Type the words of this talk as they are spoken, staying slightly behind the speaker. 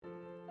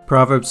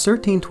Proverbs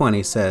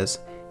 13:20 says,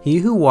 "He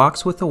who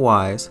walks with the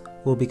wise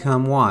will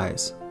become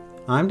wise."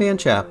 I'm Dan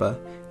Chapa,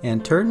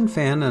 and Turton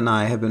Fan and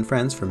I have been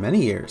friends for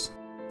many years,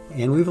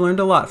 and we've learned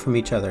a lot from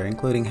each other,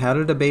 including how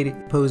to debate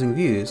opposing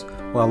views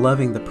while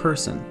loving the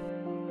person.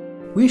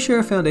 We share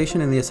a foundation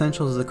in the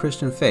essentials of the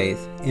Christian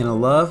faith and a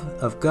love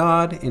of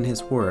God and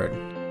His Word.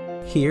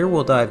 Here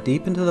we'll dive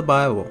deep into the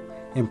Bible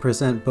and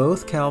present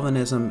both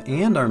Calvinism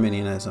and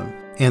Arminianism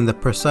and the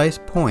precise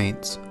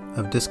points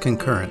of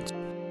disconcurrence.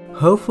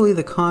 Hopefully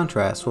the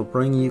contrast will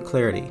bring you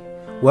clarity.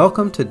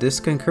 Welcome to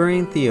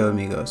Disconcurring Theo,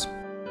 amigos.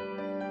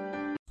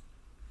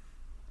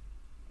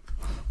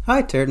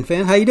 Hi, Turton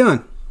Fan. How you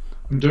doing?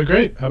 I'm doing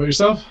great. How about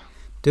yourself?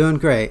 Doing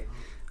great.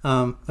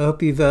 I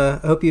hope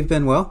you've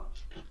been well.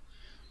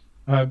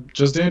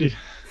 Just dandy.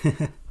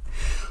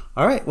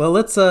 All right. Well,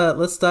 let's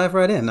dive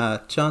right in.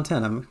 John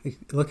 10. I'm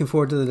looking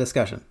forward to the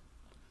discussion.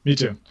 Me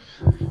too.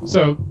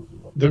 So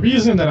the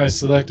reason that I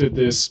selected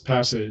this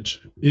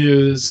passage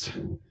is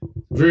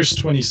verse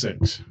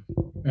 26.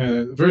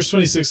 Verse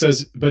 26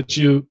 says, "But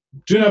you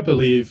do not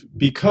believe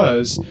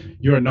because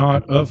you are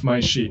not of my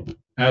sheep,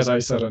 as I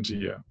said unto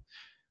you.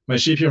 My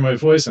sheep hear my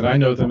voice, and I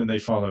know them, and they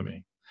follow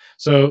me."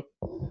 So,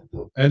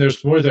 and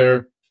there's more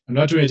there. I'm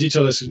not doing a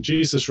detailed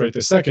exegesis right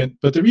this second,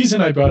 but the reason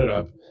I brought it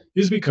up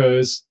is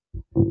because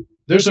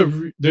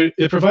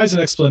it provides an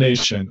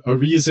explanation, a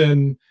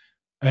reason,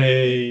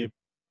 it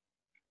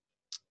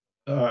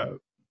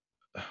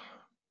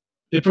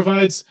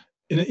provides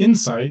an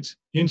insight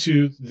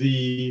into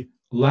the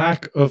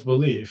lack of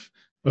belief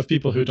of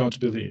people who don't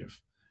believe.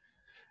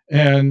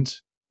 And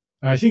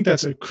I think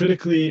that's a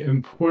critically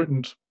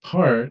important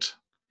part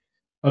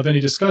of any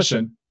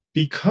discussion,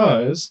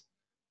 because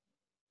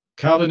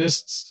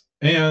Calvinists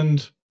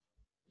and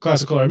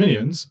classical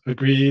Arminians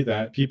agree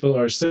that people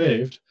are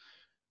saved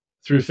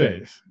through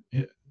faith.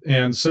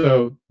 And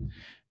so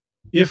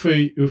if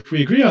we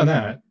agree on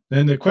that,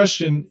 then the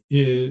question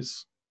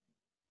is,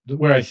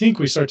 where I think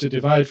we start to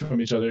divide from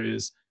each other,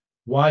 is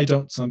why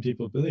don't some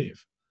people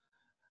believe?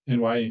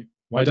 And why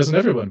doesn't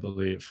everyone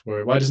believe?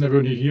 Or why doesn't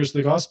everyone who hears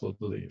the gospel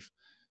believe?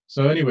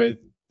 So anyway,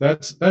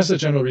 that's the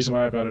general reason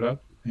why I brought it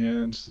up.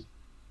 And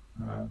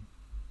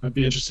I'd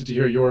be interested to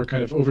hear your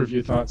kind of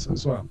overview thoughts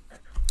as well.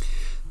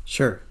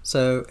 Sure.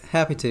 So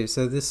happy to.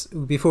 So this,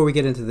 before we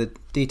get into the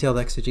detailed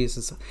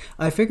exegesis,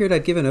 I figured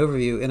I'd give an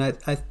overview, and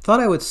I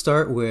thought I would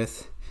start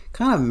with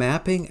kind of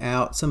mapping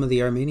out some of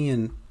the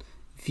Arminian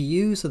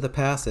views of the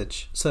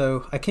passage.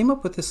 So I came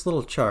up with this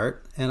little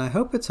chart, and I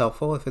hope it's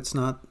helpful. If it's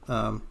not,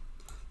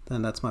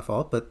 then that's my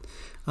fault. But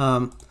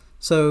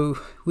so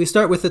we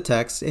start with the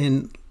text,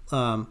 and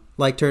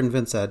like Turton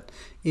Finn said,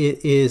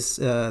 it is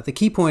the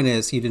key point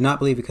is, you do not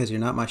believe because you're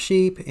not my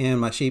sheep,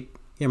 and my sheep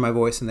hear my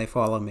voice and they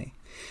follow me.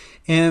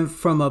 And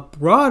from a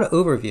broad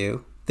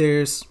overview,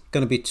 there's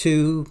going to be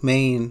two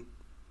main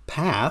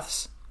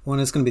paths. One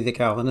is going to be the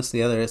Calvinist,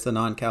 the other is the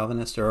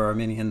non-Calvinist or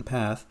Arminian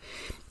path.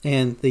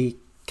 And the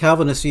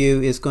Calvinist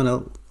view is going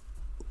to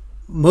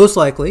most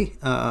likely,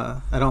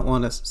 I don't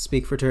want to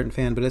speak for Turton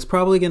Fan, but it's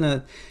probably going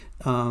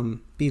to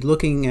be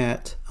looking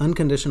at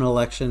unconditional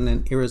election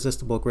and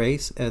irresistible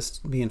grace as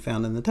being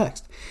found in the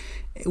text.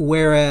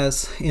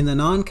 Whereas in the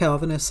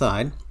non-Calvinist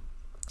side,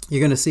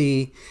 you're going to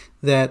see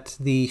that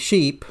the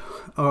sheep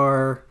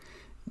are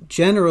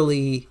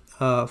generally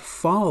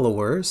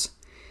followers.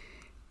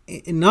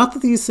 Not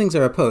that these things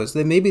are opposed.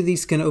 Maybe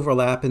these can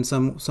overlap in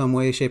some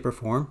way, shape, or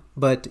form.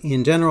 But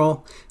in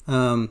general,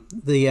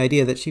 the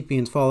idea that sheep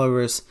being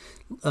followers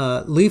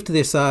leave to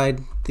the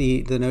side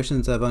the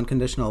notions of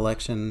unconditional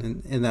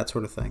election and that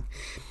sort of thing.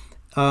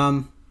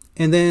 And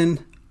then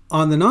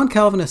on the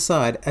non-Calvinist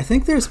side, I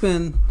think there's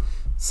been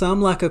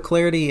some lack of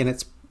clarity, and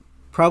it's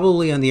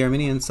probably on the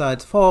Arminian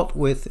side's fault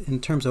in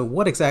terms of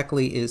what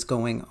exactly is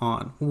going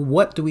on.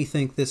 What do we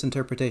think this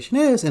interpretation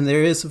is? And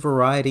there is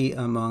variety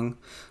among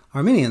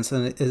Arminians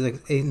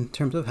in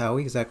terms of how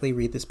we exactly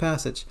read this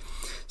passage.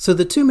 So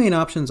the two main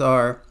options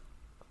are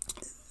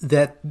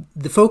that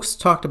the folks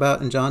talked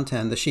about in John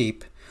 10, the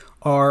sheep,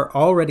 are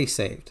already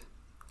saved,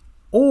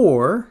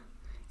 or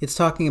it's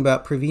talking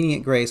about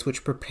prevenient grace,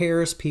 which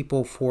prepares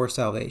people for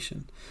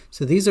salvation.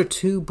 So these are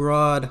two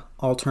broad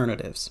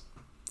alternatives.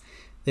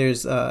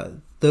 There's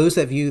those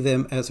that view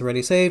them as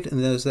already saved,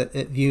 and those that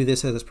view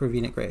this as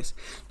prevenient grace.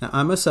 Now,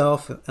 I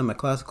myself am a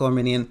classical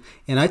Arminian,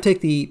 and I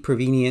take the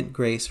prevenient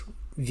grace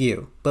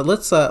view. But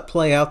let's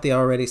play out the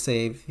already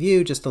saved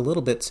view just a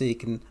little bit so you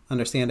can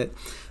understand it.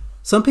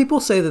 Some people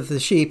say that the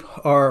sheep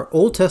are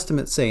Old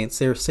Testament saints.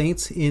 They're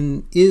saints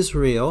in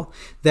Israel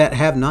that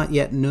have not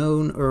yet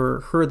known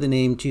or heard the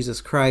name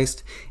Jesus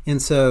Christ. And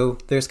so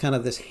there's kind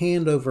of this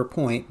handover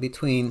point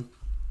between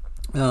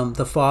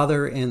the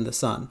Father and the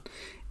Son.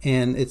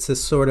 And it's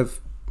this sort of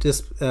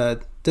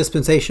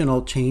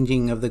dispensational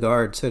changing of the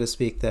guard, so to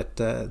speak,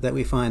 that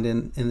we find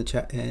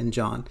in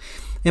John.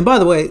 And by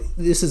the way,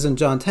 this is in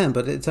John 10,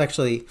 but it's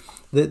actually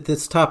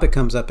this topic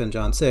comes up in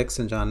John 6,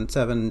 and John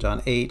 7,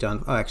 John 8,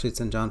 actually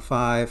it's in John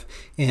 5,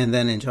 and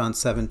then in John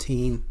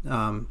 17.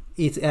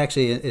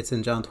 it's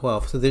in John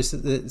 12. So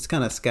it's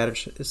kind of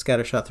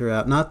scattershot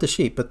throughout. Not the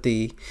sheep, but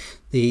the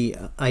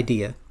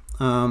idea.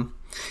 And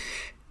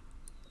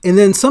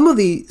then some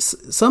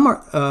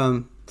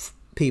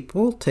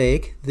people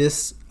take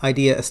this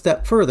idea a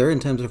step further in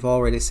terms of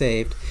already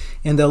saved,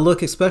 and they'll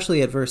look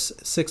especially at verse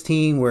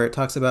 16 where it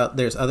talks about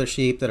there's other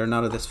sheep that are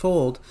not of this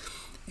fold,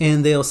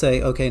 and they'll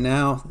say, okay,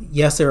 now,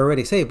 yes, they're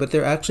already saved, but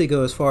they actually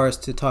go as far as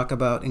to talk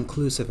about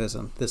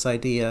inclusivism, this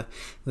idea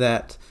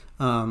that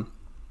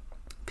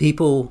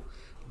people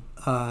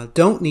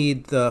don't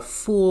need the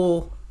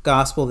full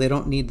gospel, they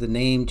don't need the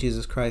name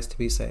Jesus Christ to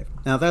be saved.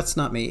 Now, that's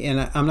not me,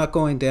 and I'm not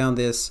going down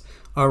this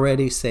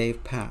already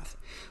saved path.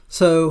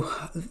 So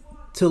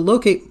to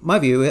locate my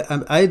view,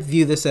 I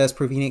view this as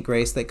prevenient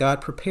grace, that God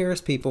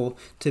prepares people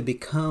to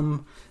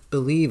become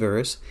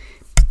believers.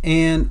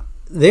 And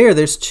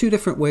there's two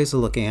different ways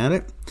of looking at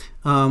it.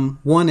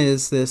 One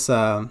is this,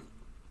 there's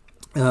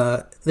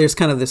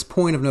kind of this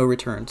point of no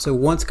return. So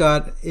once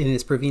God in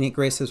his prevenient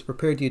grace has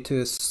prepared you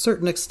to a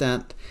certain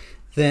extent,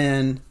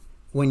 then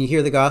when you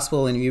hear the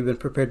gospel and you've been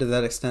prepared to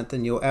that extent,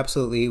 then you'll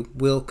absolutely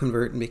will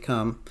convert and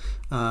become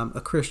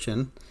a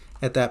Christian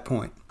at that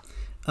point.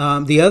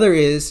 The other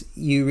is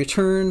you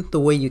return the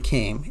way you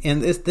came.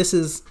 And this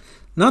is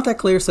not that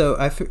clear, so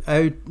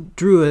I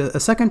drew a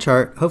second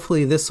chart.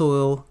 Hopefully this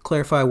will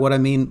clarify what I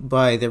mean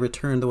by the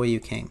return the way you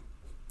came.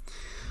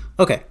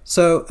 Okay,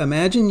 so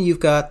imagine you've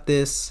got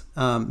this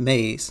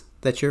maze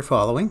that you're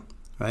following,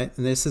 right?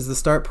 And this is the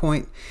start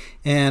point,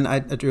 and I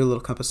drew a little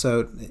compass.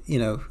 So,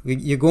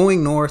 you're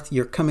going north,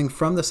 you're coming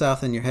from the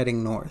south, and you're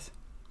heading north,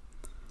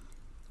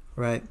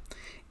 right?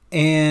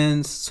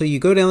 And so you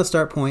go down the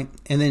start point,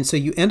 and then so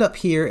you end up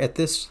here at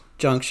this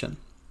junction.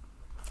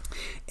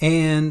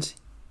 And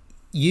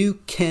you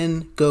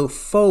can go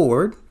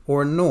forward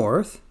or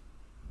north,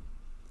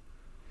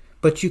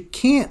 but you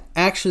can't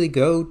actually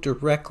go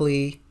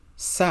directly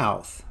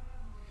south.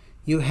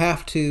 You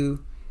have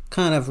to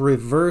kind of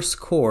reverse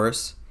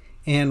course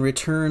and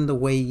return the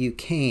way you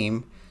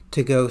came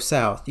to go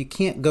south. You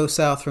can't go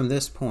south from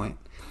this point.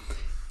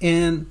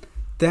 And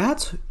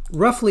that's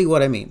roughly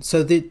what I mean.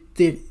 So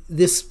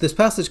this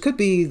passage could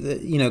be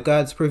that,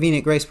 God's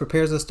prevenient grace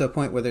prepares us to a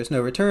point where there's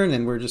no return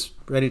and we're just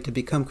ready to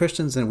become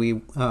Christians, and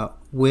we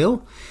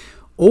will.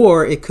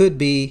 Or it could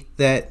be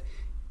that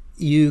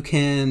you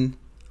can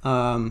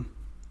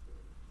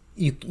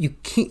you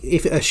can't,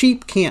 if a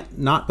sheep can't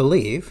not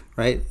believe,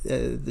 right?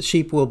 The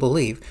sheep will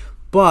believe,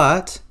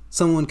 but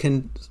someone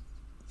can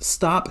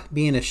stop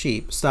being a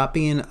sheep, stop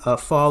being a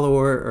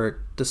follower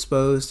or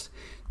disposed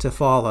to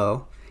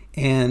follow,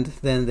 and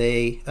then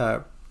they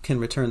can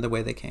return the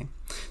way they came.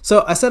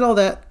 So I said all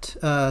that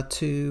now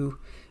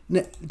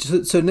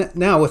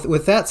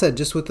with that said,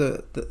 just with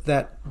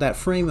that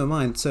frame of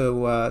mind. So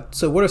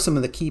what are some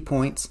of the key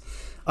points?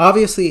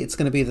 Obviously, it's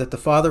going to be that the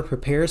Father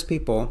prepares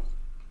people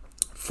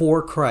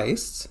for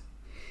Christ,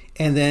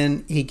 and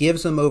then he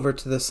gives them over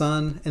to the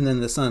Son, and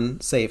then the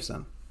Son saves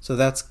them. So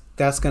that's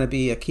going to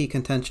be a key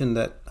contention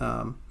that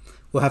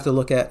we'll have to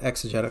look at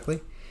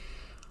exegetically.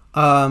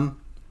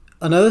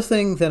 Another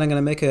thing that I'm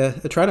going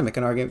to try to make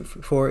an argument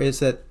for is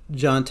that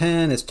John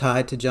 10 is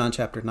tied to John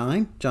chapter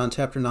 9. John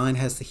chapter 9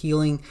 has the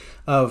healing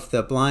of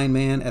the blind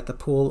man at the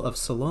pool of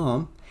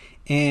Siloam,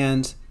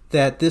 and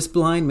that this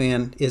blind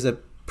man is a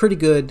pretty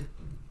good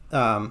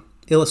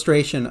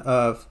illustration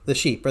of the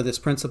sheep, or this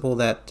principle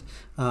that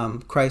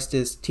Christ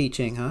is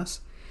teaching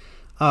us.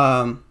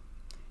 And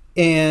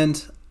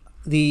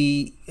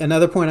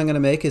another point I'm going to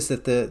make is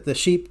that the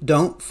sheep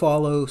don't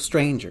follow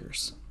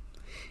strangers.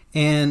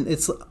 And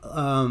it's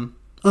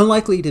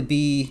unlikely to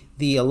be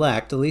the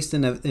elect, at least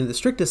in the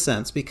strictest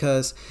sense,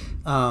 because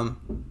the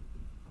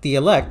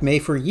elect may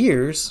for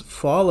years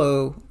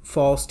follow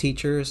false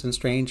teachers and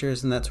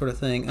strangers and that sort of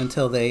thing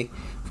until they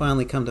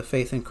finally come to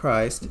faith in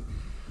Christ.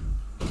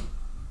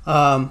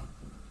 And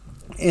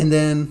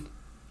then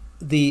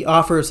the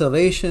offer of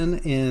salvation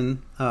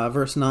in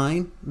verse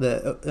 9,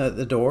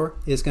 the door,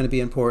 is going to be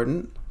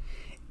important.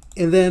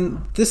 And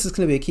then this is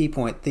going to be a key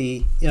point.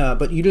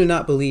 But you do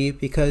not believe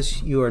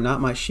because you are not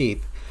my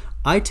sheep,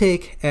 I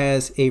take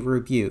as a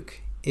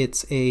rebuke.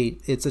 It's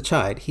a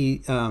chide.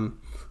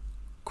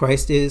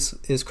 Christ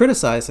is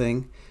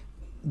criticizing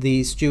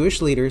these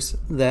Jewish leaders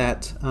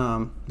that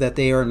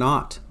they are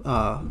not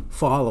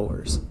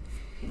followers,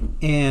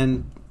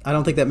 and I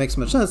don't think that makes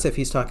much sense if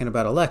he's talking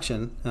about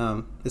election.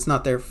 It's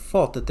not their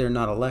fault that they're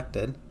not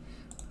elected.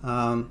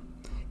 And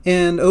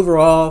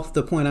overall,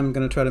 the point I'm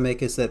going to try to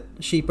make is that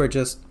sheep are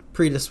just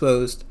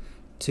predisposed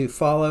to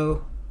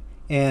follow,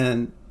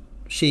 and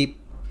sheep,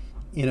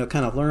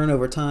 kind of learn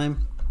over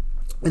time.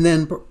 And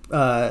then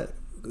the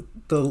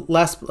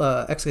last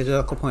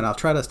exegetical point I'll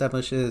try to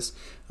establish is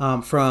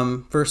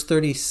from verse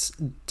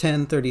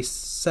 10,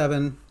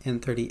 37,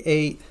 and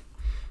 38.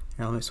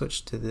 Here, let me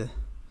switch to the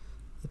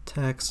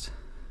text.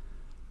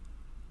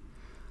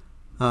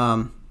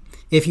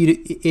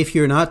 If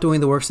you're not doing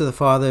the works of the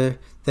Father,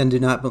 then do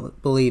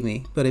not believe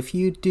me. But if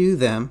I do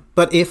them,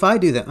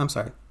 I'm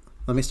sorry,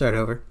 let me start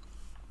over.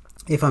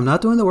 If I'm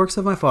not doing the works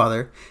of my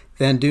Father,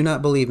 then do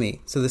not believe me.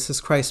 So this is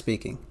Christ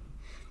speaking.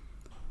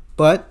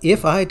 But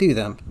if I do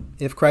them,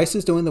 if Christ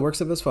is doing the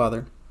works of his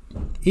Father,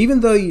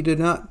 even though you do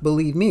not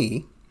believe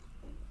me,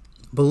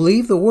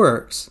 believe the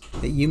works,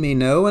 that you may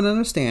know and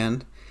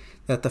understand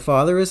that the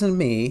Father is in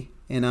me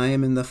and I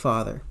am in the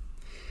Father.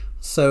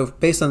 So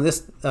based on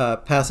this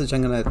passage,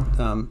 I'm going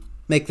to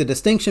make the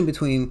distinction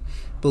between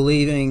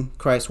believing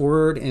Christ's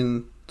word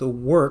and the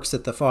works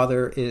that the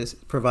Father is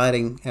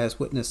providing as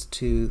witness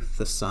to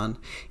the Son.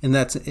 And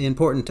that's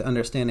important to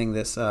understanding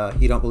this.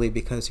 You don't believe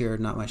because you're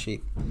not my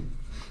sheep.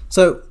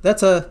 So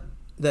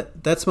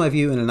that's my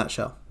view in a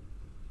nutshell.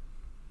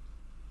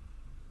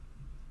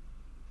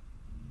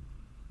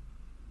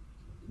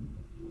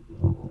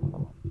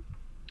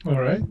 All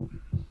right.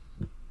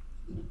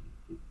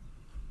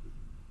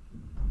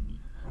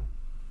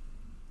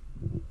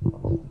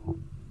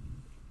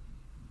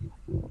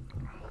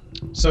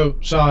 So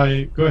shall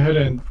I go ahead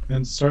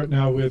and start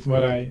now with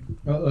what I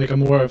like a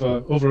more of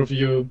a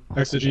overview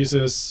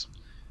exegesis?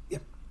 Yeah,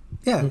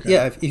 Okay.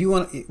 yeah. If you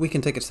want, we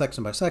can take it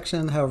section by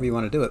section, however you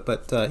want to do it.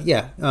 But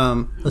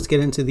let's get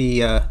into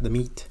the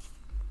meat.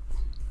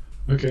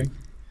 Okay.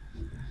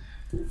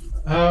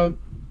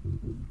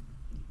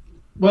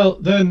 Well,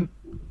 then,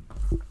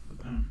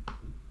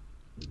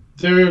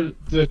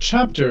 the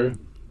chapter,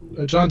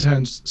 John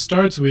 10,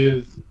 starts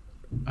with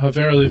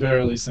verily,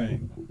 verily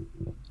saying.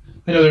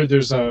 I know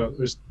there's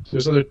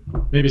other,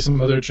 maybe some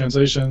other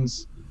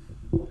translations,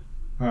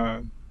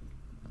 but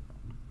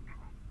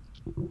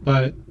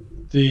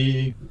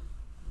the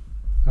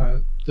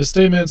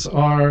statements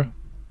are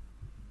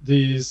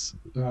these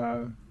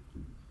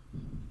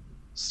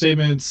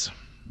statements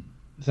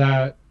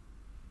that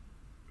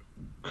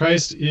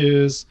Christ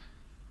is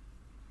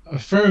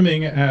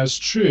affirming as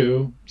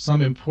true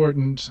some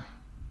important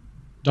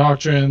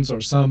doctrines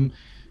or some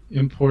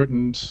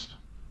important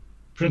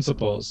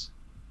principles.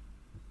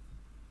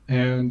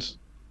 And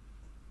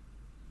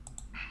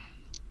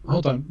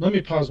hold on, let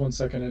me pause 1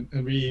 second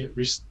and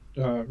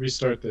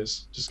restart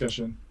this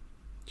discussion.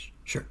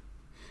 Sure.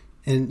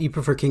 And you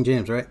prefer King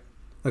James, right?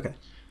 Okay.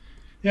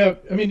 Yeah,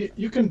 I mean,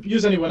 you can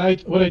use any one.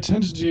 What I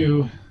tend to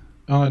do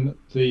on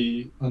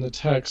the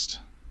text,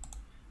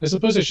 I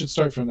suppose I should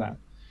start from that.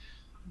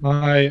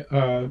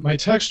 My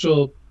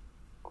textual,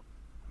 I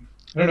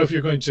don't know if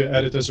you're going to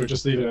edit this or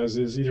just leave it as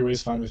is. Either way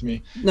is fine with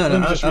me. No,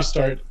 Let me just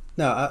restart.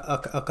 I'll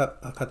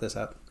cut this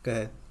out. Go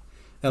ahead.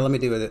 Now let me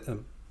do it.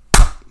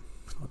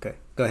 Okay,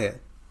 go ahead.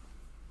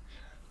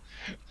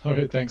 All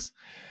right, thanks.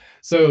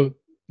 So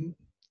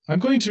I'm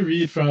going to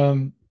read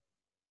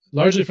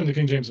largely from the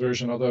King James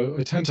Version, although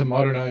I tend to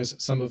modernize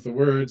some of the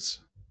words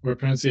or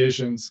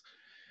pronunciations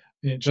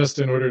just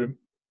in order to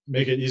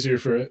make it easier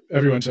for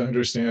everyone to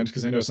understand,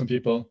 because I know some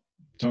people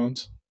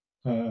don't.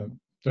 They're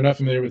not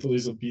familiar with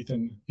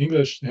Elizabethan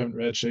English, they haven't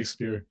read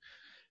Shakespeare,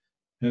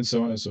 and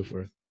so on and so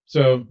forth.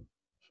 So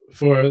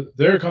for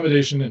their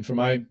accommodation and for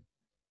my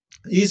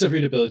ease of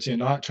readability and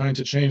not trying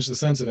to change the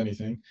sense of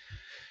anything,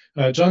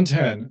 John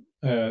 10,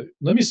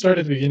 let me start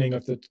at the beginning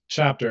of the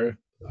chapter.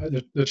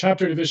 The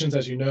chapter divisions,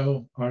 as you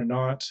know, are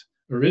not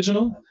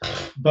original,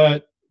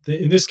 but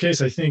in this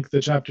case, I think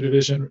the chapter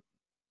division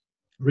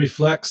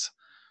reflects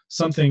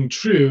something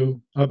true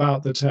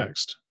about the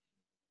text.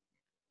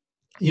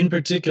 In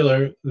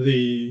particular,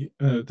 the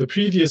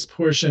previous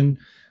portion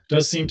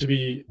does seem to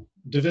be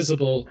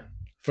divisible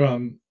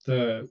from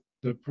the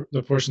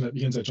portion that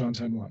begins at John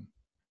 10:1.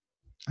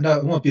 And I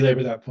won't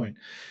belabor that point.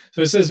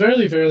 So it says,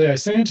 "Verily, verily, I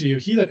say unto you,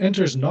 he that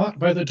enters not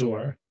by the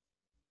door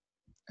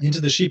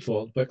into the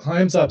sheepfold, but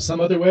climbs up some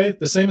other way,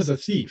 the same as a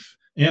thief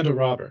and a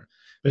robber.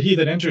 But he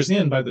that enters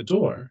in by the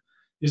door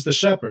is the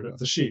shepherd of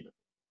the sheep.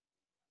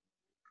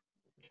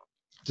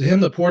 To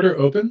him the porter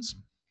opens,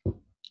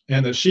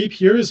 and the sheep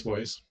hear his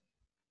voice,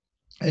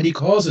 and he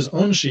calls his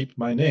own sheep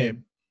by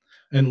name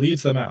and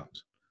leads them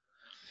out.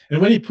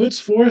 And when he puts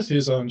forth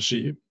his own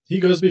sheep, he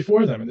goes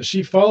before them, and the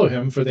sheep follow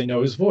him, for they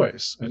know his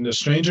voice. And the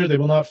stranger they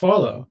will not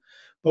follow,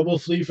 but will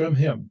flee from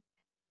him,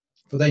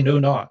 for they know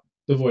not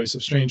the voice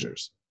of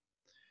strangers.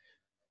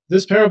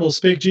 This parable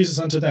spake Jesus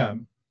unto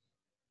them,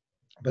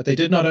 but they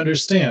did not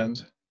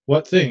understand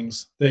what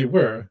things they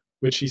were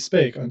which he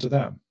spake unto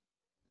them."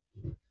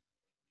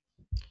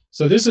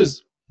 So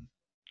this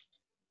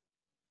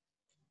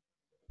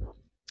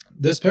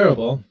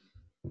parable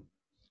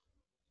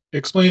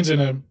explains in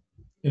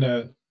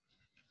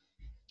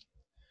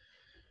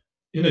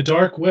a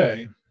dark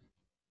way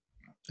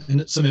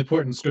some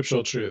important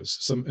scriptural truths,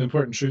 some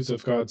important truths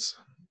of God's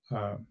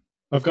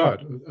of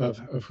God,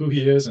 of who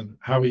he is and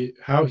how he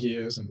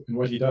is and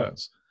what he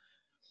does.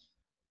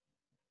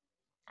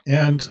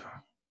 And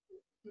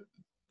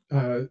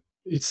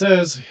it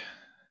says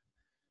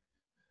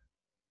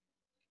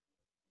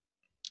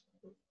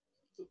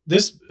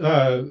this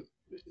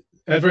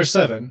at verse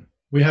 7,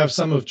 we have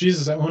some of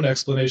Jesus' own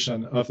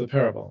explanation of the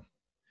parable.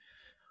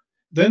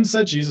 "Then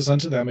said Jesus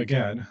unto them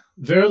again,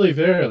 Verily,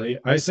 verily,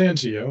 I say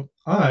unto you,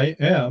 I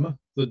am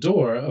the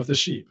door of the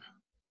sheep.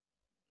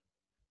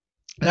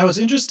 Now it's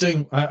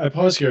interesting. I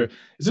pause here.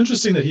 It's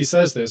interesting that he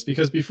says this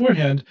because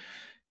beforehand,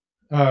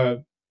 uh,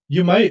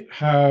 you might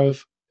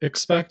have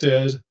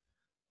expected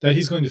that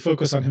he's going to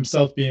focus on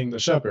himself being the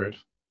shepherd,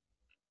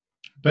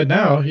 but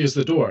now he is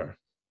the door.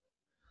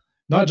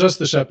 Not just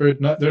the shepherd.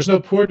 There's no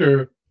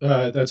porter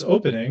that's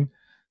opening,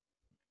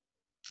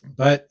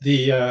 but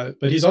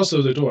he's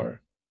also the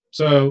door.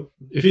 So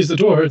if he's the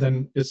door,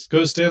 then it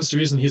stands to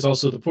reason he's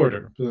also the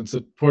porter. Since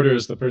the porter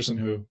is the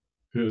person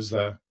who's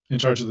in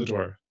charge of the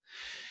door.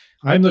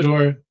 I'm the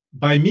door.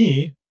 By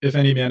me, if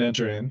any man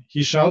enter in,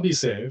 he shall be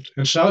saved,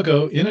 and shall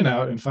go in and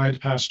out and find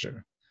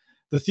pasture.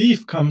 The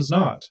thief comes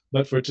not,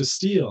 but for to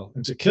steal,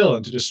 and to kill,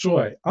 and to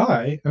destroy.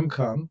 I am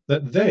come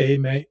that they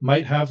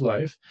might have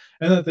life,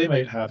 and that they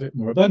might have it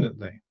more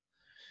abundantly.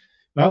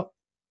 Well,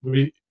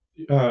 we're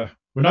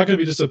not going to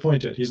be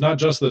disappointed. He's not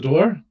just the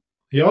door.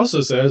 He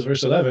also says,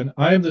 verse 11,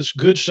 I am the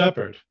good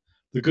shepherd.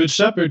 The good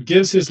shepherd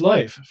gives his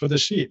life for the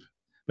sheep.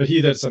 But he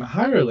that's an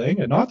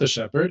hireling, and not the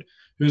shepherd,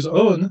 whose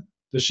own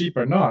the sheep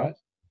are not,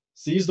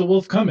 sees the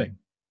wolf coming,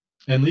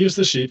 and leaves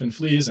the sheep and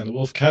flees, and the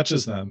wolf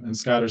catches them and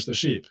scatters the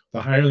sheep.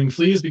 The hireling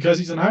flees because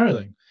he's an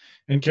hireling,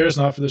 and cares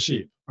not for the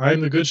sheep. I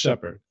am the good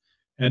shepherd,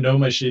 and know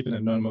my sheep, and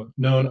am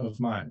known of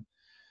mine.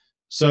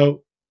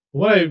 So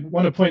what I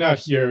want to point out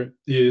here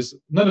is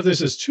none of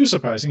this is too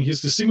surprising.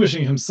 He's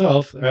distinguishing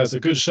himself as a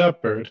good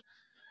shepherd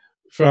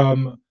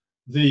from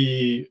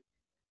the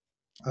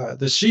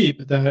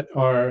sheep that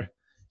are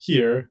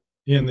here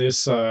in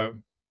this area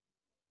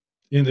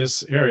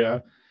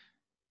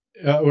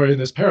or in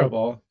this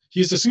parable.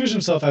 He's distinguishing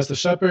himself as the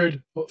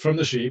shepherd from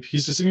the sheep.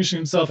 He's distinguishing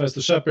himself as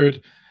the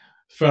shepherd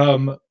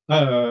from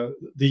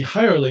the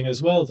hireling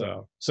as well,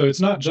 though. So it's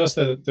not just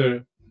that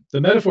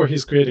the metaphor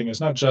he's creating is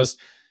not just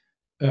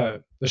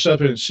the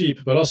shepherd and sheep,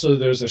 but also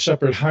there's a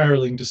shepherd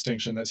hireling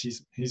distinction that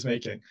he's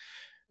making.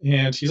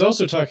 And he's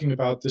also talking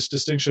about this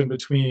distinction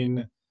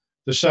between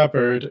the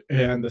shepherd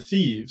and the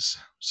thieves.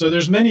 So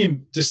there's many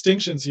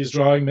distinctions he's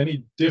drawing,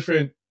 many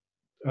different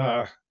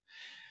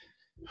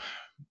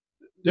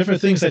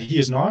things that he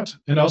is not,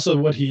 and also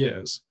what he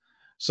is.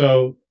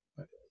 So,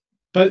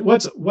 but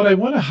what I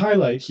want to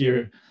highlight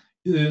here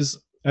is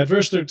at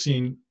verse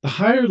 13, the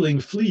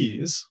hireling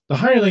flees. The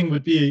hireling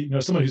would be,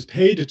 someone who's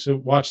paid to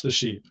watch the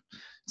sheep.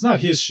 It's not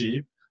his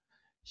sheep.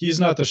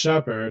 He's not the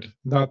shepherd.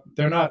 They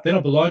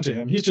don't belong to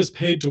him. He's just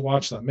paid to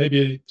watch them.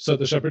 Maybe so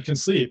the shepherd can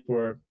sleep,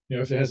 or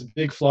if it has a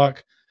big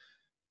flock,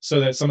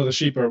 so that some of the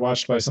sheep are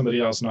watched by somebody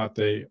else, not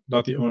the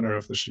owner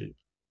of the sheep.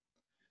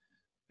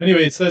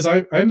 Anyway, it says,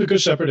 I am the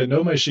good shepherd, and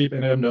know my sheep,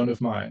 and am known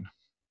of mine.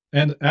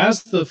 And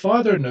as the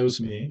Father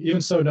knows me,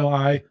 even so know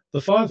I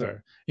the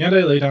Father, and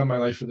I lay down my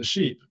life for the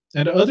sheep.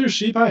 And other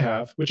sheep I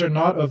have, which are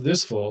not of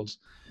this fold.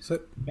 So,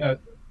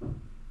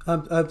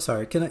 I'm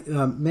sorry. Can I?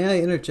 May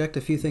I interject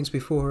a few things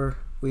before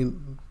we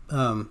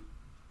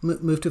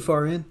move too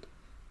far in?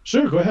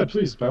 Sure, go ahead,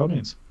 please, by all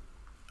means.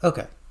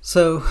 Okay.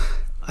 So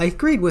I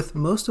agreed with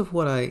most of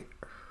what I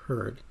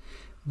heard,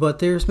 but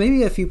there's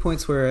maybe a few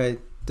points where I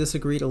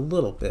disagreed a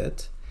little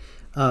bit.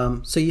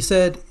 So you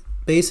said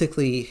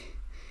basically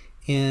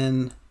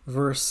in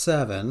verse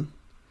 7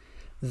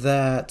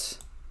 that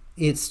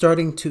it's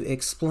starting to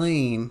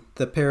explain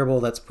the parable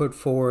that's put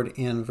forward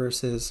in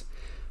verses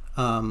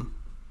 1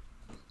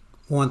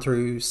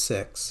 through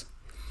 6.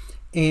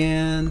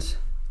 And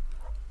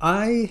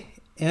I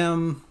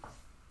am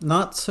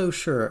not so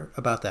sure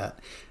about that.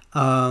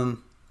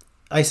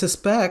 I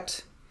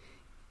suspect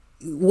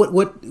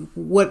what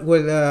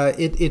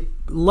it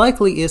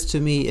likely is to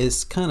me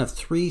is kind of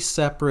three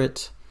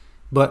separate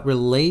but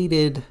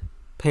related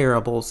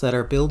parables that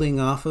are building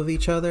off of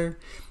each other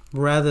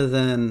rather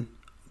than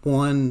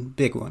one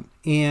big one.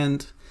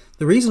 And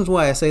the reasons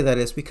why I say that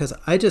is because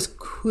I just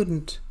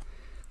couldn't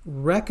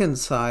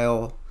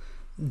reconcile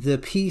the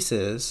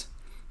pieces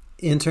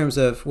in terms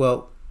of,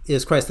 well,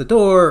 is Christ the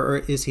door or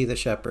is he the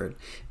shepherd?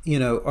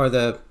 Are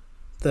the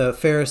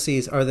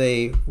Pharisees, are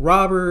they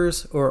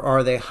robbers or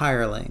are they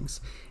hirelings?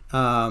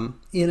 And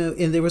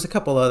there was a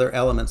couple other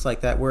elements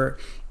like that where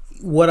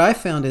what I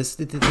found is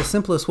the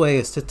simplest way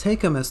is to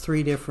take them as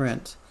three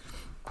different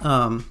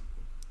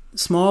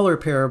smaller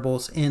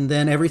parables, and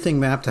then everything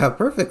mapped out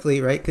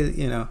perfectly, right? Because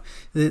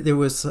there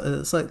was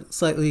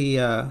slightly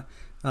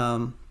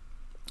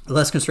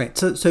less constraint.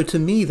 So to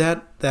me,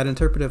 that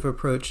interpretive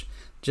approach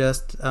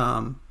just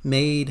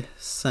made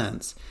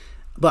sense.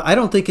 But I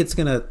don't think it's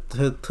going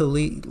to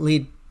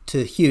lead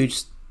to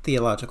huge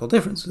theological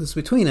differences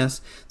between us.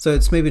 So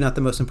it's maybe not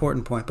the most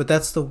important point, but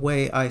that's the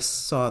way I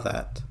saw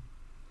that.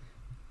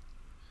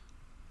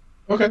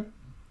 Okay.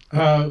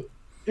 And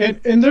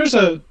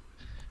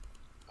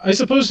I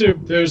suppose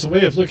there's a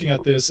way of looking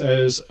at this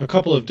as a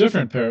couple of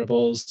different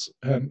parables,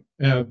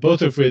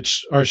 both of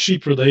which are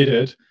sheep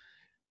related,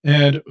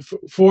 and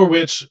for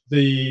which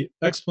the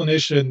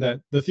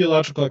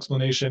theological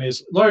explanation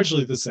is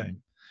largely the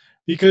same.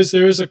 Because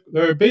there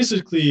are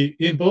basically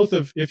in both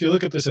of, if you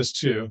look at this as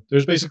two,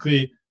 there's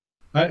basically,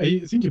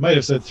 I think you might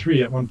have said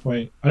three at one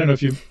point. I don't know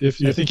if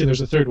you're thinking there's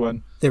a third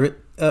one. I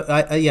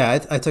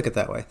took it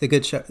that way. The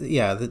good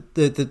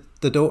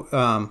the door.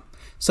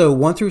 So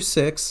 1 through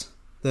 6,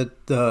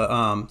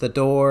 the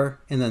door,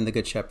 and then the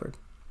good shepherd.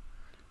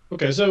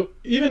 Okay, so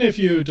even if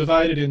you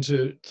divide it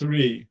into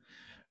three,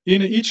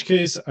 in each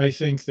case, I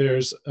think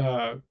there's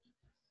in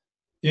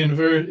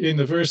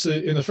the verse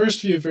in the first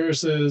few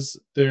verses,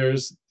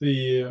 there's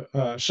the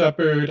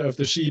shepherd of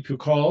the sheep who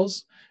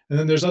calls, and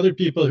then there's other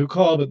people who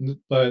call,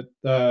 but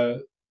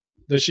the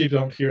sheep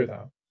don't hear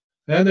them.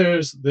 Then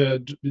there's the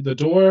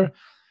door,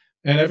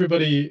 and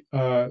everybody.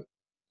 Uh,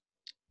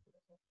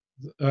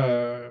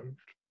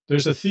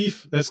 there's a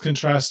thief that's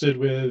contrasted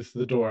with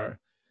the door,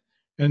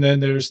 and then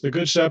there's the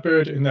good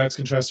shepherd, and that's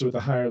contrasted with the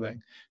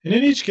hireling. And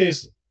in each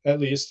case, at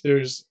least,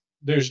 there's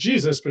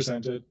Jesus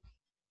presented,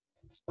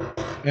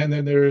 and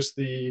then there's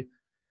the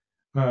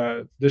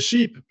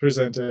sheep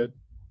presented,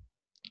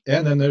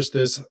 and then there's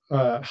this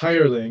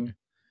hireling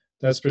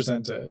that's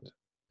presented,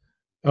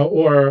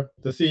 or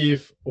the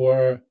thief,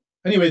 or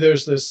anyway,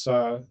 there's this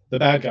the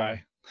bad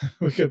guy.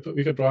 We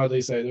could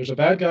broadly say there's a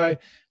bad guy,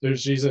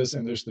 there's Jesus,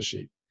 and there's the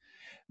sheep.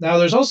 Now,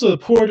 there's also the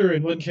porter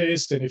in one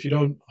case, and if you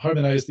don't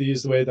harmonize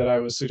these the way that I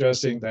was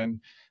suggesting,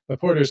 then the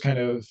porter is kind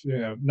of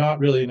not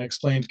really an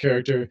explained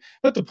character.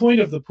 But the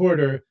point of the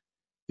porter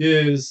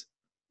is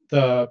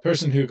the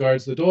person who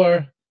guards the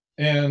door,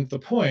 and the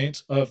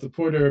point of the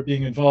porter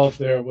being involved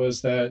there was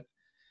that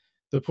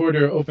the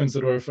porter opens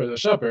the door for the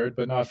shepherd,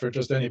 but not for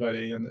just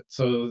anybody, and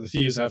so the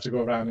thieves have to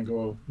go around and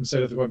go,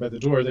 instead of going by the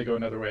door, they go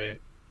another way.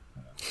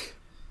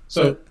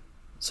 So, So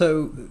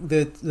so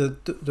the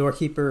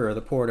doorkeeper or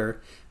the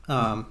porter,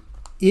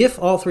 if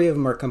all three of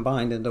them are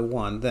combined into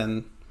one,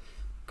 then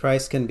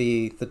Christ can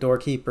be the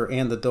doorkeeper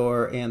and the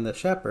door and the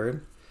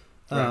shepherd.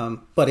 right.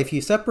 But if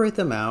you separate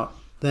them out,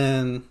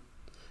 then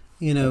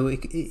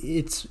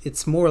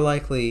it's more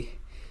likely.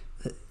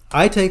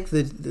 I take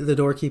the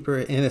doorkeeper,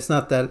 and it's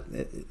not that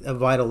a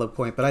vital a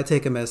point, but I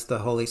take him as the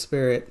Holy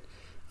Spirit,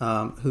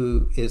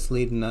 who is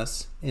leading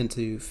us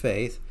into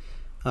faith.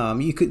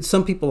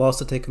 Some people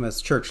also take them as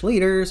church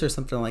leaders or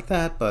something like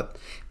that, but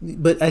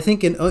I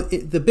think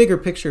the bigger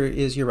picture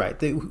is, you're right.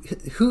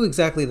 Who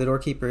exactly the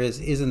doorkeeper is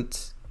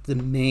isn't the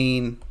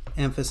main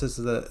emphasis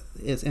of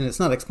and it's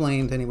not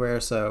explained anywhere,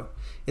 so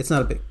it's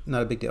not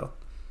a big deal.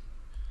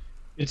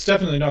 It's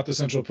definitely not the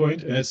central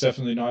point, and it's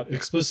definitely not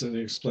explicitly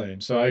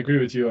explained. So I agree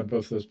with you on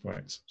both those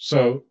points.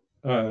 So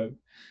uh,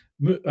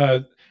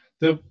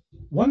 the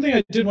one thing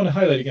I did want to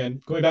highlight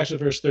again, going back to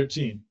verse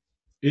 13,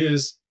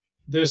 is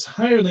this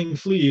hireling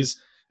flees,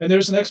 and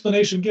there's an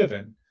explanation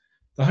given.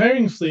 The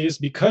hireling flees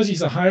because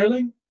he's a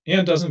hireling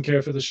and doesn't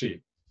care for the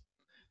sheep.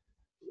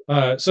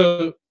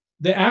 So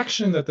the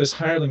action that this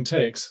hireling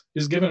takes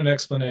is given an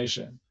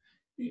explanation.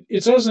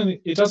 It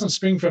doesn't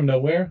spring from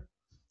nowhere.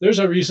 There's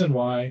a reason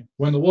why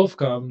when the wolf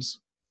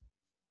comes,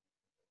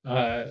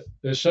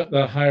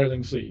 the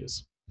hireling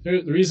flees.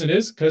 The reason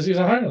is because he's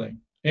a hireling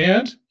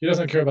and he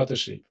doesn't care about the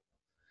sheep.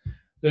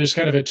 There's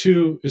kind of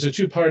it's a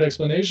two-part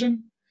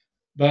explanation,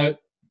 but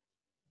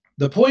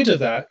the point of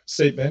that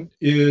statement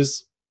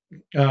is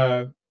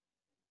uh,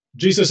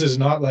 Jesus is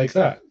not like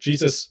that.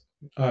 Jesus,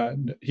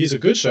 he's a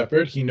good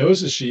shepherd. He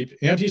knows his sheep,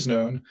 and he's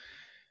known,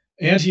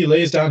 and he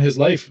lays down his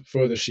life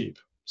for the sheep.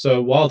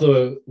 So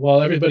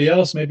while everybody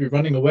else may be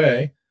running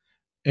away,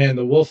 and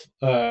the wolf,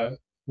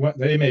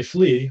 they may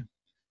flee,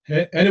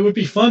 and it would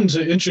be fun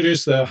to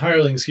introduce the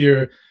hirelings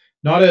here,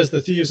 not as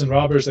the thieves and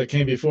robbers that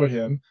came before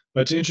him,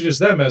 but to introduce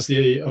them as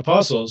the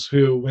apostles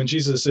who, when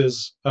Jesus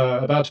is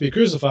about to be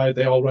crucified,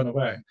 they all run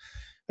away.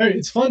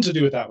 It's fun to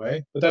do it that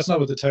way, but that's not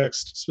what the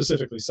text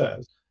specifically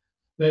says.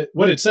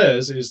 What it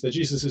says is that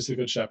Jesus is the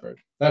good shepherd.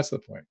 That's the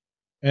point.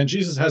 And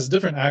Jesus has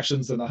different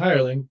actions than the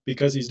hireling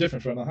because he's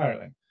different from the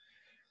hireling.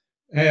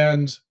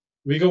 And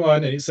we go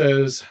on, and he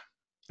says,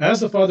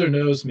 as the Father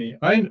knows me,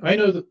 I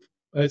know that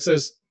it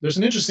says there's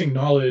an interesting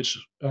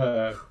knowledge.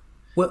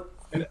 Well,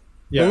 And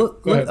yeah,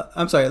 go ahead.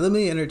 I'm sorry. Let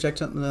me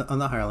interject on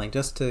the hireling,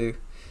 just to,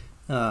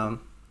 and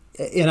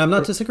I'm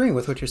not disagreeing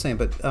with what you're saying,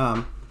 but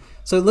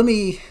so let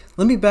me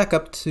back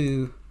up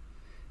to,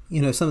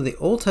 some of the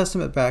Old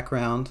Testament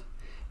background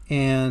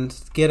and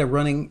get a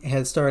running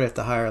head start at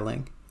the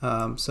hireling,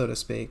 so to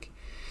speak.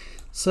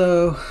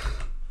 So,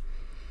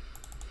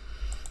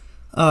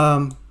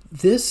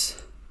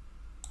 this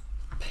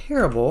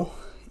parable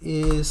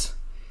is,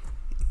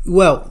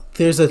 well,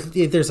 there's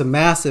a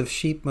massive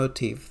sheep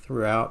motif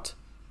throughout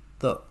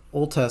the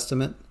Old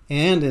Testament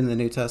and in the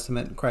New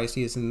Testament. Christ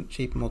using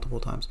sheep multiple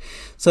times.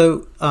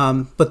 So,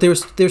 but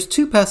there's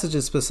two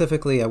passages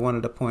specifically I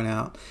wanted to point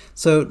out.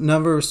 So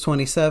Numbers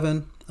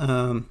 27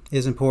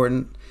 is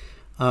important.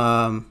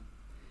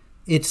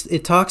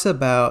 It talks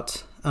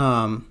about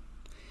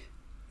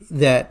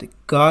that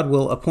God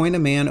will appoint a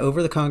man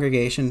over the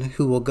congregation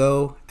who will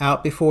go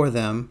out before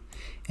them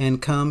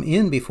and come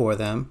in before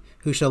them,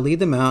 who shall lead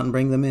them out and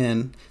bring them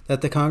in,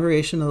 that the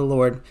congregation of the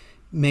Lord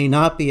may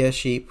not be as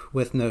sheep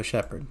with no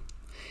shepherd.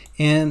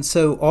 And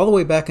so all the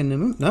way back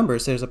in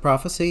Numbers, there's a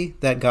prophecy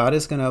that God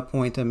is going to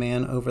appoint a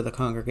man over the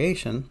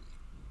congregation.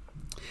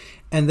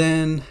 And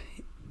then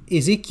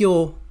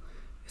Ezekiel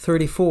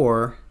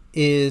 34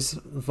 is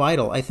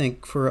vital, I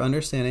think, for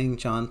understanding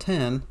John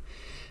 10.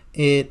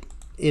 It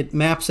it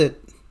maps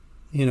it,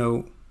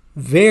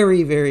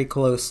 very, very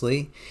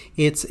closely.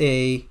 It's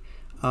a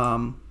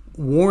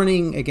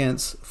warning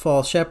against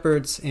false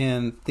shepherds,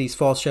 and these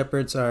false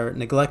shepherds are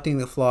neglecting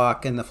the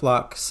flock, and the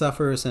flock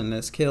suffers and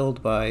is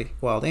killed by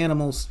wild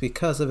animals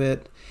because of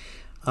it.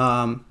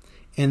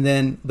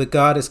 But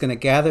God is going to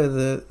gather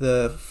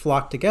the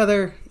flock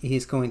together.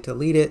 He's going to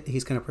lead it.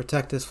 He's going to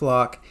protect his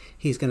flock.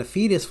 He's going to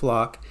feed his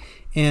flock.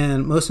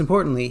 And most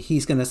importantly,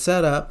 he's going to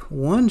set up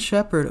one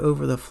shepherd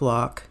over the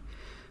flock.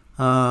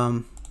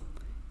 And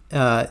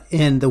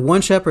the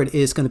one shepherd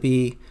is going to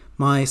be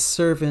my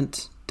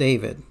servant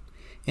David.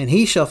 And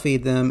he shall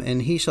feed them,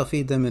 and he shall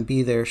feed them and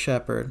be their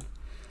shepherd.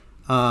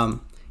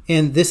 And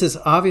this is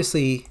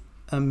obviously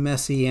a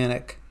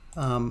messianic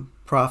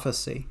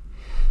prophecy.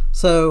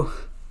 So,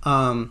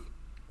 and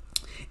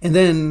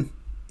then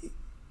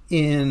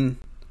in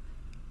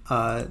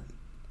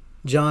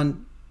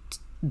John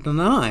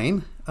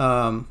 9,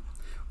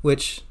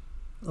 which,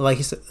 like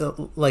you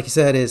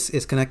said,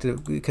 is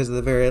connected because of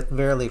the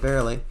verily,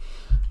 verily.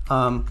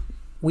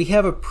 We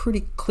have a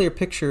pretty clear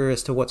picture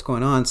as to what's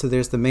going on. So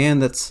there's the man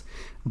that's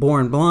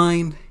born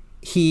blind.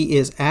 He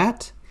is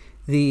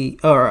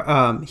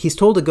he's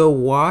told to go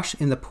wash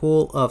in the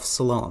pool of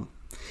Siloam.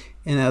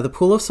 And the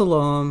pool of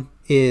Siloam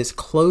is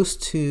close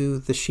to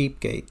the sheep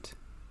gate.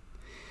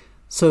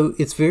 So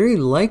it's very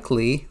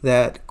likely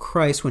that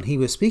Christ, when he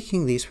was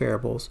speaking these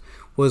parables,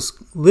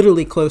 was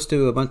literally close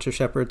to a bunch of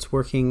shepherds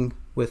working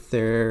with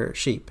their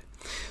sheep.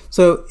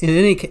 So in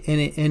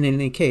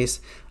any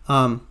case,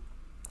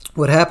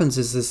 what happens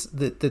is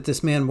that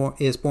this man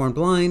is born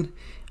blind,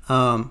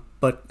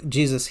 but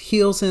Jesus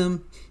heals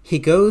him. He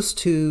goes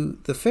to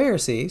the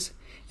Pharisees,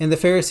 and the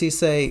Pharisees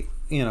say,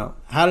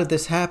 how did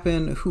this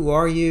happen? Who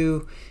are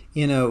you?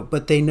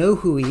 But they know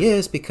who he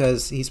is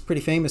because he's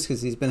pretty famous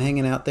because he's been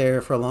hanging out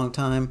there for a long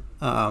time,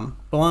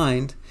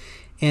 blind.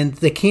 And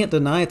they can't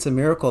deny it's a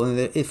miracle. And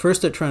at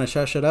first they're trying to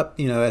shush it up,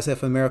 as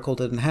if a miracle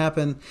didn't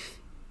happen.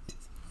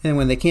 And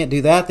when they can't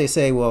do that, they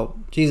say, well,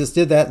 Jesus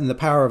did that in the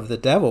power of the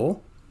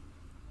devil.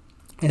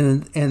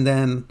 And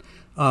then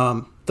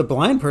the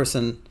blind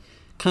person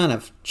kind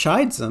of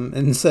chides them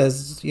and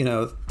says,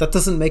 that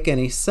doesn't make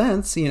any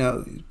sense.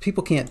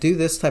 People can't do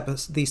these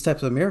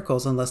types of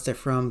miracles unless they're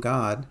from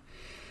God.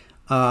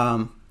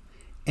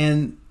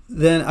 And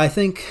then I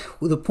think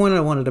the point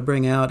I wanted to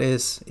bring out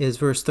is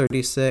verse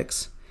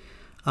 36.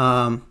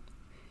 This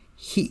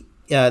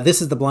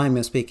is the blind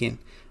man speaking.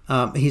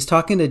 He's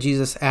talking to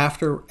Jesus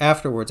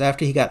afterwards,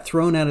 after he got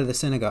thrown out of the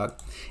synagogue.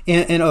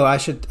 And I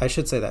should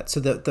say that. So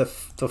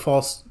the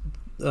false,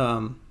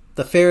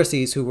 the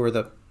Pharisees, who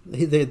were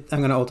I'm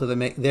going to alter them.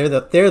 They're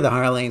the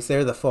hirelings.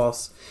 They're the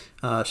false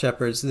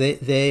shepherds.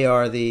 They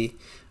are the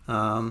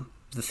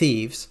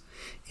thieves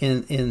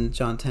in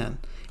John 10.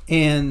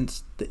 And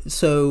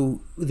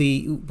so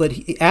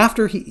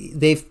after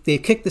they've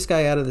kicked this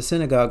guy out of the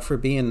synagogue for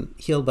being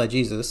healed by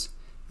Jesus,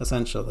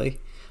 essentially.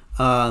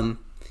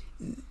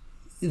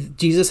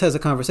 Jesus has a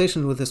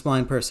conversation with this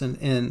blind person,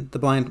 and the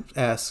blind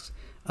asks,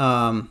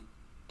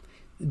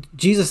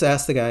 Jesus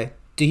asked the guy,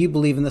 "Do you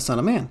believe in the Son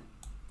of Man?"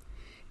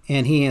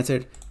 And he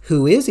answered,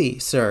 "Who is he,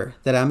 sir,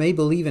 that I may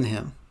believe in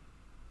him?"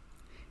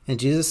 And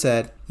Jesus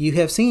said, "You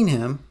have seen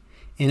him,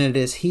 and it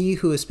is he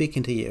who is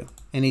speaking to you."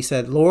 And he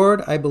said,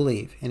 "Lord, I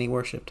believe." And he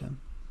worshipped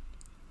him.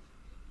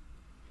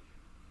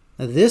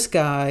 Now, this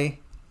guy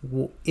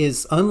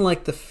is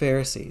unlike the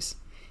Pharisees.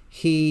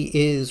 He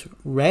is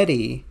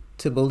ready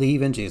to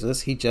believe in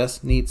Jesus. He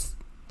just needs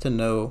to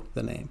know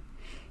the name,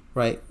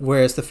 right?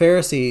 Whereas the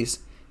Pharisees,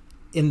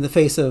 in the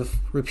face of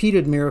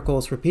repeated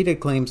miracles, repeated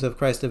claims of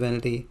Christ's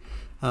divinity,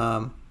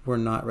 were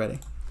not ready.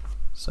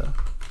 So,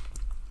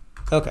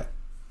 okay.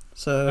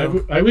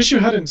 So I wish you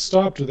hadn't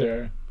stopped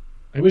there.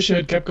 I wish you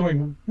had kept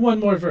going one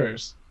more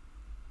verse.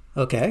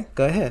 Okay,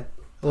 go ahead.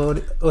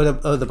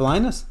 The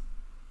blindness?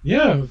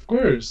 Yeah, of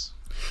course.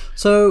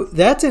 So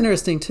that's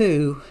interesting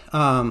too.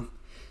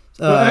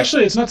 Well,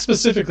 actually, it's not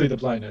specifically the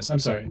blindness. I'm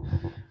sorry.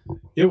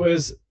 It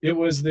was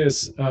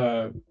this.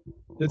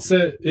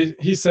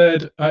 He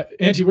said,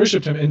 and he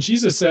worshipped him, and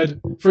Jesus said,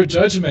 "For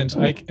judgment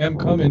I am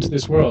come into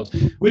this world,"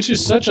 which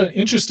is such an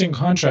interesting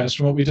contrast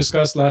from what we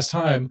discussed last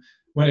time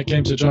when it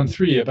came to John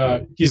 3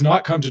 about he's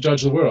not come to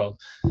judge the world,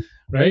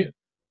 right?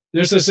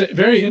 There's this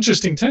very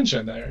interesting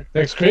tension there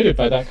that's created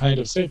by that kind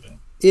of statement.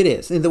 It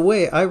is. And the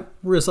way I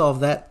resolve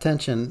that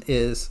tension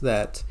is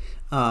that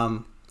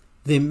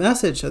the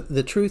message,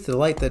 the truth, the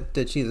light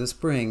that Jesus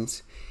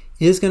brings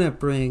is going to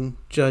bring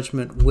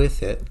judgment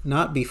with it,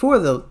 not before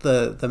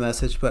the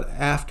message, but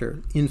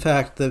after. In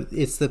fact,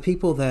 it's the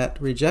people that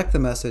reject the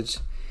message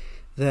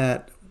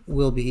that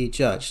will be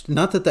judged.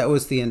 Not that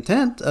was the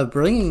intent of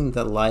bringing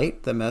the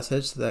light, the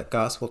message, that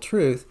gospel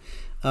truth,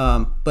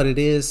 but it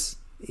is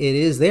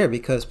there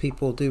because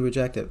people do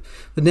reject it.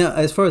 But now,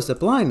 as far as the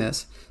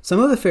blindness, some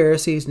of the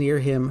Pharisees near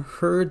him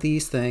heard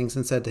these things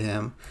and said to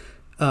him,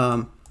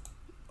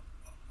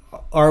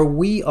 "Are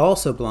we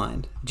also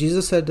blind?"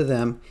 Jesus said to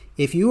them,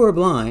 "If you were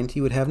blind,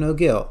 you would have no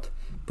guilt.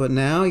 But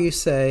now you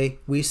say,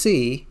 'We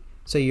see,'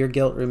 so your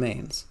guilt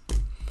remains."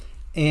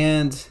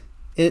 And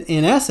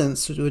in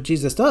essence, what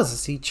Jesus does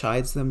is he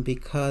chides them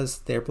because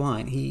they're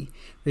blind. He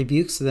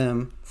rebukes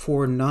them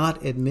for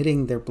not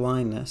admitting their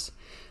blindness.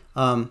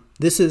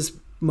 This is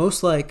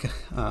most like,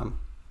 what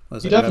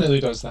was He it? definitely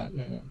does that.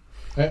 Yeah,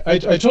 yeah. I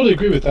totally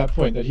agree with that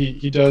point that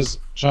he does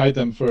chide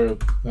them for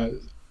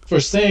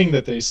saying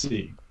that they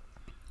see,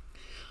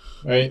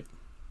 right?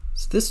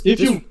 So this If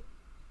this you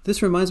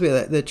this reminds me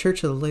of the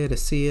Church of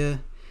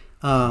Laodicea.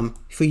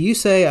 For you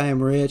say, I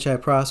am rich, I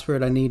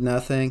prospered, I need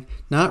nothing,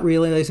 not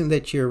realizing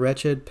that you're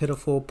wretched,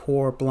 pitiful,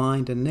 poor,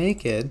 blind, and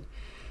naked.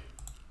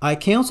 I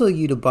counsel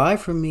you to buy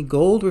from me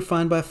gold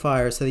refined by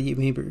fire, so that you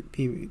may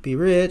be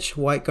rich,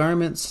 white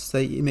garments, so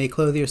that you may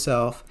clothe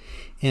yourself,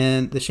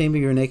 and the shame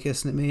of your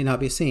nakedness may not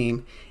be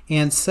seen,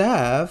 and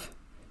salve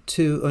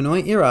to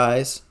anoint your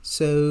eyes,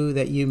 so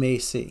that you may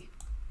see.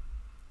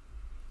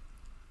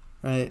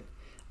 Right?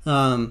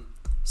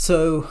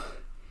 So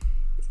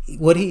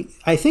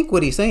I think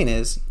what he's saying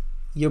is,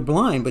 you're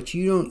blind, but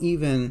you don't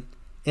even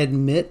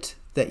admit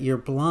that you're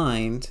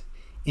blind,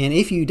 and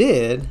if you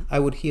did, I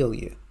would heal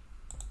you.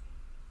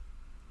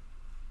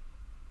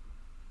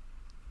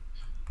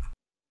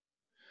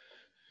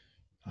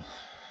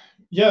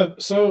 Yeah,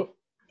 so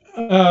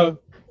uh,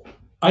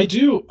 I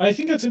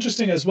think that's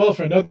interesting as well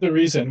for another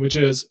reason, which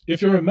is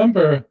if you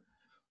remember,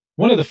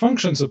 one of the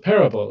functions of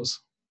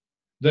parables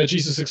that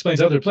Jesus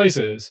explains other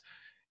places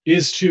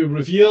is to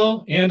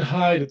reveal and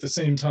hide at the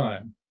same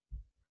time.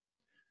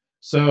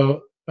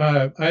 So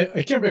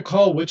I can't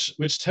recall which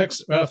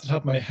text right off the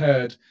top of my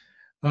head.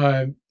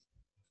 Um,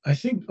 I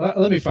think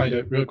let me find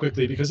it real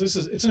quickly because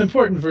it's an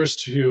important verse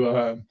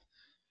to.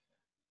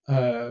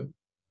 Uh,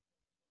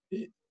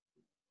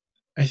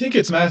 I think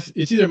it's math.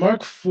 It's either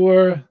Mark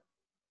 4.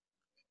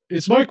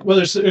 It's Mark. Well,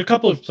 there's a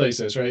couple of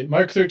places, right?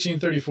 Mark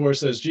 13:34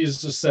 says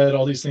Jesus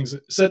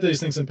said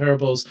these things in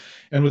parables,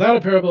 and without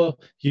a parable,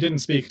 he didn't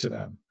speak to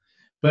them.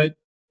 But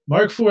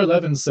Mark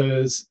 4:11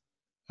 says,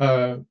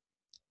 uh,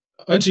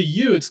 "Unto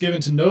you it's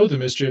given to know the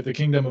mystery of the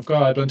kingdom of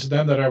God, but unto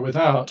them that are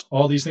without,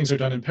 all these things are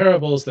done in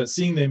parables, that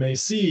seeing they may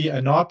see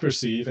and not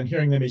perceive, and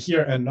hearing they may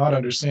hear and not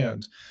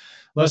understand,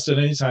 lest at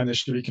any time they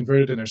should be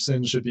converted and their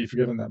sins should be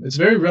forgiven them." That's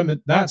very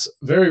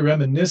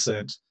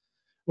reminiscent,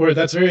 or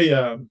that's very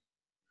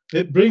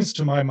it brings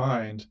to my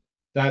mind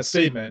that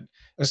statement,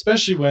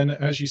 especially when,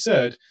 as you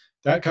said,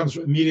 that comes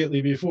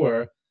immediately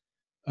before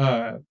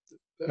uh,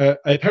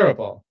 a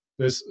parable.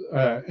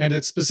 And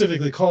it's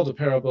specifically called a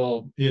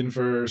parable in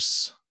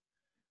verse.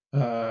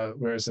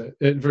 Where is it?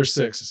 In verse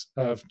 6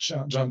 of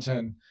John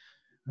 10.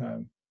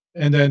 Um,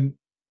 and then,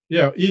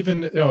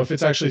 even if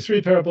it's actually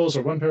three parables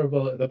or one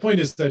parable, the point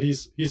is that he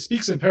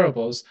speaks in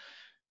parables,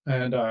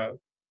 and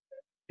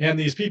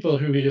these people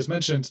who he has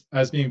mentioned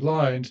as being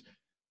blind,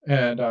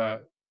 and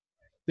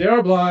they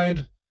are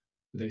blind.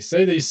 They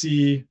say they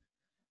see.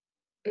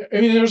 I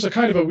mean, there's a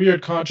kind of a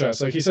weird contrast.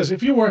 Like he says,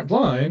 if you weren't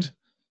blind,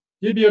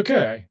 you'd be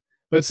okay.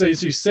 But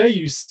since you say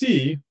you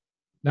see,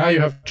 now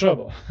you have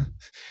trouble,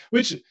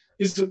 which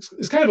is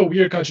kind of a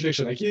weird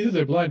contradiction. Like either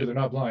they're blind or they're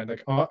not blind.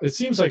 Like it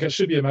seems like it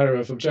should be a matter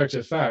of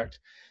objective fact,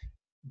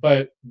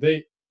 but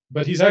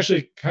he's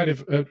actually kind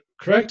of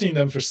correcting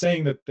them for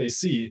saying that they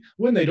see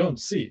when they don't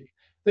see.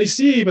 They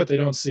see, but they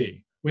don't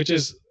see, which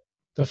is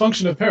the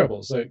function of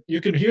parables. Like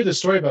you can hear the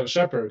story about a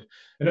shepherd,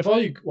 and if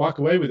all you walk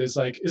away with is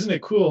like, isn't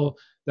it cool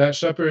that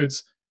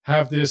shepherds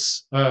have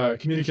this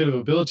communicative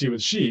ability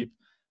with sheep?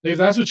 If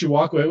that's what you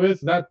walk away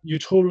with, that you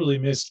totally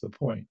missed the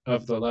point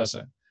of the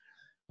lesson.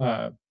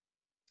 Uh,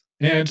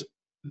 and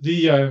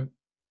the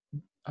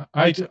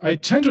I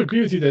tend to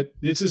agree with you that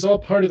this is all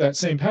part of that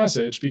same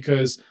passage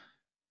because,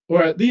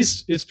 or at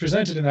least it's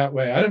presented in that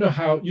way. I don't know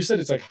how you said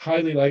it's like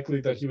highly likely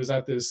that he was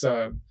at this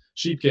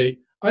sheep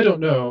gate. I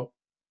don't know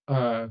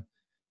uh,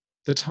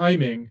 the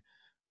timing.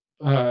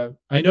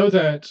 I know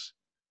that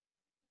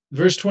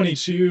verse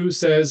 22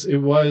 says it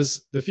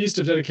was the feast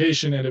of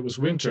dedication and it was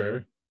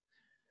winter.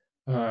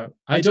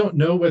 I don't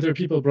know whether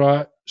people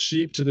brought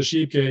sheep to the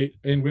sheep gate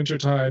in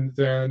wintertime.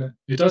 Then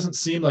it doesn't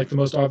seem like the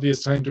most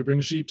obvious time to bring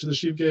sheep to the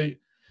sheep gate,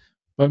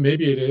 but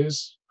maybe it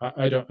is.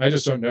 I don't. I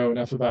just don't know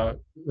enough about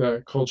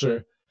the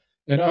culture,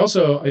 and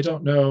also I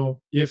don't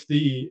know if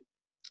the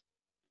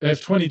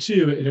if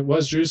 22 and it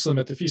was Jerusalem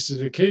at the feast of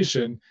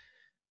dedication,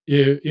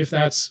 if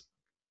that's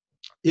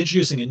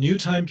introducing a new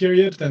time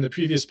period than the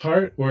previous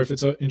part, or if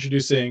it's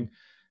introducing,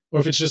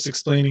 or if it's just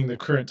explaining the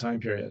current time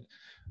period.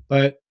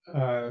 But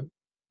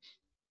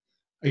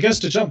I guess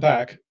to jump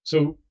back,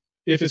 so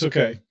if it's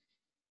okay,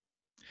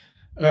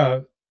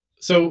 uh,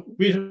 so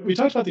we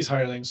talked about these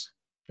hirelings,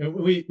 and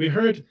we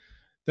heard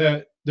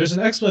that there's an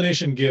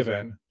explanation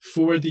given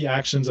for the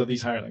actions of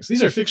these hirelings.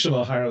 These are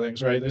fictional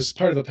hirelings, right? This is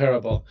part of the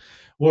parable,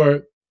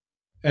 or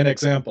an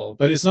example,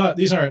 but it's not.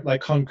 These aren't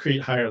like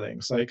concrete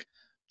hirelings. Like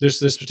there's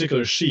this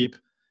particular sheep,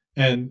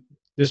 and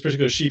this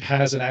particular sheep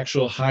has an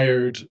actual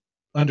hired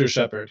under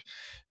shepherd.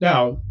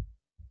 Now,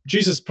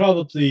 Jesus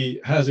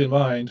probably has in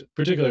mind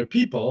particular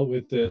people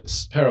with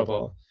this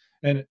parable,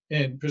 and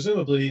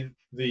presumably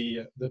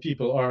the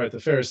people are the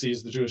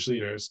Pharisees, the Jewish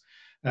leaders,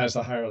 as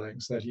the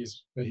hirelings that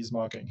he's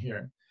mocking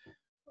here.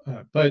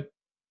 But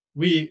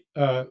we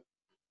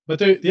but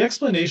the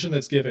explanation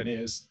that's given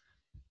is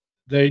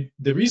the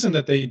reason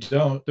that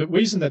the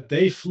reason that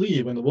they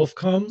flee when the wolf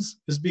comes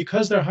is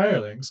because they're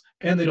hirelings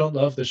and they don't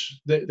love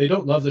they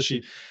don't love the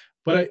sheep.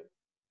 But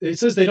it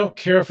says they don't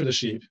care for the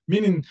sheep,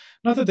 meaning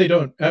not that they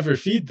don't ever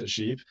feed the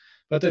sheep,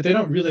 but that they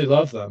don't really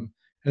love them.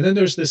 And then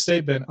there's this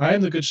statement, I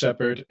am the good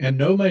shepherd and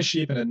know my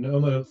sheep and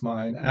know of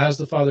mine, as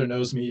the Father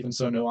knows me, even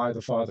so know I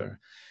the Father.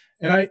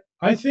 And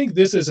I think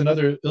this is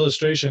another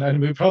illustration,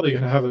 and we're probably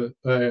going to have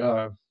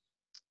a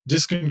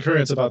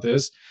disconcurrence about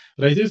this,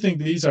 but I do think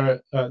these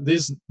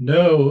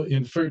no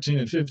in 13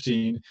 and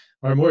 15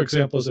 are more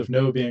examples of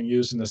no being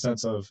used in the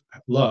sense of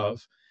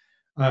love.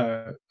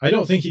 I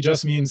don't think he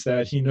just means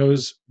that he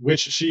knows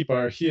which sheep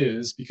are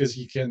his because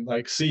he can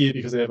like see it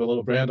because they have a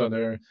little brand on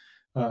their,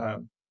 uh,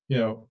 you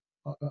know,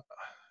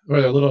 or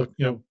a little,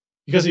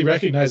 because he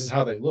recognizes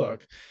how they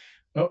look.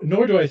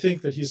 Nor do I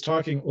think that he's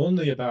talking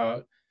only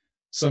about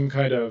some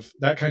kind of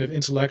that kind of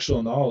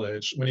intellectual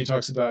knowledge when he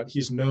talks about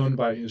he's known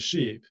by his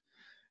sheep.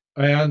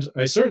 And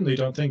I certainly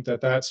don't think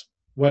that that's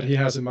what he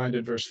has in mind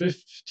in verse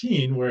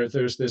 15, where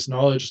there's this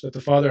knowledge that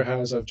the Father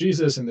has of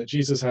Jesus and that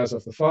Jesus has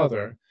of the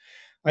Father.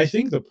 I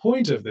think the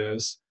point of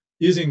this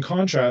is in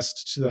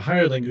contrast to the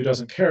hireling who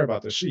doesn't care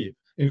about the sheep.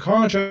 In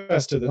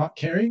contrast to the not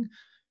caring,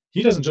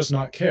 he doesn't just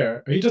not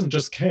care. He doesn't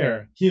just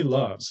care. He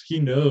loves. He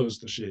knows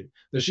the sheep.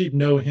 The sheep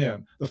know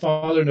him. The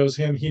Father knows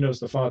him. He knows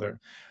the Father.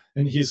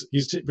 And he's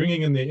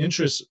bringing in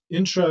the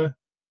intra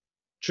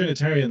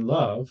Trinitarian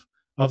love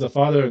of the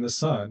Father and the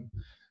Son,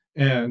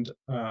 and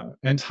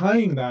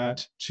tying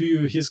that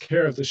to his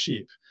care of the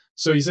sheep.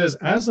 So he says,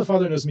 "As the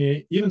Father knows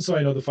me, even so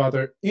I know the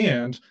Father,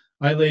 and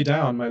I lay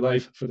down my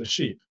life for the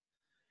sheep."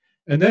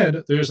 And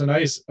then there's a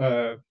nice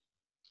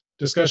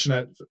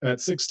discussion at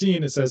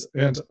 16. It says,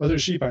 "And other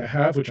sheep I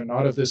have which are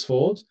not of this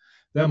fold,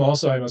 them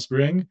also I must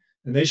bring,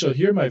 and they shall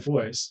hear my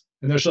voice,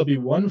 and there shall be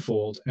one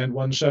fold and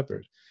one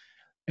shepherd."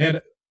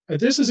 And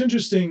this is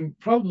interesting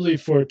probably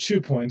for 2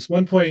 points.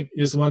 One point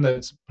is the one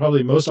that's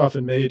probably most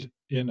often made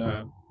in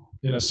a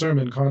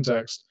sermon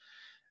context.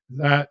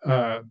 That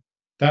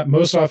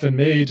most often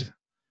made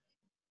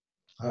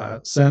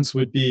sense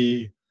would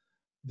be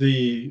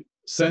the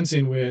sense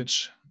in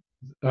which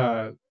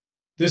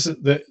this is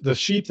the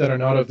sheep that are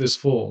not of this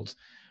fold.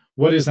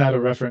 What is that a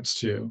reference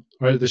to?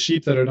 Are the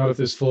sheep that are not of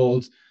this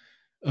fold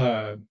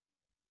uh,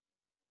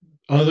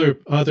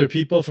 other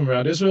people from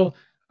around Israel?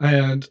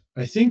 And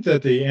I think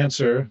that the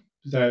answer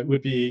that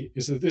would be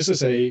is that this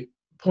is a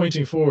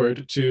pointing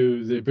forward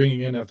to the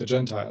bringing in of the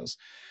Gentiles.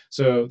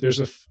 So there's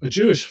a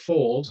Jewish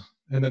fold,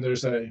 and then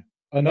there's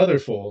another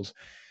fold,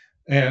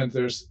 and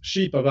there's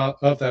sheep of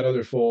that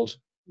other fold,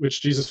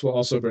 which Jesus will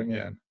also bring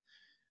in.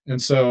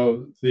 And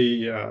so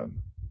the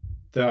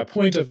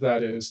point of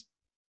that is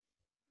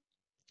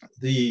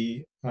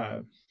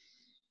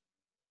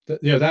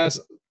that's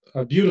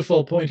a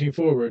beautiful pointing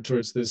forward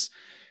towards this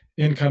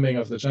incoming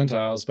of the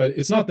Gentiles, but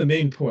it's not the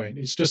main point.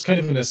 It's just kind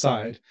of an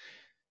aside.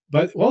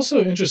 But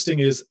also interesting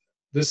is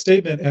the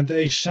statement, "And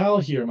they shall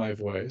hear my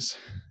voice,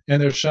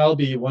 and there shall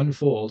be one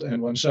fold and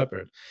one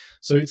shepherd."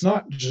 So it's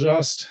not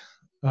just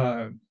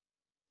I'm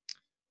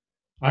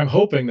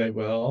hoping they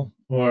will,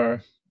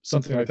 or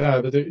something like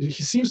that. But he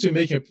seems to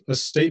make a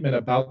statement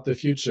about the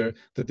future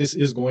that this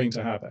is going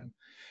to happen.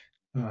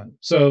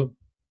 So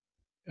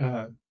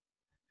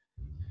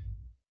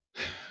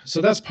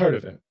that's part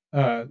of it.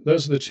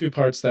 Those are the two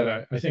parts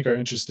that I think are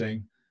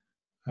interesting.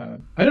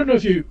 I don't know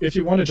if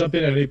you want to jump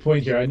in at any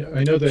point here. I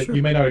know that Sure.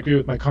 you may not agree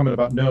with my comment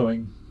about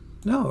knowing.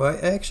 No, I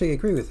actually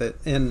agree with it,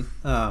 and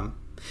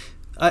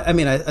I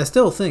mean, I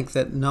still think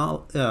that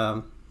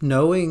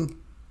knowing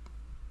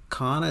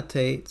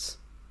connotates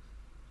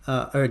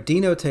or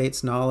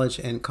denotates knowledge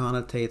and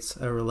connotates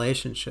a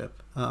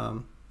relationship,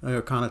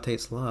 or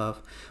connotates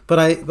love. But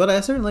I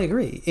certainly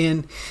agree,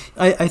 and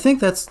I think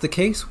that's the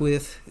case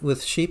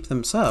with sheep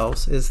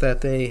themselves, is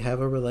that they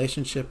have a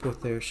relationship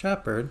with their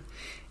shepherd,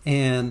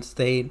 and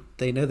they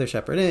know their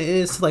shepherd. And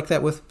it's like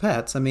that with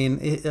pets. I mean,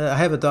 I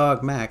have a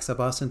dog, Max, a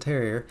Boston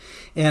Terrier,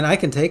 and I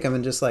can take him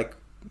and just like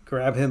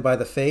grab him by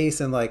the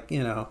face and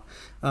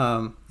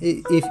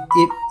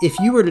if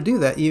you were to do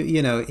that,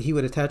 he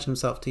would attach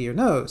himself to your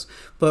nose.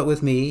 But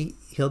with me,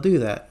 he'll do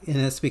that, and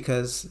it's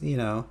because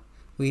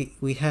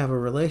we have a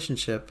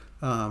relationship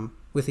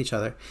with each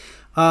other.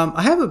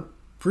 I have a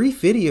brief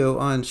video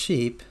on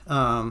sheep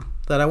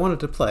that I wanted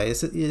to play.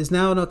 Is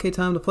now an okay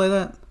time to play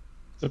that?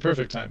 It's a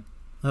perfect time.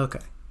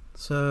 Okay,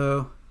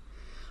 so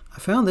I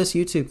found this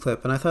YouTube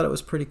clip and I thought it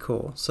was pretty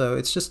cool. So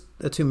it's just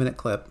a 2-minute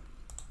clip.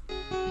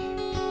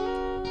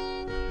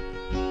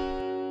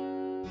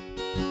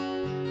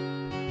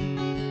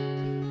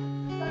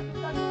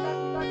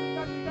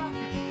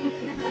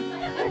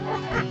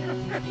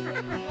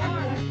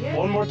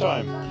 One more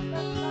time.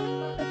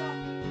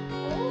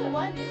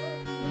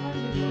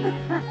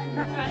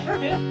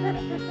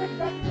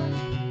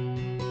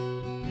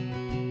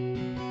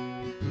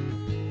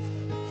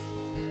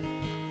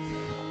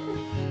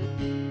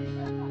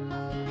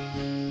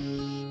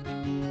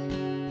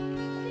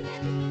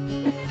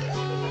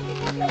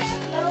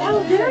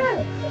 Oh,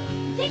 good.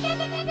 Take it.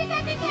 Look at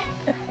them,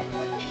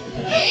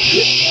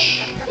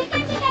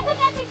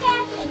 look at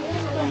them.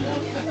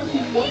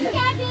 Isn't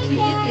that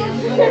amazing?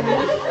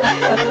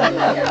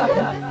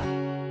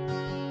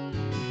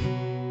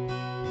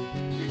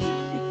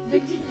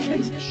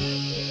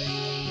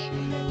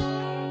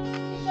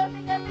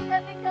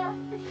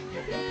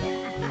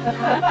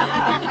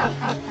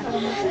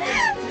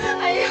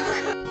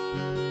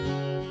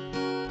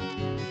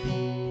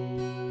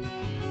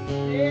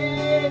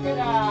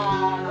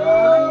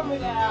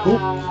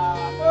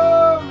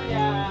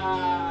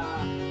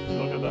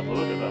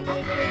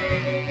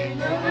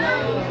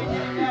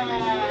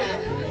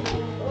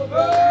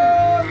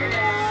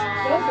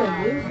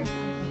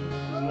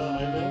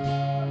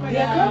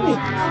 They're coming.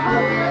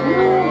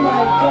 Oh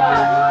my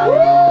God. Woo!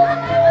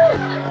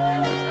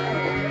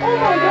 Oh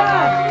my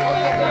God.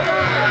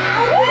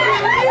 Oh, this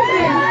is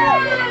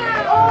amazing.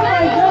 Oh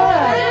my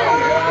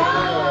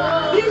God.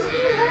 These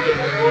two happy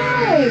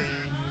surprise.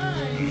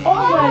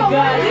 Oh my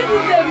God. This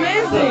is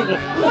amazing.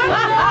 One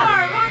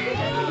more.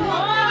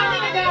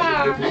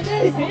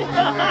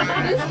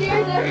 You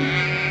scared them.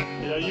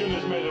 Yeah,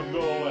 Eunice made them go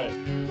away.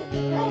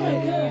 Oh my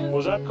God.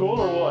 Was that cool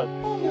or what?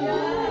 Yeah.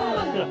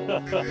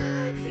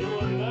 You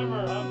will never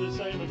have the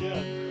same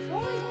again.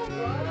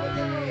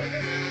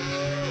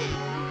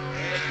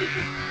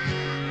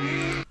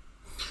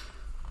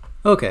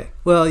 Okay,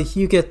 well,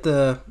 you get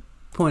the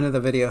point of the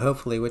video,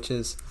 hopefully, which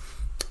is,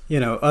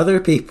 other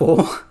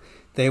people,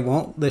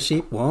 the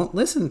sheep won't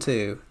listen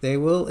to. They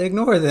will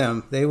ignore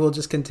them. They will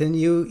just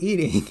continue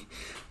eating.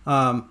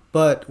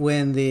 But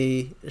when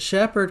the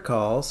shepherd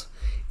calls,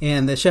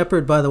 and the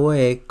shepherd, by the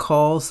way,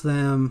 calls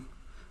them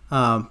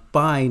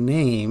by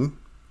name,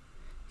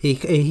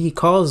 he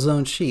calls his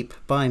own sheep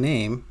by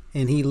name,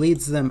 and he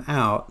leads them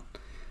out.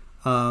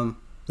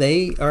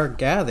 They are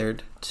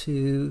gathered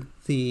to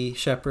the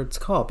shepherd's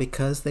call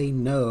because they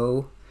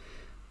know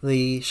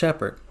the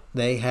shepherd.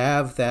 They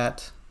have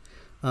that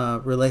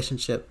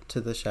relationship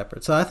to the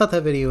shepherd. So I thought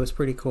that video was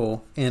pretty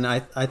cool, and I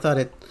thought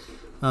it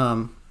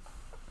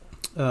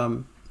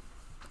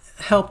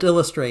helped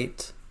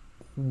illustrate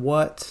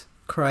what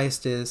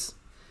Christ is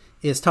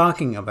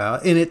talking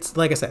about. And it's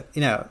like I said,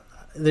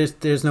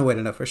 there's no way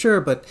to know for sure,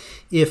 but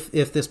if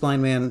this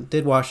blind man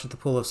did wash at the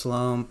pool of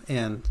Siloam,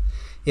 and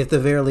if the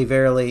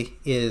verily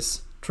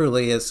is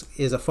truly is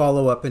a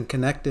follow-up and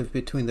connective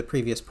between the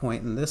previous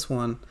point and this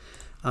one,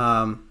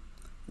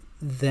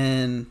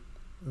 then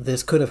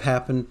this could have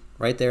happened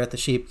right there at the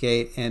sheep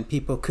gate, and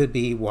people could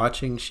be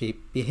watching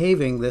sheep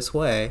behaving this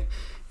way,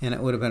 and it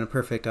would have been a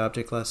perfect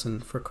object lesson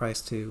for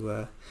Christ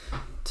to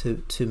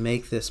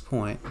make this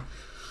point.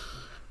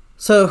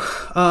 So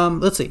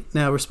let's see.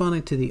 Now,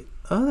 responding to the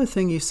other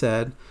thing you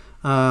said,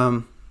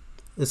 let's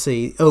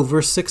see. Oh,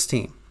 verse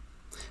 16.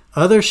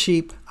 Other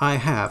sheep I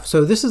have.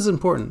 So this is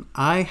important.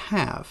 I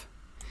have.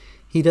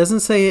 He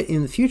doesn't say it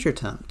in the future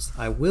tense.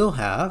 I will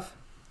have.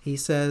 He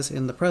says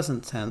in the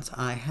present tense,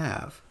 I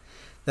have,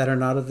 that are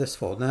not of this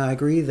fold. Now, I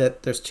agree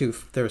that there's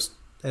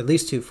at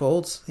least two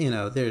folds.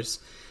 There's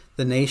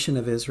the nation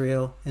of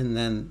Israel, and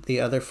then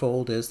the other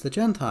fold is the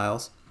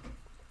Gentiles.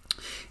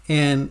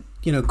 And,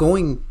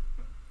 going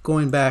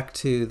back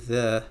to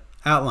the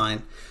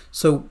outline,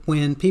 so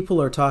when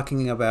people are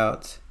talking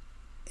about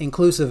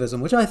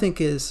inclusivism, which I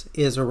think is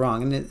a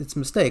wrong, and it's a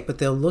mistake, but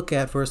they'll look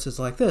at verses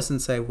like this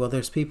and say, well,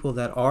 there's people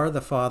that are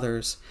the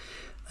fathers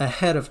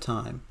ahead of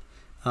time,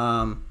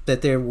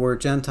 that there were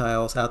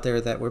Gentiles out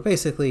there that were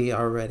basically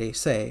already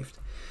saved.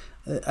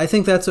 I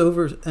think that's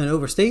an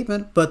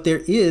overstatement, but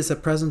there is a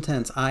present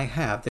tense, I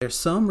have. There's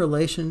some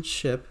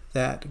relationship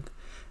that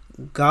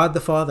God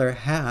the Father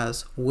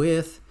has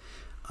with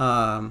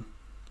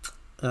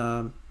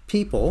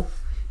people.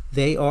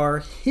 They are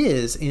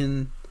His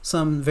in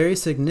some very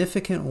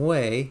significant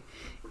way,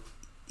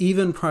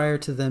 even prior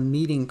to them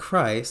meeting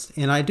Christ.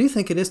 And I do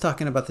think it is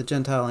talking about the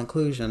Gentile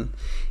inclusion.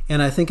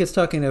 And I think it's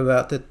talking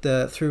about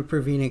that through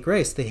prevenient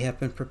grace, they have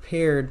been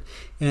prepared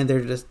and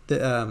they're just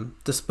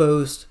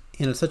disposed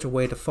in such a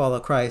way to follow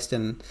Christ.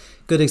 And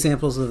good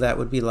examples of that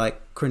would be like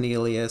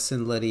Cornelius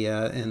and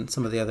Lydia and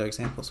some of the other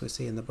examples we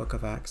see in the book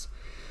of Acts.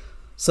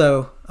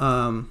 So,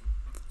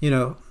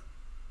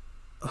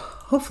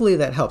 hopefully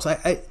that helps.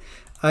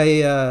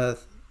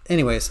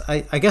 Anyways,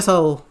 I guess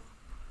I'll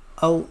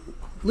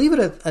leave it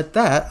at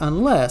that,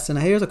 unless, and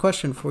here's a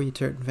question for you,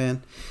 Turton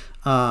Van,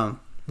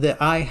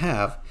 that I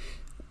have.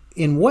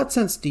 In what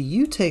sense do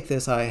you take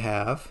this I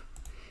have,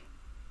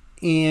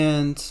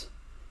 and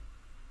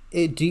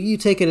do you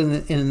take it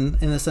in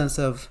the sense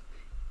of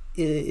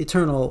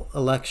eternal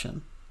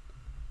election?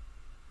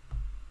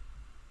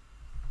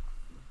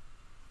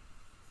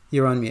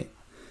 You're on mute.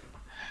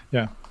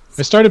 Yeah.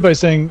 I started by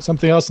saying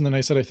something else, and then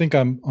I said, I think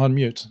I'm on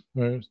mute.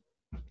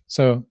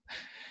 So,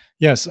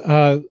 yes,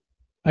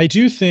 I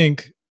do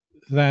think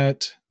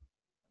that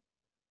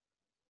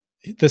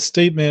the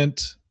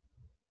statement,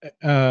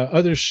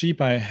 other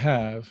sheep I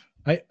have,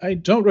 I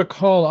don't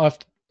recall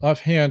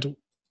offhand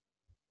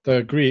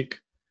the Greek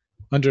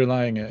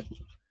underlying it.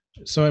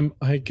 So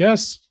I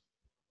guess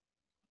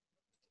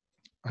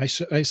I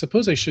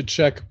suppose I should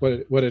check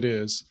what it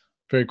is,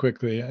 very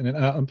quickly, and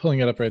I'm pulling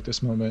it up right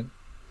this moment.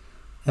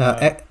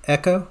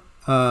 Echo.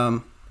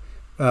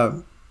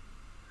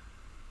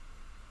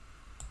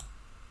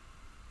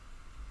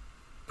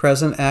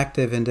 Present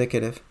active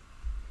indicative.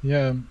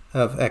 Yeah.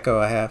 Of echo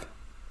I have.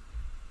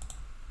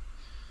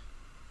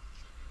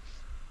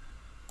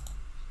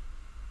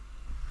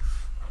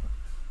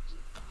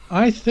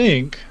 I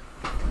think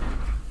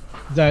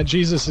that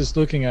Jesus is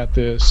looking at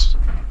this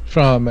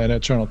from an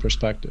eternal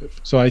perspective.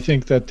 So I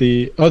think that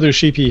the other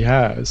sheep he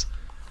has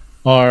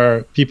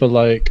are people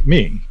like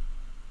me,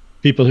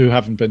 people who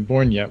haven't been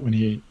born yet when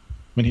he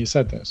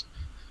said this.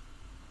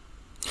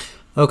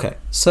 Okay,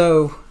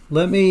 so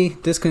let me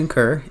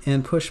disconcur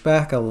and push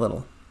back a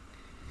little.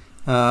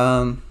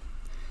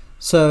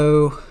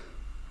 So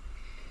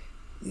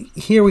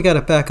here we got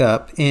to back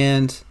up,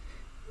 and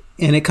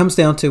it comes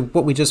down to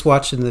what we just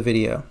watched in the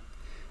video.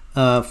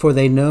 For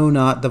they know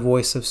not the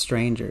voice of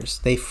strangers.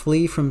 They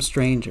flee from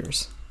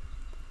strangers,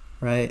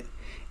 right?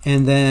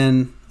 And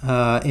then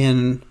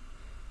in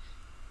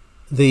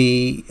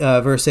the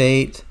verse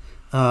 8,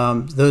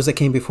 those that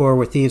came before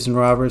were thieves and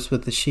robbers,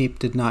 but the sheep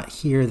did not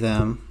hear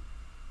them,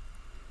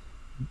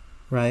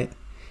 right?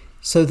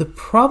 So the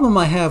problem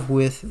I have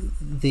with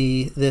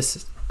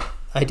this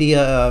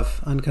idea of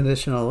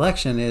unconditional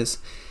election is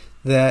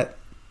that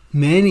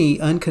many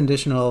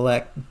unconditional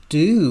elect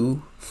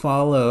do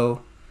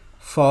follow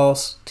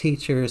false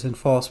teachers and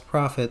false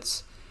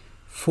prophets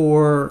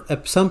for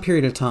some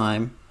period of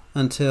time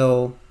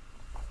until,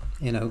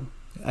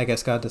 I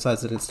guess God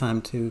decides that it's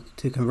time to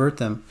convert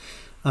them.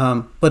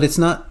 But it's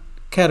not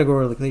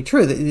categorically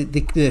true.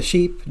 The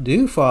sheep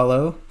do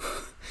follow.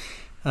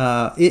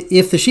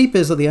 If the sheep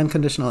is the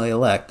unconditionally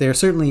elect, there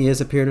certainly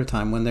is a period of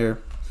time when they're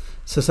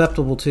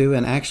susceptible to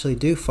and actually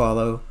do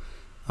follow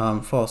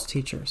false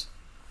teachers.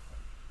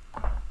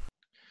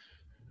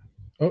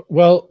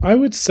 Well, I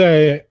would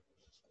say,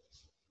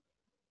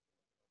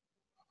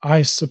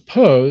 I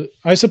suppose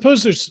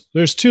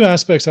there's two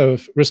aspects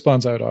of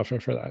response I would offer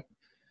for that.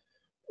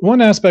 One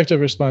aspect of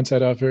response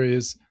I'd offer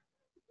is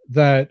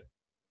that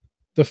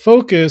the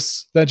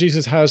focus that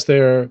Jesus has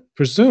there,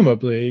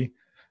 presumably,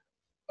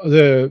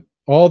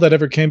 all that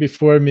ever came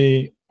before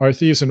me are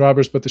thieves and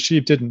robbers, but the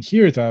sheep didn't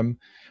hear them,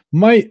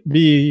 might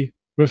be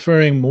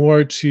referring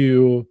more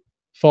to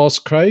false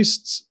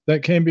Christs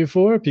that came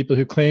before, people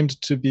who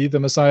claimed to be the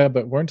Messiah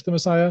but weren't the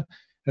Messiah,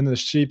 and the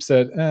sheep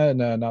said,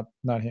 no,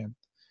 not him.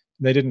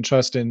 They didn't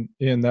trust in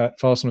that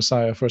false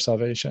Messiah for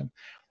salvation.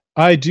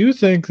 I do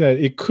think that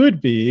it could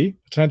be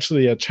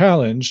potentially a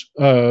challenge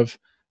of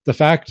the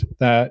fact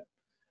that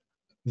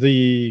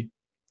that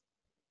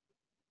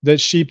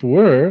sheep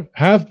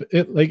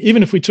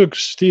even if we took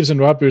thieves and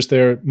robbers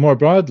there more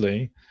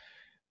broadly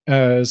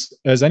as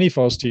any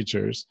false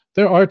teachers,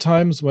 there are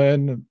times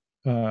when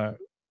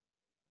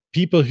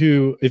people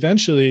who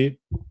eventually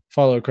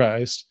follow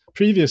Christ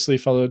previously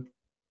followed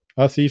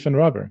a thief and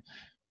robber.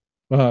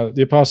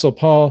 The Apostle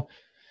Paul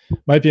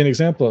might be an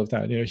example of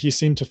that. He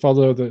seemed to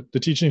follow the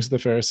teachings of the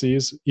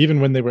Pharisees,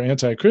 even when they were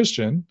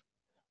anti-Christian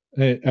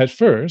at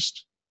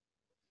first,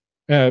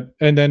 and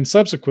then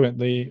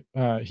subsequently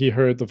he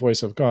heard the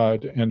voice of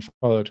God and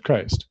followed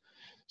Christ.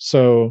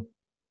 So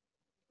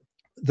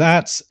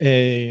that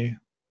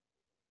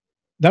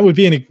would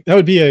be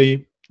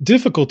a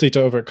difficulty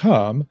to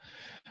overcome.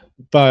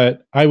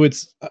 But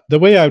the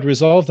way I would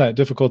resolve that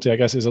difficulty, I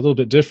guess, is a little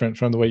bit different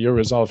from the way you're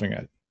resolving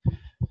it.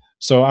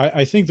 So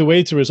I think the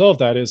way to resolve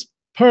that is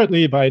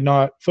partly by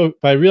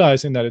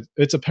realizing that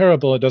it's a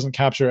parable. It doesn't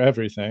capture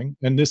everything,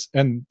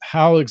 and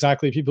how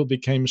exactly people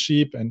became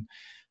sheep and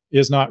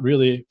is not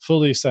really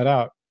fully set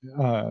out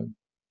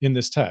in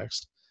this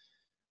text.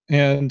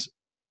 And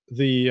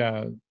with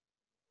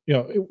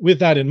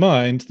that in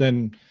mind,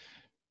 then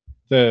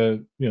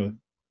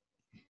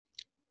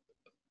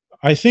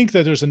I think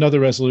that there's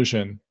another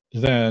resolution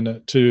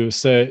than to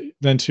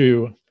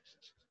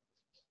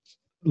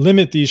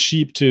limit these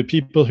sheep to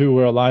people who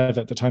were alive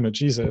at the time of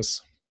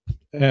Jesus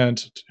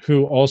and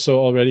who also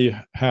already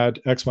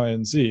had X, Y,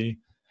 and Z.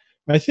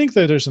 I think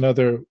that there's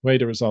another way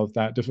to resolve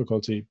that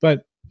difficulty,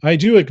 but I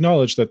do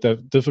acknowledge that the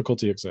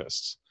difficulty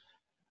exists,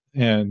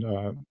 and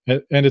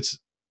it's.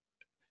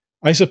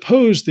 I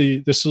suppose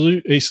a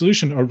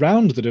solution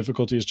around the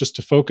difficulty is just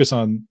to focus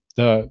on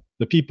the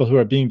people who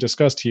are being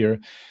discussed here,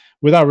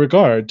 without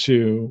regard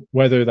to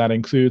whether that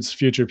includes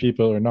future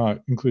people or not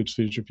includes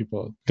future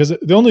people. Because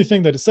the only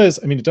thing that it says,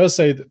 it does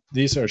say that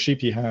these are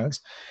sheep he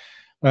has,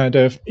 and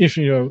if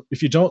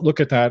you don't look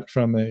at that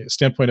from a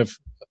standpoint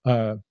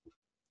of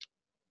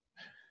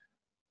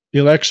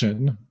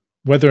election,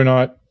 whether or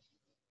not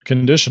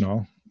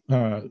conditional,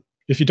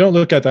 if you don't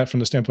look at that from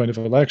the standpoint of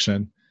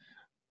election,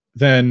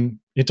 then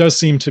it does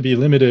seem to be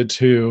limited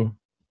to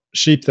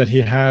sheep that he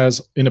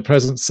has in a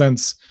present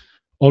sense,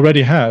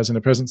 already has in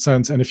a present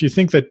sense. And if you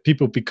think that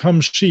people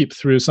become sheep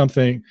through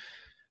something,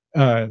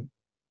 then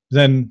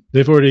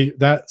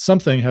that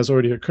something has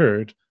already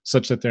occurred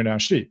such that they're now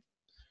sheep.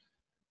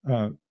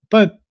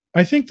 But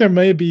I think there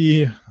may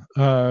be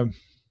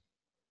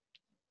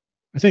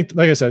I think,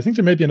 like I said, I think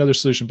there may be another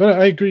solution, but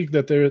I agree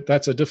that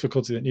that's a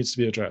difficulty that needs to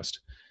be addressed.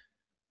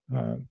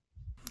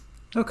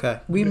 Okay,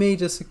 we may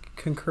just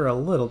concur a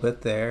little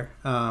bit there.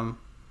 To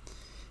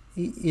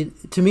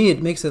me,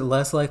 it makes it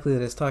less likely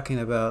that it's talking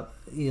about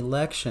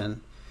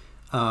election.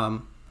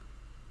 And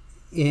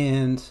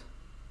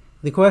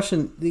the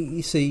question,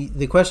 you see,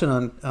 the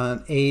question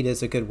on aid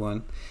is a good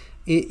one.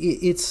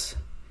 It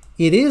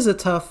is a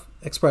tough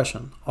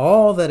expression.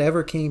 All that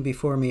ever came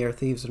before me are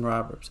thieves and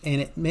robbers.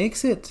 And it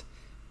makes it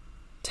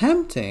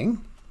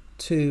tempting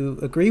to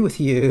agree with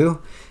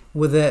you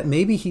with that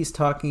maybe he's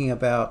talking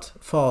about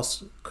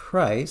false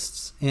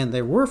Christs, and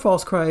there were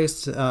false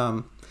Christs.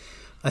 I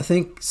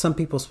think some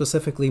people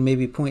specifically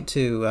maybe point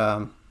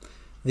to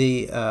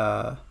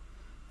the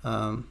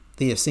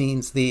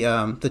Essenes,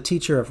 the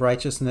teacher of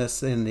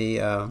righteousness in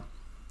the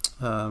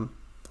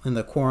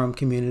quorum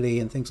community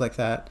and things like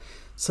that.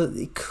 So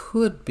it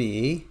could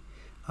be,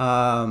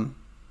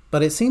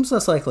 but it seems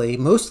less likely.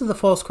 Most of the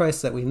false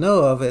Christs that we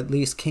know of at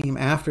least came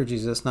after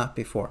Jesus, not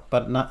before.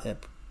 But not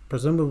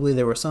presumably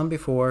there were some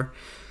before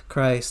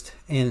Christ,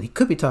 and he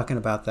could be talking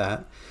about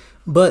that.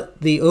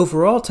 But the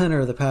overall tenor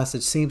of the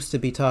passage seems to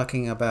be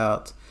talking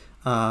about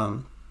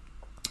the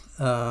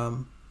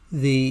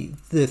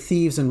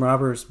thieves and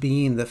robbers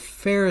being the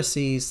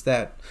Pharisees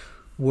that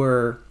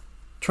were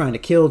trying to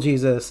kill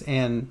Jesus,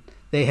 and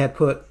they had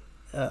put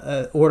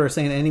an order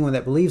saying anyone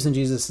that believes in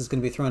Jesus is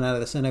going to be thrown out of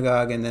the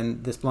synagogue, and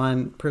then this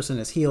blind person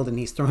is healed and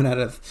he's thrown out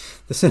of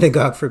the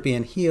synagogue for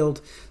being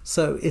healed.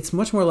 So it's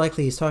much more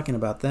likely he's talking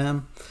about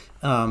them.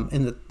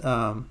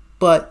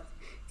 But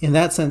in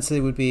that sense,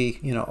 it would be,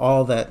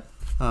 all that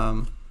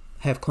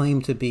have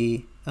claimed to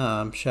be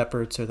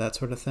shepherds or that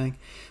sort of thing.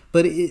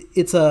 But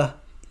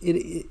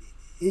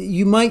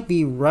you might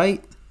be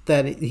right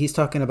that he's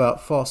talking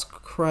about false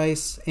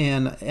Christs,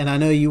 and I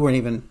know you weren't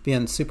even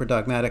being super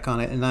dogmatic on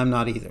it, and I'm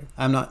not either.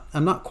 I'm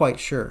not quite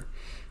sure.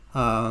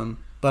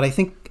 But I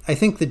think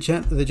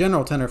the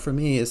general tenor for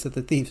me is that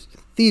the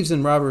thieves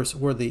and robbers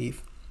were the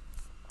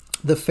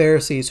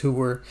Pharisees who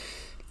were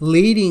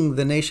leading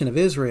the nation of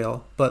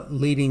Israel, but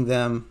leading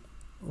them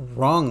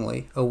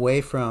wrongly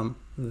away from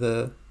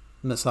the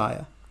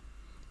Messiah.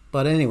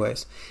 But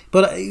anyways,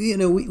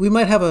 we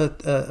might have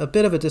a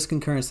bit of a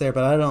disconcurrence there,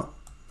 but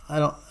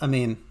I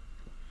mean,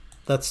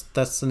 that's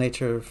the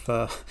nature of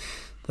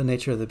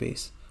the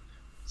beast.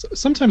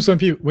 Sometimes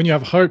when you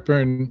have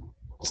heartburn,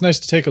 it's nice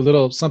to take a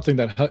little something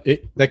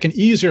that can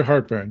ease your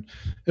heartburn.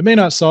 It may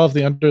not solve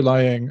the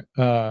underlying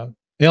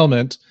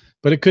ailment,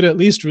 but it could at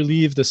least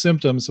relieve the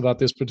symptoms about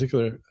this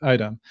particular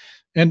item.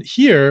 And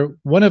here,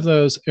 one of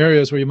those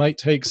areas where you might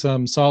take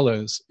some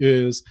solace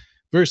is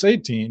verse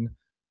 18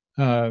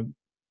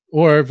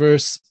 or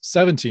verse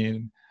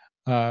 17,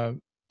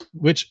 in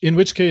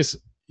which case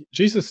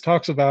Jesus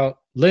talks about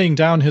laying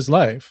down his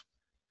life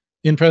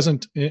in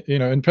present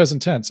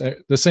tense,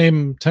 the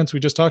same tense we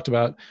just talked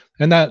about.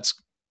 And that's,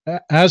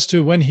 as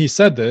to when he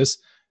said this,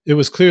 it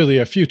was clearly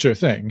a future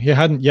thing. He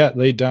hadn't yet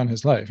laid down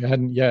his life. He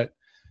hadn't yet,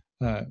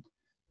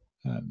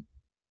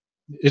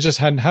 it just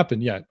hadn't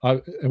happened yet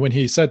when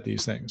he said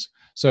these things.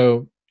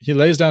 So he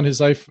lays down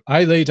his life.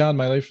 I lay down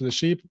my life for the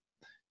sheep.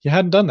 He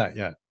hadn't done that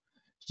yet.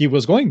 He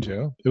was going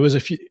to. It was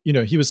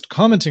he was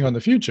commenting on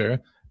the future,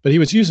 but he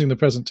was using the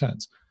present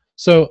tense.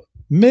 So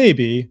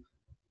maybe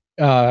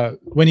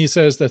when he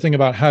says the thing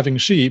about having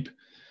sheep,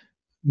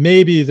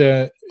 maybe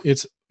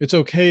it's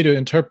okay to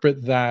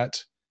interpret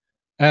that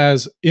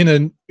as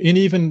in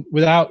even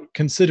without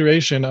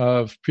consideration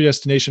of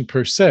predestination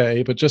per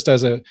se, but just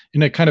as in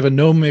a kind of a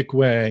gnomic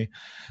way,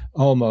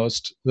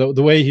 almost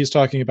the way he's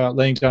talking about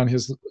laying down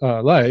his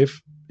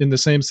life, in the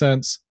same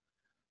sense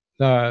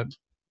that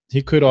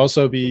he could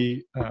also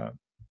be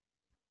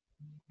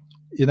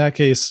in that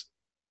case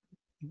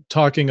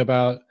talking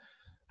about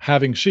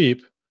having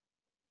sheep.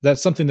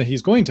 That's something that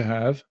he's going to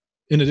have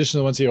in addition to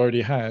the ones he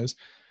already has.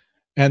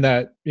 And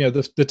that,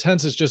 the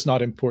tense is just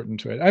not important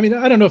to it. I mean,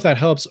 I don't know if that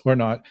helps or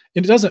not.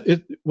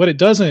 What it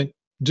doesn't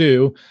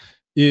do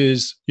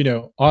is,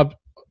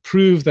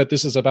 prove that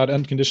this is about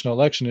unconditional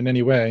election in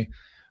any way.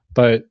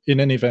 But in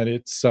any event,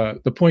 it's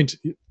the point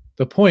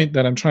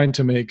that I'm trying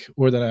to make,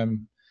 or the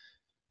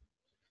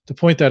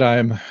point that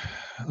I'm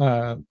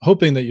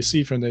hoping that you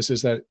see from this,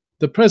 is that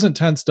the present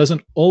tense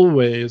doesn't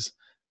always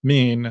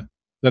mean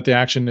that the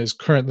action is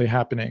currently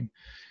happening.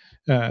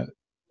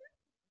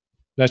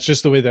 That's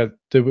just the way that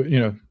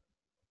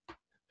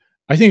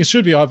I think it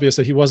should be obvious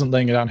that he wasn't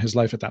laying down his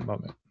life at that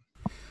moment.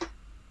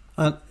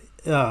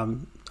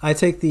 I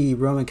take the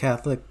Roman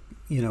Catholic,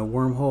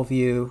 wormhole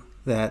view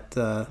that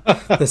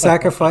the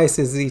sacrifice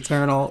is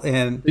eternal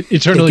and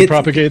eternally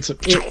propagates.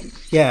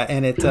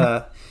 And it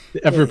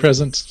the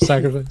ever-present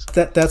sacrifice.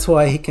 That's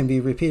why he can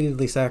be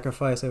repeatedly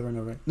sacrificed over and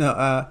over.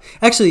 No,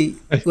 actually,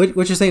 what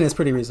you're saying is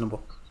pretty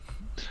reasonable.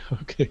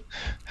 Okay.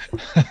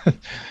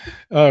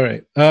 All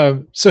right.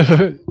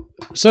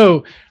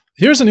 So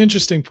here's an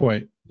interesting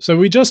point. So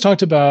we just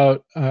talked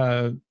about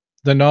the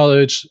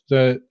knowledge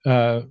that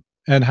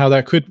and how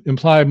that could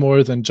imply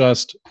more than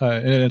just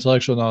an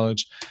intellectual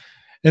knowledge.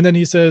 And then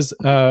he says,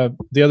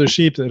 the other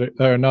sheep that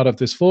are not of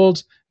this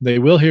fold, they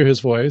will hear his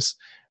voice.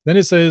 Then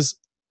it says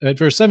at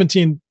verse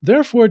 17,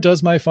 therefore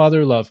does my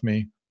Father love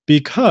me,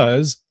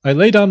 because I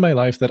lay down my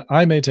life that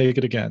I may take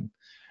it again.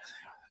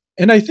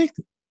 And I think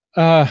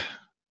that's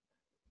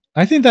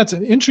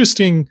an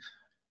interesting,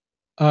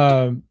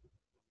 it's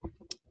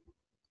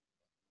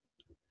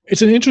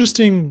an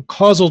interesting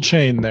causal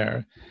chain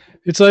there.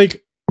 It's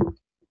like,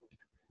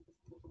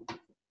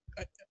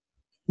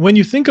 when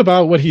you think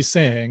about what he's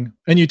saying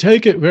and you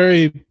take it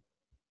very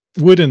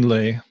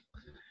woodenly,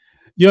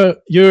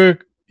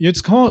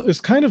 it's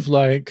kind of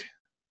like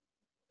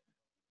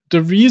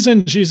the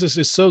reason Jesus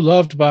is so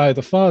loved by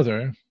the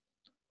Father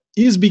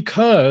is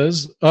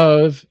because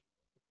of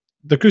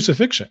the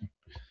crucifixion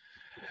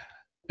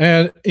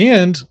and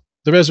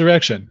the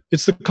resurrection.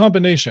 It's the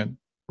combination.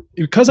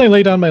 Because I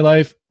lay down my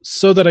life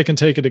so that I can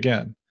take it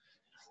again.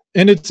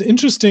 And it's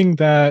interesting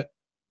that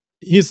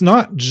he's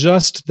not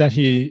just that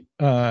he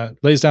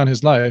lays down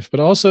his life,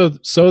 but also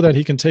so that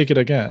he can take it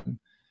again.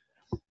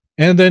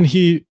 And then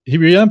he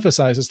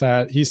reemphasizes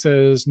that. He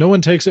says, no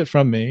one takes it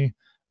from me,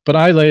 but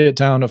I lay it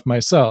down of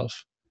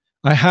myself.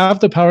 I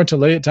have the power to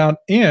lay it down,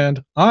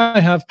 and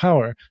I have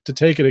power to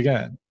take it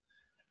again.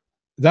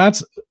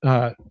 That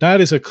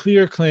is a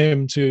clear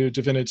claim to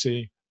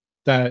divinity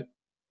that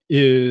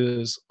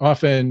is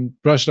often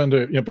brushed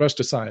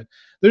aside.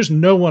 There's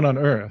no one on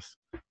earth,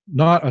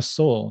 not a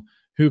soul,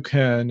 who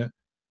can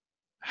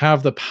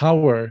have the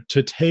power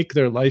to take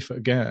their life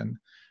again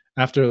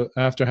after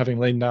having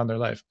laid down their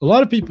life. A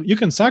lot of people, you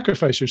can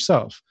sacrifice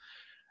yourself,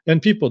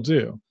 and people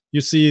do.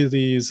 You see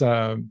these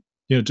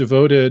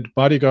devoted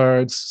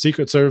bodyguards,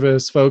 Secret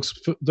Service folks.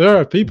 There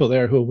are people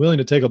there who are willing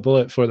to take a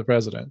bullet for the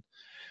president,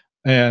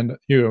 and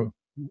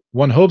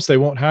one hopes they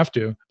won't have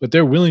to, but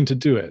they're willing to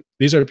do it.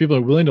 These are people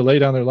who are willing to lay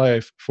down their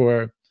life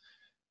for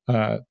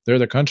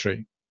their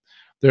country.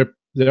 There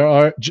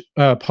are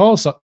Paul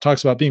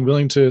talks about being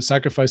willing to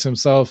sacrifice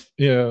himself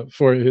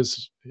for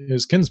his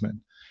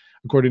kinsmen,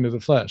 according to the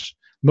flesh.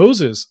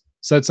 Moses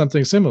said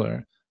something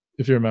similar,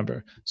 if you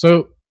remember.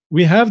 So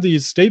we have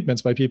these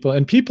statements by people,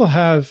 and people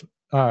have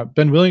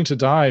been willing to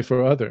die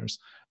for others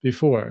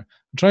before.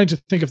 I'm trying to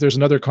think if there's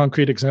another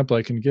concrete example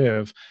I can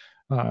give,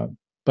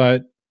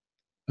 but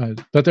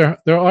there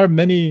are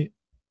many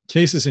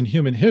cases in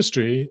human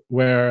history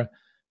where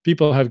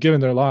people have given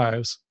their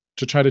lives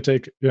to try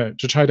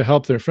to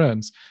help their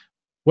friends.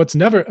 What's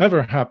never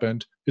ever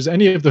happened is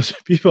any of those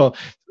people,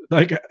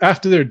 like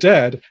after they're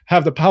dead,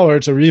 have the power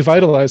to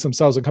revitalize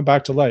themselves and come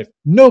back to life.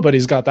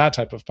 Nobody's got that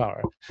type of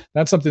power.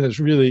 That's something that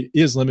really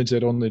is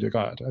limited only to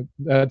God.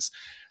 That's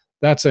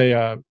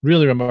a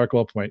really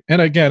remarkable point.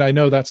 And again, I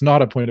know that's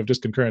not a point of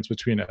disconcurrence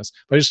between us,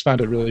 but I just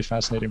found it a really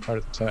fascinating part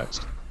of the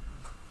text.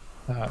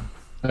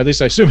 At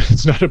least I assume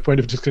it's not a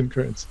point of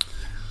disconcurrence.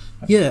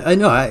 Yeah, I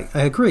know. I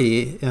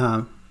agree.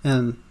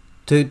 And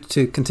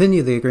to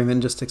continue the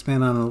agreement, just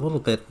expand on it a little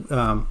bit,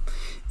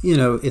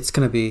 it's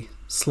going to be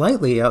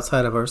slightly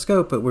outside of our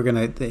scope, but we're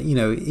going to,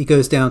 it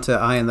goes down to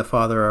I and the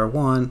Father are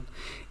one.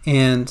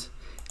 And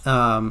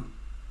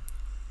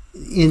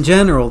in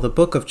general, the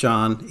book of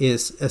John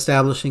is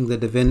establishing the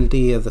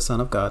divinity of the Son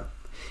of God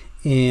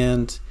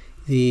and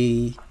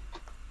the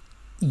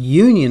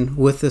union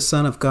with the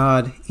Son of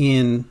God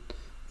in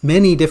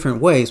many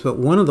different ways, but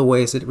one of the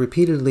ways it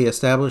repeatedly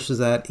establishes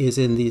that is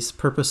in this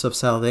purpose of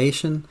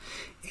salvation,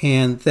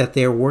 and that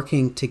they're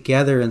working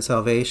together in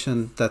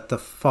salvation, that the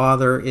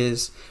Father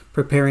is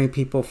preparing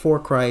people for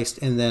Christ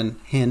and then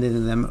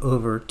handing them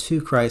over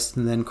to Christ,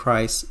 and then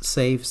Christ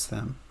saves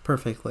them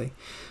perfectly.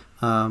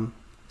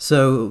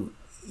 So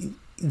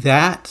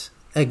that,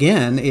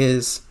 again,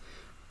 is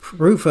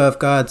proof of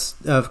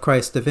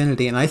Christ's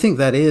divinity, and I think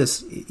that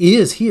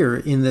is here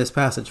in this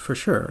passage for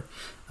sure.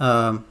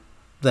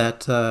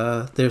 That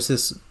there's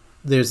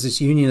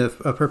this union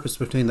of purpose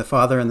between the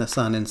Father and the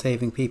Son in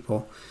saving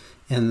people,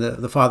 and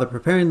the Father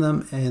preparing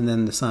them, and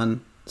then the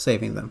Son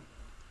saving them.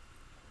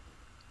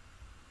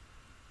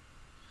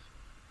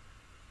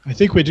 I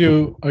think we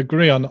do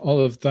agree on all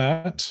of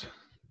that.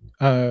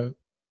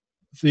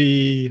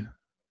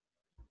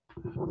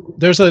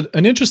 There's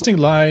an interesting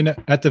line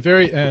at the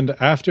very end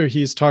after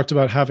he's talked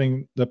about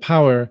having the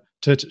power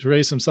to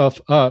raise himself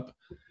up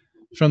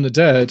from the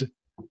dead.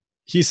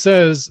 He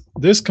says,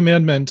 "This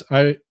commandment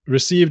I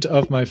received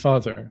of my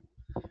Father."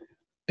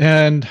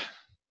 And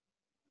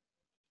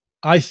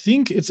I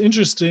think it's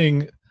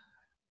interesting,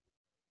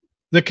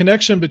 the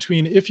connection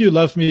between "if you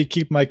love me,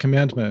 keep my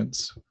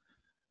commandments,"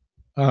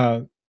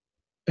 and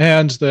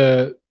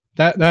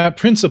that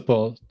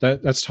principle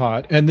that's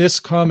taught, and this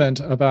comment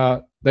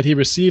about that he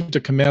received a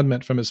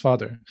commandment from his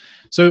Father.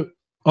 So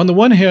on the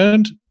one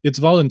hand, it's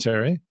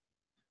voluntary,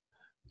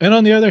 and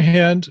on the other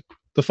hand,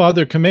 the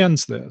Father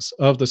commands this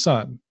of the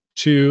Son,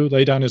 to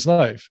lay down his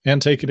life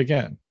and take it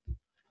again.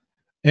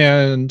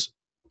 And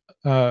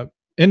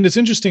it's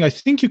interesting, I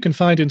think you can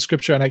find in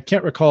Scripture, and I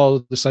can't recall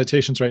the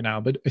citations right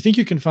now, but I think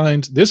you can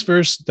find this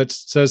verse that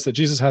says that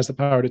Jesus has the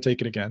power to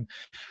take it again.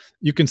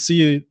 You can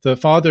see the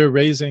Father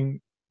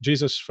raising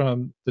Jesus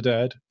from the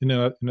dead in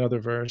another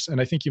verse,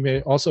 and I think you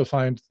may also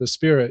find the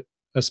Spirit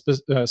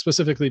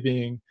specifically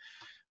being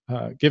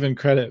given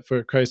credit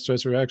for Christ's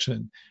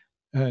resurrection,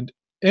 and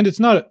it's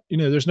not,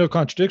 there's no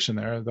contradiction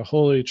there. The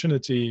Holy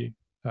Trinity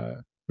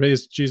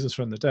raised Jesus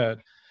from the dead,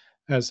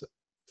 as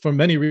for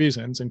many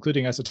reasons,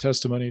 including as a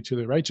testimony to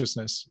the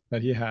righteousness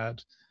that he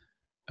had,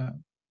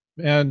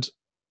 and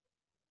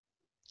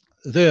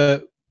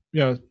the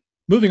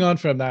moving on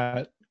from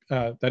that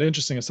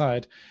interesting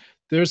aside,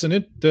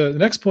 the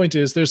next point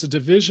is there's a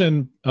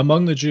division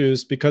among the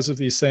Jews because of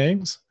these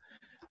sayings,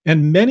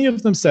 and many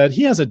of them said,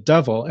 he has a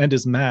devil and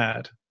is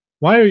mad.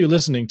 Why are you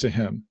listening to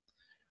him?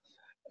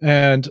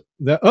 And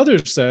the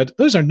others said,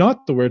 those are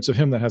not the words of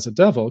him that has a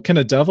devil. Can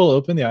a devil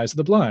open the eyes of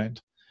the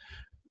blind?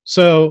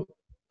 So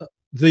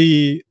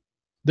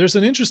there's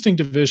an interesting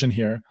division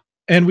here,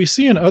 and we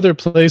see in other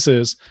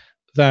places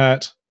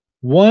that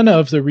one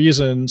of the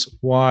reasons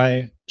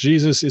why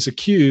Jesus is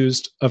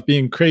accused of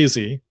being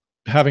crazy,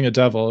 having a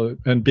devil,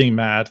 and being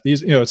mad,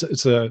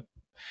 it's a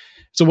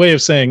way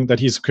of saying that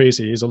he's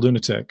crazy, he's a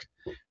lunatic.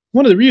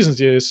 One of the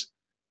reasons is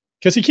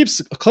because he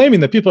keeps claiming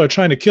that people are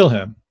trying to kill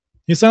him.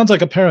 He sounds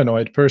like a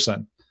paranoid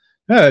person.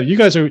 Yeah, you're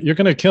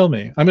going to kill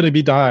me. I'm going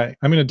to die.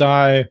 I'm going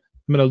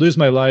to lose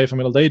my life. I'm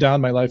going to lay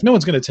down my life. No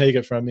one's going to take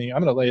it from me.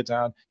 I'm going to lay it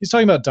down. He's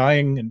talking about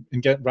dying and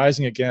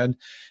rising again.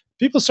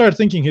 People start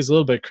thinking he's a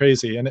little bit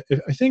crazy. And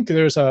I think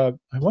there's I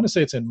want to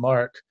say it's in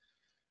Mark.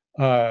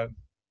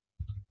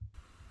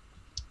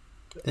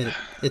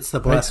 It's the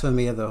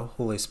blasphemy of the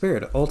Holy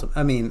Spirit.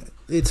 I mean,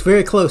 it's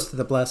very close to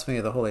the blasphemy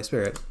of the Holy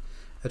Spirit.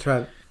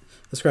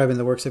 Ascribing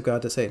the works of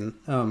God to Satan.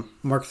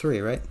 Mark 3,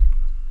 right?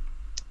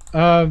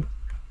 The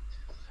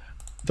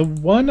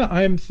one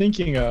I'm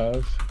thinking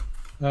of,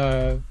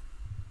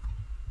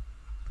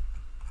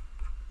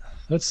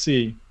 let's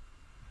see.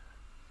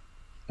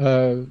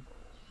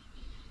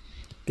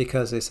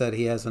 Because they said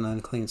he has an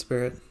unclean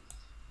spirit.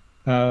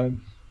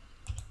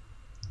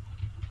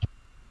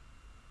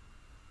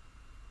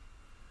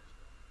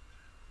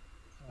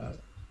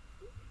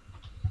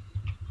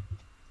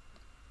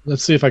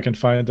 Let's see if I can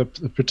find the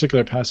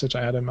particular passage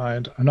I had in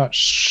mind. I'm not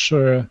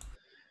sure.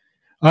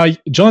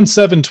 John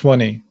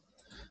 7:20.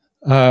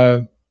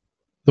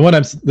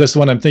 This is the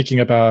one I'm thinking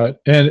about.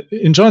 And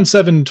in John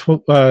 7,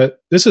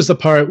 this is the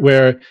part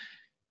where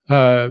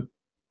I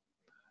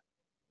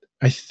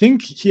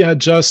think he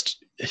had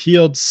just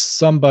healed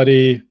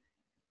somebody.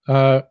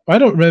 I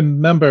don't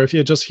remember if he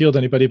had just healed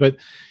anybody, but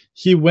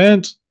he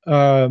went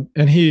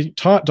and he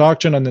taught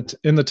doctrine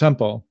in the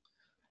temple.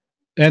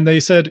 And they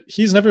said,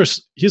 he's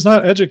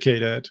not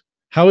educated.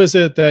 How is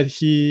it that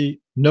he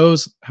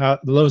knows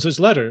his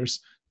letters,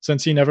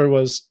 since he never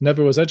was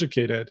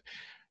educated?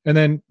 And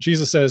then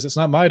Jesus says, it's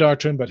not my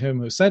doctrine, but him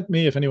who sent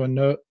me. If any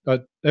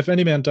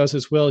man does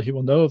his will, he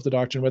will know of the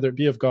doctrine, whether it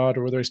be of God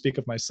or whether I speak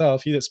of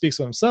myself. He that speaks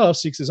of himself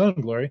seeks his own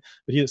glory,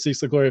 but he that seeks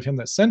the glory of him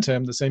that sent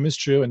him, the same is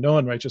true, and no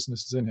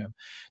unrighteousness is in him.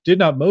 Did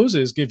not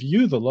Moses give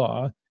you the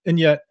law, and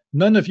yet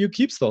none of you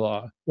keeps the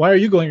law? Why are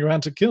you going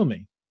around to kill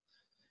me?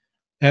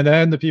 And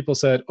then the people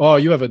said, oh,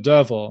 you have a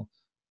devil,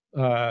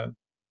 or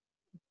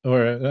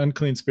an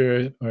unclean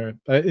spirit, or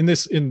in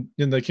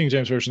the King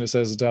James Version it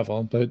says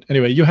devil. But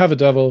anyway, you have a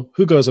devil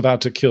who goes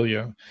about to kill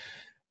you.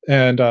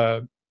 And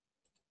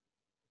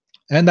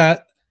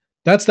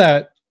that's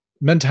that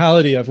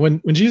mentality of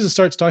when Jesus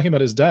starts talking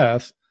about his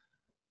death,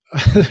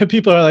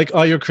 people are like,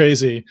 oh, you're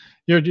crazy.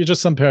 You're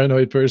just some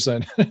paranoid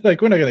person.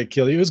 Like, we're not going to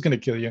kill you. Who's going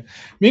to kill you?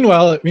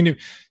 Meanwhile,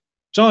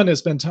 John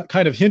has been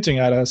kind of hinting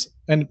at us,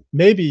 and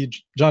maybe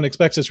John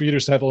expects his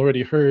readers to have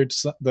already heard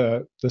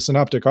the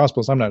Synoptic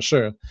Gospels. I'm not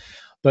sure,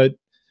 but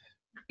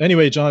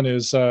anyway,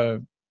 John's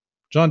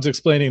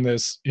explaining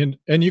this, and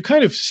you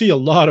kind of see a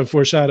lot of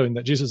foreshadowing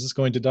that Jesus is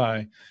going to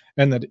die,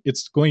 and that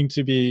it's going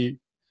to be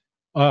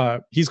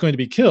he's going to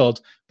be killed.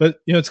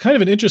 But it's kind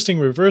of an interesting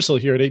reversal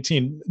here at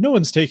 18. No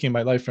one's taking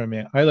my life from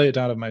me. I lay it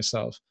down of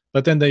myself.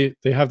 But then they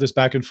have this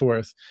back and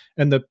forth,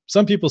 and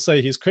some people say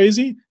he's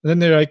crazy, and then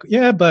they're like,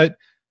 yeah, but.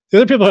 The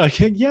other people are like,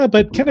 yeah,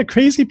 but can a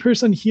crazy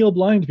person heal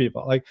blind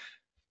people? Like,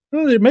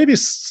 well,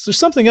 there's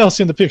something else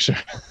in the picture.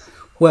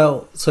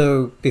 Well,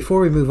 so before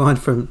we move on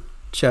from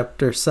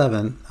chapter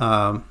 7,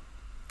 I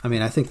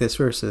think this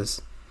verse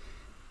is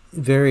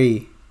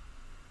very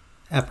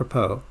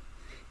apropos.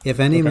 If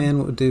any man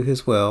will do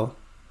his will,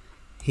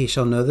 he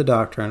shall know the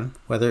doctrine,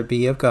 whether it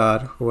be of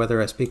God or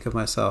whether I speak of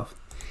myself.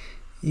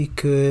 You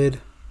could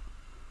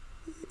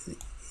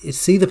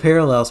see the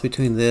parallels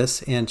between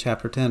this and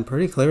chapter 10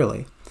 pretty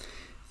clearly.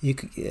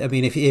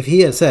 If he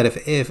had said,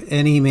 if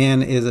any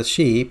man is a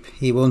sheep,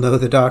 he will know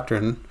the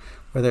doctrine,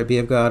 whether it be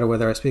of God or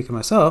whether I speak of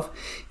myself,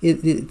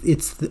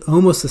 it's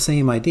almost the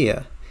same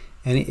idea.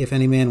 And if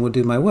any man will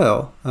do my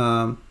will,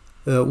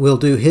 will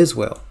do his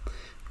will,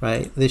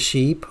 right? The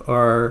sheep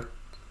are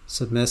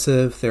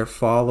submissive, they're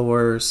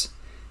followers,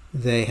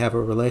 they have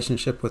a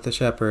relationship with the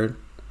shepherd.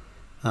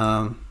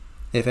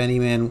 If any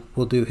man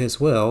will do his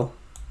will,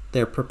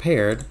 they're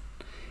prepared.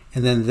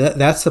 And then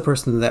that's the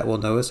person that will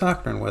know his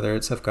doctrine, whether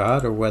it's of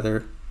God or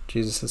whether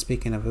Jesus is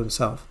speaking of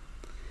himself.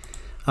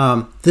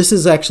 This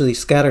is actually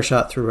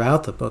scattershot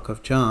throughout the book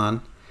of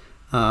John,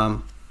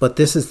 but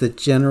this is the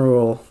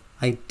general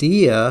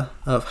idea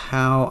of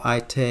how I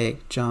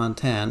take John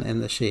 10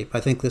 and the sheep. I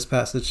think this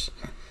passage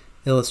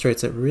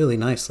illustrates it really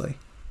nicely.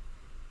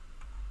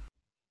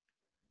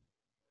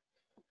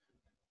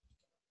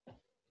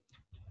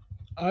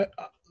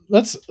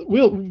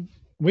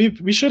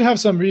 We should have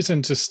some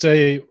reason to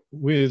stay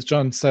with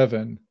John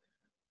 7,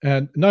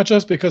 and not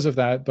just because of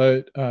that,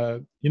 but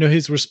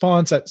his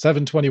response at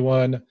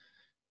 7:21,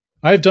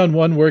 I've done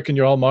one work and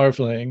you're all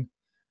marveling,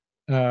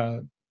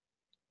 and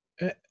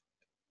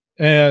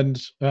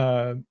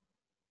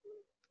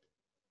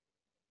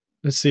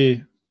let's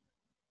see.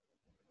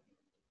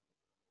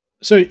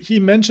 So he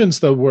mentions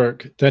the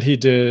work that he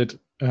did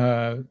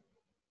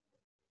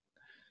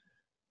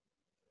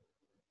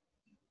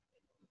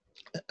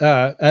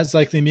as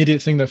like the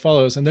immediate thing that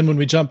follows. And then when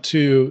we jump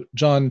to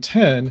John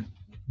 10,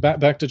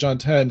 back to John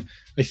 10,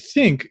 I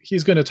think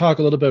he's going to talk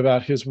a little bit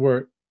about his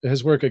work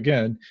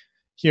again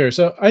here.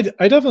 So I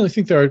definitely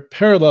think there are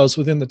parallels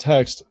within the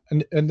text,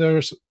 and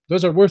those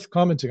are worth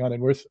commenting on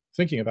and worth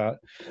thinking about.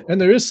 And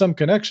there is some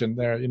connection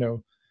there,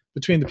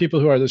 between the people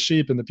who are the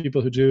sheep and the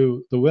people who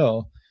do the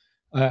will.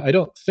 I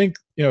don't think,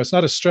 it's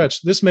not a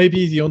stretch. This may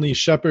be the only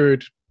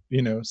shepherd,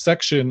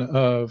 section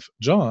of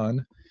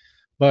John,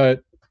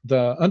 but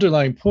the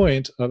underlying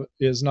point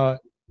it's not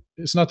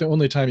the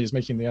only time he's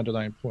making the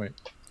underlying point.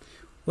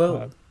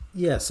 Well,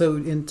 yeah, so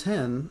in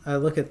 10, I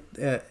look at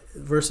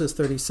verses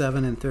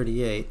 37 and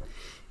 38.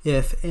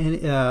 If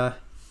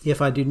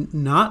I do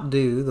not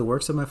do the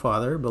works of my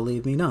Father,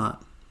 believe me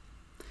not.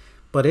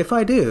 But if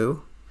I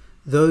do,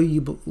 though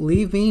you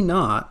believe me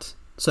not,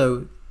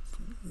 so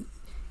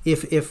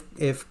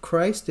if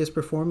Christ is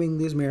performing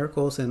these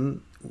miracles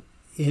in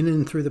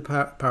and through the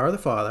power of the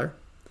Father,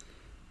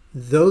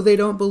 though they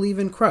don't believe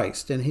in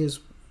Christ and his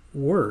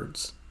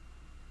words,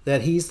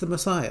 that he's the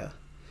Messiah,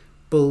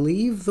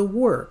 believe the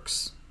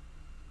works,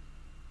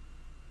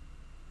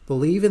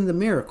 believe in the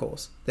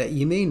miracles, that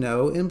you may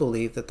know and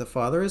believe that the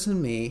Father is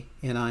in me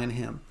and I in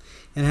him.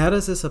 And how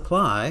does this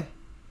apply?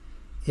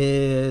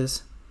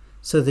 Is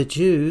so the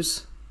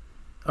Jews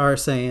are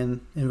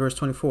saying in verse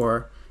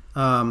 24,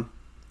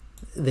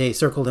 they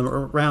circled him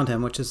around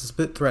him, which is a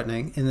bit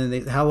threatening. And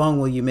then how long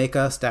will you make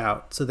us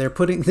doubt? So they're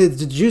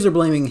the Jews are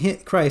blaming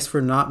Christ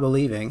for not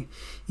believing,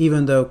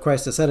 even though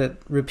Christ has said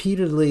it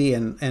repeatedly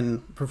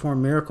and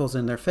performed miracles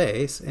in their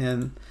face.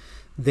 And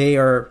they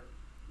are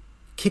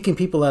kicking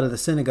people out of the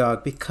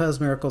synagogue because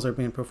miracles are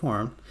being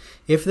performed.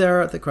 If thou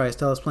art the Christ,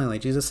 tell us plainly.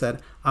 Jesus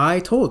said, I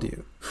told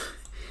you,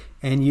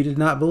 and you did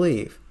not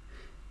believe.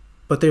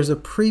 But there's a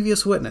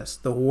previous witness.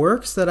 The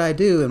works that I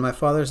do in my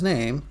Father's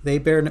name, they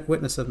bear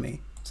witness of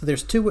me. So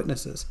there's two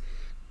witnesses.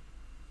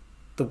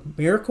 The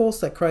miracles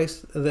that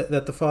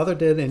the Father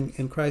did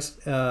in Christ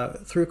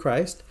through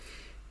Christ,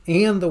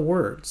 and the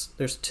words.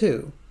 There's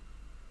two.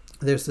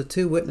 There's the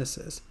two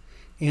witnesses,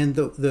 and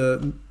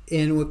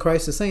and what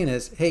Christ is saying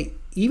is, hey,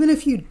 even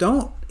if you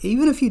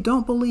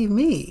don't believe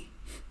me,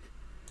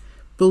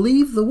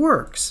 believe the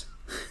works,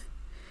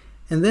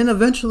 and then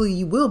eventually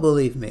you will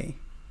believe me.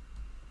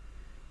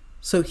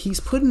 So he's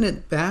putting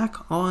it back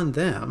on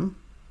them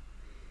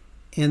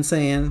and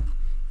saying,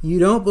 you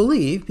don't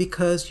believe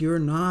because you're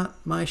not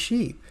my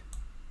sheep.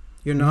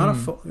 You're not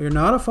you're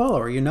not a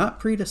follower. You're not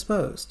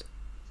predisposed.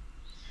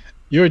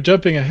 You're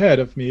jumping ahead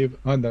of me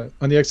on the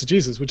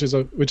exegesis,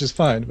 which is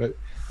fine. But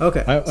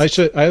okay,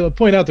 I'll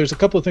point out there's a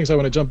couple of things I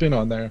want to jump in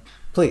on there.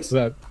 Please.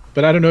 But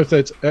I don't know if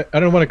that's. I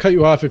don't want to cut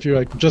you off if you're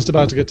like just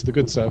about to get to the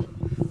good stuff.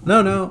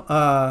 No.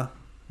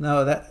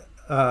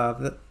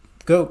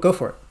 Go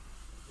for it.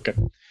 Okay.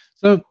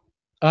 So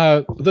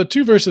the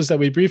two verses that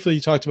we briefly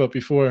talked about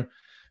before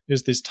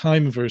is these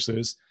time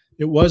verses.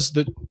 It was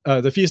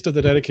the feast of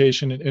the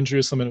dedication in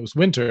Jerusalem, and it was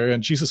winter,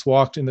 and Jesus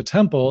walked in the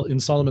temple in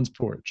Solomon's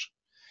porch.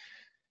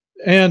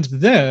 And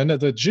then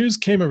the Jews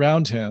came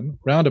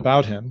round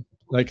about him,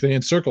 like they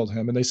encircled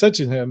him, and they said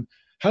to him,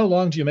 how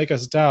long do you make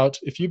us doubt?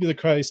 If you be the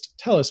Christ,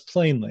 tell us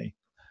plainly.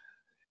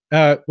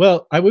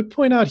 Well, I would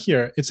point out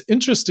here, it's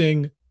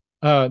interesting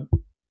that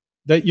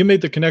you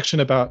made the connection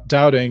about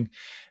doubting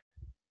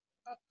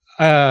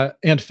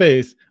and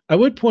faith. I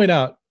would point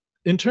out,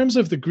 in terms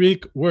of the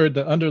Greek word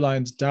that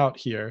underlines doubt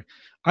here,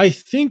 I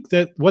think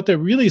that what they're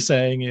really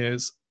saying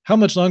is, how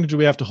much longer do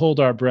we have to hold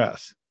our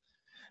breath?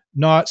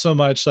 Not so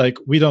much like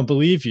we don't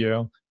believe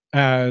you,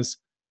 as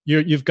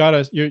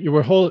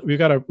we're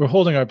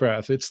holding our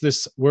breath. It's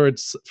this word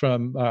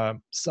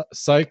from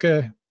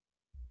psyche.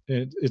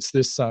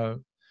 It's a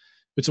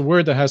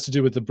word that has to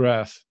do with the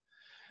breath,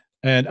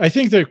 and I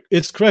think that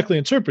it's correctly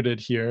interpreted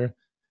here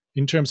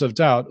in terms of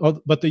doubt.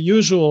 But the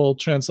usual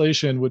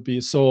translation would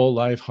be soul,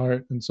 life,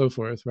 heart, and so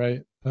forth,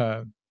 right?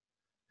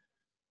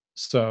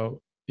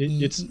 So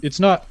it's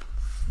not.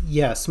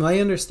 Yes, my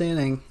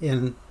understanding,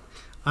 and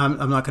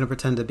I'm not going to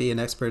pretend to be an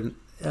expert,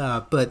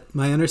 but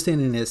my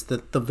understanding is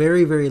that the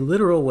very, very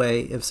literal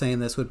way of saying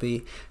this would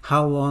be,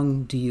 how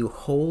long do you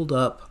hold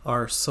up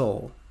our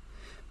soul?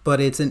 But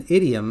it's an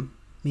idiom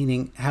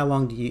Meaning, how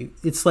long do you?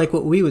 It's like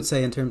what we would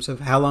say in terms of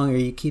how long are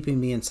you keeping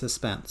me in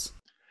suspense?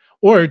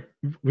 Or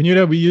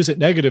when we use it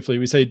negatively,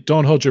 we say,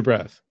 "Don't hold your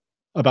breath,"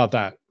 about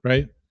that,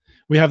 right?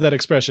 We have that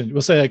expression.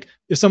 We'll say, like,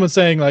 if someone's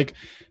saying, like,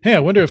 "Hey, I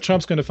wonder if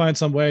Trump's going to find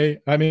some way."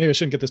 I mean, I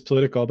shouldn't get this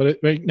political, but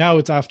right now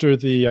it's after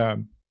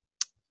the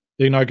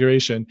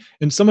inauguration,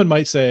 and someone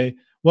might say,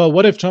 "Well,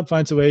 what if Trump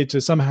finds a way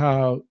to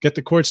somehow get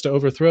the courts to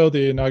overthrow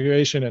the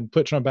inauguration and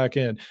put Trump back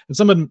in?" And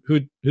someone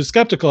who's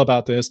skeptical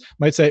about this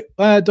might say,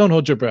 "Don't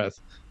hold your breath."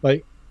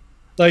 Like,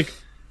 like,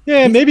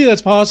 yeah, maybe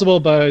that's possible,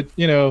 but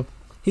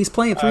He's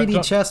playing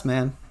 3D chess,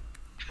 man.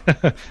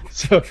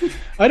 So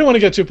I don't want to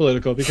get too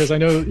political because I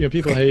know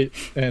people hate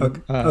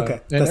and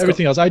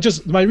everything else.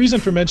 My reason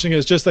for mentioning it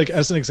is just like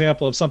as an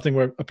example of something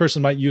where a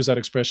person might use that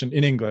expression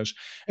in English,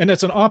 and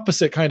it's an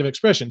opposite kind of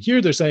expression.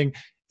 Here they're saying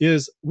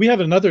is we have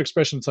another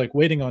expression. It's like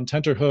waiting on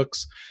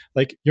tenterhooks.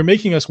 Like, you're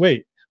making us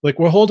wait. Like,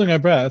 we're holding our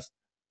breath,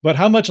 but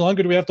how much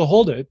longer do we have to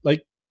hold it?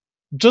 Like,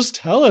 just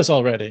tell us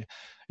already.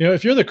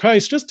 If you're the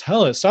Christ, just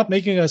tell us. Stop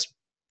making us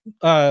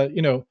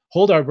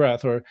hold our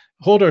breath or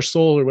hold our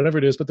soul or whatever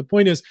it is. But the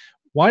point is,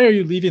 why are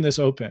you leaving this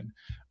open?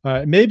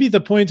 Maybe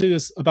the point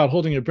is about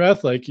holding your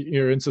breath, like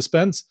you're in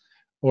suspense,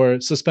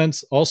 or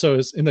suspense also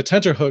is in the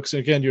tenterhooks.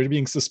 Again, you're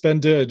being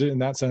suspended in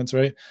that sense,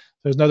 right?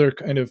 There's another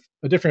kind of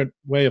a different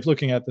way of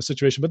looking at the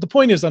situation. But the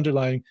point is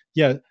underlying,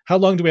 how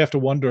long do we have to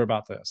wonder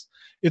about this?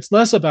 It's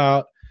less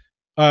about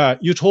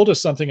you told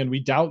us something and we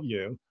doubt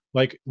you,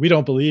 like we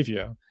don't believe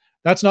you.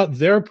 That's not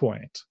their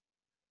point.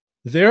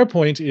 Their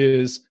point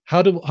is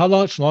how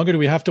much longer do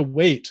we have to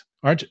wait?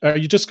 Are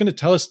you just going to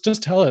tell us?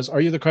 Just tell us,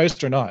 are you the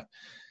Christ or not?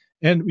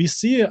 And we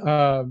see.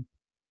 Go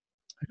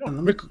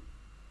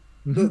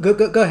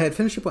ahead,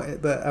 finish your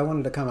point. But I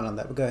wanted to comment on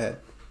that. But go ahead.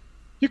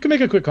 You can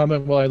make a quick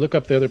comment while I look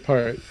up the other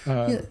part.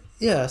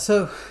 Yeah.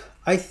 So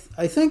I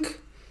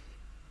think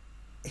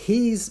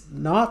he's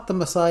not the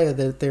Messiah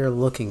that they're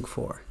looking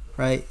for,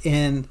 right?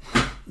 And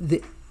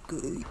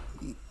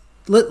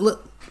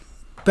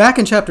back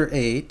in chapter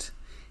 8.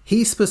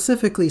 He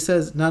specifically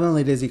says, not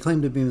only does he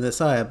claim to be the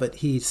Messiah, but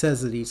he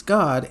says that he's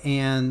God,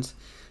 and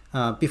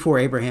before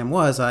Abraham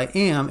was, I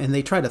am, and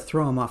they try to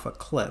throw him off a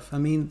cliff. I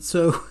mean,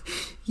 so,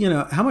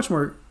 how much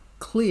more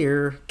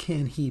clear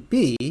can he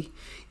be?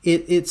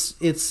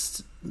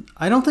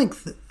 I don't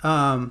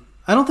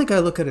think I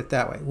look at it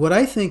that way. What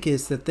I think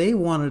is that they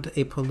wanted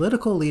a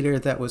political leader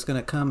that was going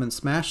to come and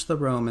smash the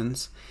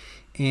Romans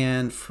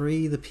and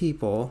free the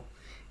people,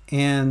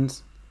 and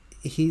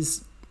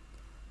he's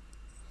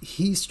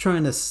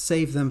trying to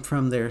save them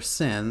from their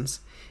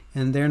sins,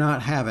 and they're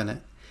not having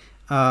it.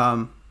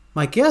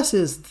 My guess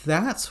is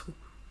that's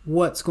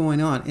what's going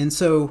on. And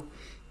so,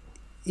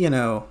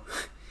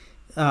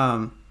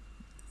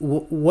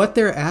 what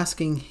they're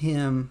asking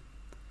him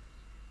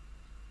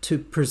to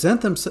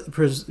present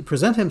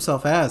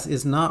himself as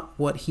is not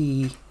what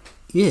he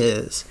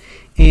is.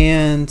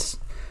 And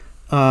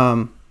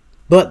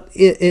but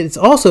it's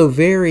also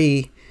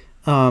very...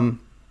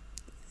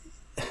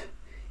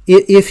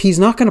 if he's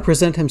not going to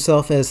present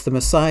himself as the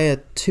Messiah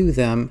to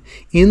them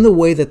in the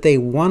way that they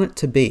want it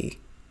to be,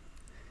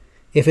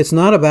 if it's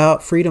not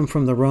about freedom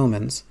from the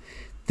Romans,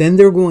 then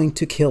they're going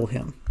to kill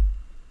him.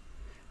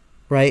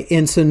 Right?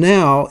 And so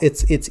now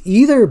it's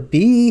either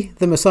be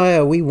the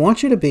Messiah we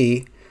want you to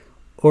be,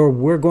 or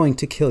we're going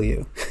to kill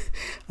you.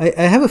 I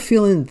have a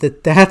feeling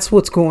that that's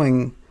what's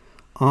going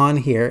on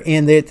here,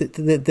 and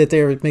that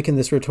they're making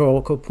this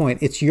rhetorical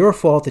point. It's your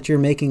fault that you're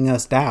making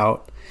us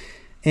doubt.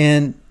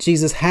 And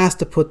Jesus has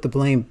to put the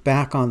blame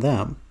back on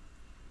them.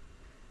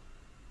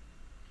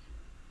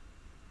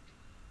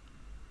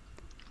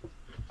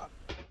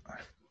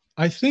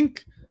 I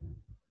think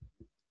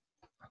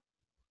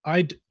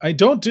I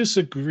don't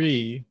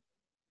disagree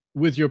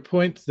with your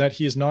point that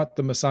he is not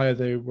the Messiah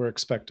they were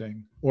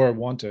expecting or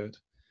wanted.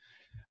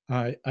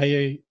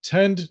 I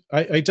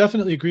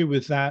definitely agree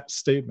with that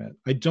statement.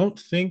 I don't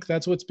think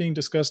that's what's being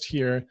discussed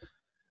here.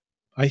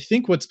 I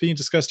think what's being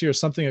discussed here is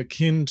something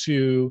akin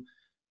to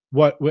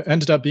what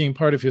ended up being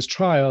part of his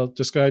trial,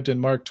 described in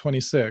Mark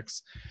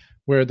 26,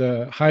 where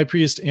the high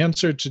priest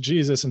answered to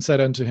Jesus and said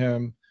unto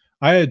him,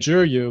 I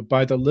adjure you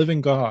by the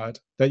living God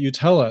that you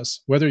tell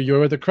us whether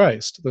you're the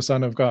Christ, the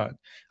Son of God.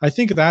 I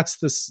think that's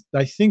the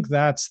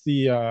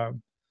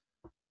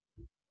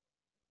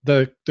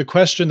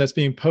question that's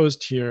being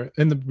posed here.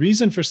 And the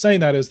reason for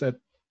saying that is that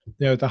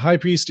the high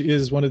priest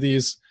is one of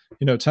these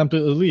temple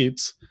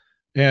elites,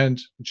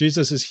 and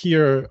Jesus is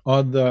here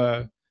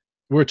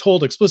we're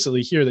told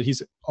explicitly here that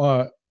he's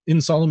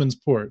in Solomon's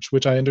porch,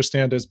 which I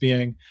understand as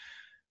being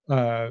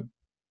a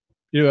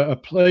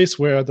place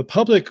where the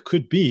public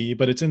could be,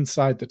 but it's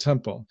inside the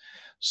temple.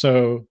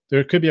 So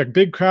there could be a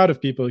big crowd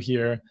of people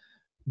here,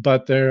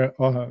 but they're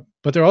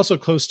also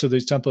close to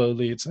these temple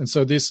elites. And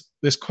so this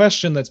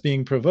question that's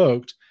being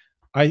provoked,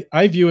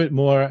 I view it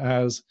more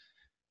as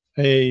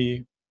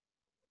a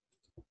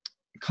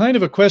kind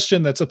of a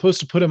question that's supposed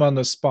to put him on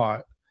the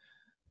spot.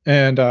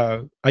 And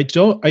I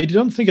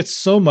don't think it's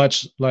so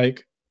much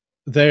like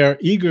they are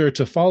eager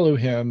to follow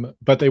him,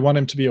 but they want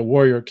him to be a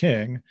warrior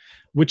king.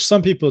 which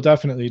some people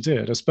definitely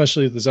did,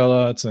 especially the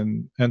Zealots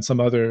and some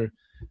other,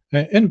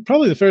 and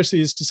probably the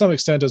Pharisees to some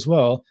extent as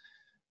well,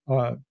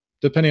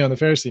 depending on the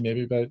Pharisee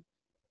maybe. But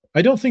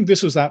I don't think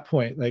this was that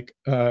point, like,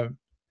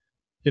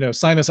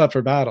 sign us up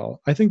for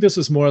battle. I think this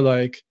is more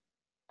like,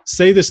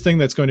 say this thing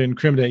that's going to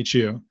incriminate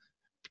you,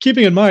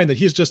 keeping in mind that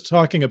he's just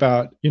talking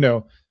about,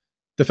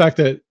 the fact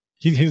that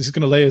he's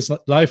going to lay his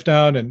life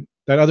down, and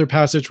that other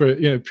passage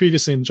where,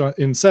 previously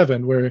in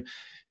 7, where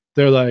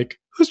they're like,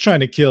 who's trying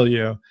to kill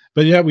you?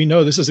 But yet we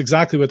know this is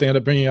exactly what they end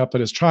up bringing up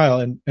at his trial,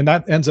 and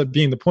that ends up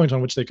being the point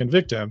on which they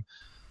convict him,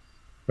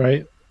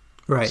 right?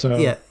 Right. So,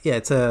 yeah.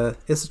 It's a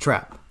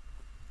trap.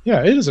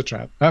 Yeah, it is a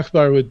trap.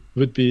 Akbar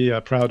would be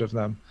proud of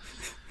them.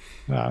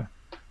 Or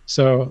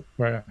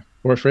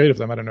afraid of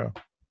them. I don't know.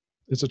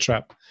 It's a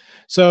trap.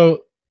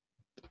 So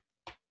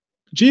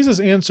Jesus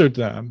answered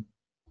them,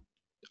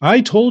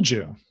 I told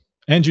you,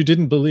 and you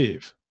didn't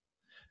believe.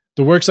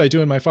 The works I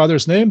do in my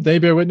Father's name, they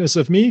bear witness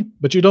of me,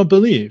 but you don't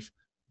believe,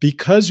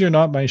 because you're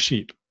not my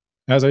sheep,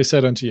 as I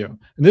said unto you.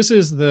 And this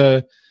is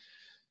the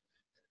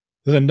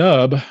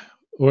nub,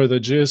 or the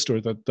gist,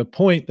 or the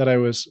point that I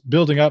was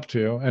building up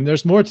to. And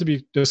there's more to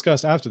be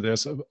discussed after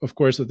this, of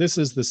course, but this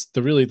is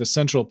the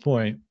central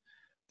point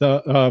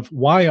of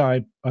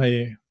why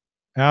I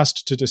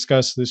asked to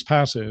discuss this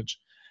passage.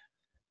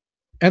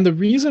 And the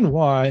reason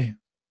why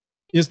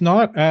is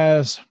not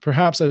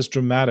perhaps as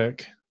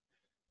dramatic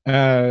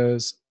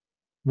as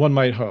one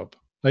might hope.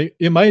 Like,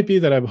 it might be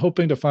that I'm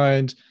hoping to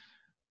find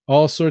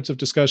all sorts of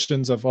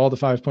discussions of all the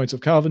 5 points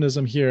of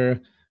Calvinism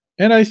here.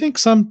 And I think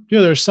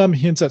there's some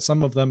hints at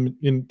some of them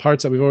in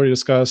parts that we've already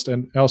discussed,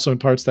 and also in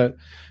parts that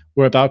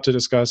we're about to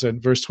discuss. In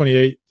verse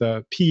 28,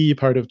 the P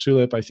part of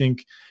Tulip, I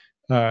think,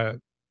 28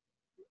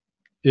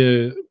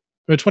 and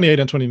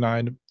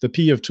 29, the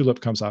P of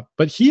Tulip comes up.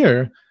 But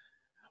here,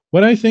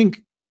 what I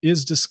think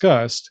is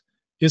discussed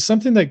is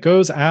something that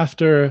goes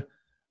after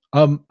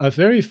a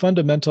very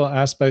fundamental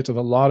aspect of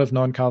a lot of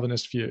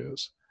non-Calvinist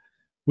views,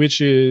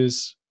 which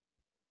is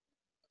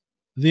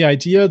the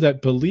idea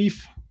that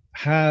belief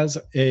has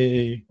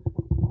a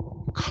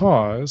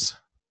cause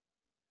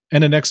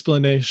and an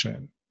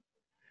explanation.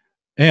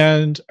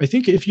 And I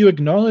think if you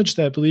acknowledge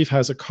that belief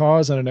has a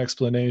cause and an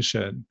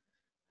explanation,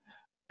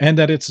 and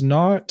that it's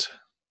not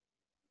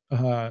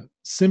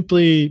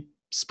simply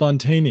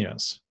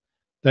spontaneous,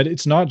 that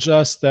it's not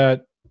just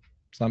that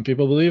some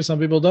people believe, some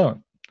people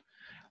don't,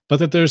 but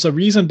that there's a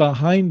reason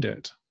behind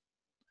it,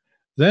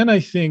 then I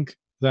think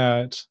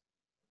that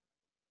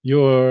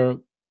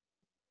you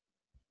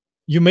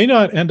may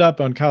not end up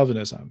on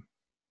Calvinism,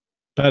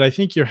 but I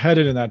think you're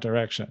headed in that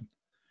direction.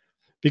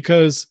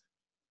 Because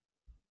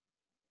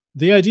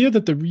the idea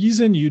that the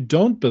reason you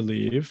don't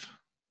believe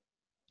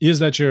is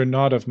that you're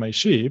not of my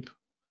sheep,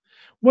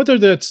 whether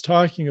that's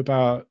talking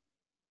about,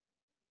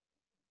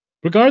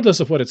 regardless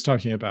of what it's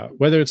talking about,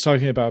 whether it's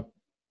talking about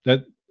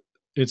that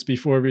it's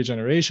before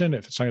regeneration,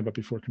 if it's talking about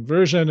before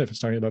conversion, if it's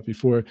talking about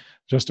before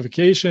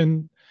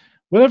justification,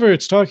 whatever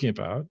it's talking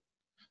about,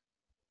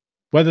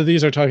 whether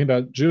these are talking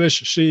about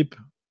Jewish sheep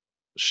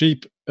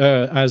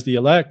as the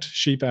elect,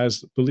 sheep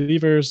as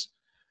believers,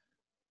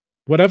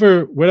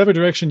 whatever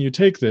direction you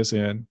take this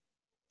in,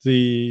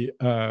 the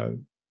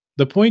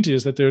point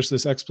is that there's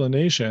this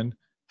explanation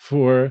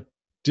for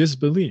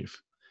disbelief,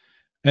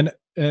 and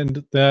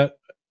that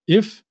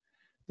if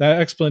that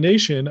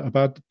explanation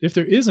if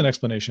there is an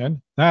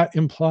explanation, that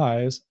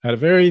implies at a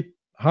very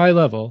high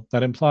level,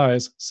 that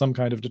implies some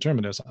kind of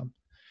determinism.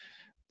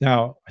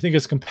 Now, I think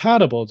it's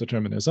compatible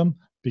determinism,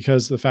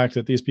 because the fact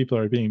that these people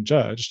are being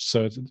judged,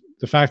 so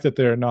the fact that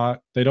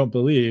they don't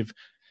believe,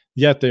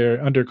 yet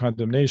they're under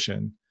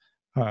condemnation,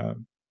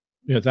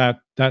 that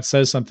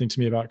says something to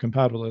me about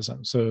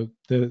compatibilism. So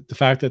the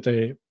fact that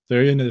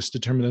they're in this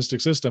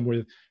deterministic system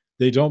where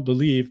they don't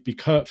believe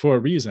for a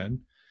reason,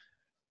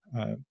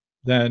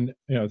 then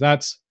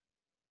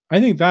I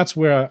think that's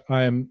where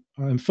I'm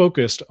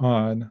focused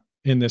on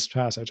in this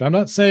passage. I'm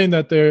not saying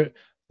I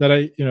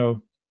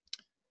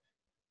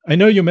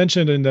know you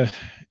mentioned in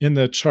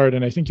the chart,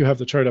 and I think you have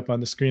the chart up on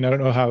the screen. I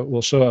don't know how it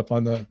will show up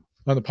on the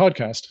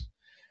podcast,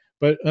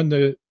 but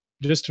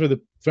just for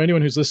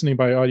anyone who's listening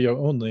by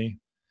audio only,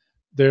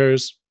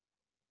 there's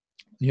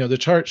the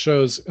chart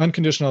shows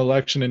unconditional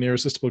election and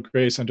irresistible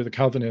grace under the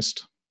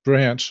Calvinist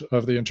branch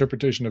of the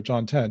interpretation of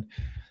John 10.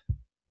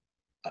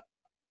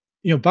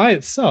 By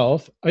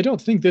itself, I don't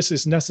think this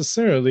is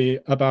necessarily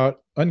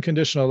about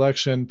unconditional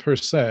election per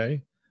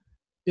se,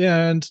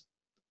 and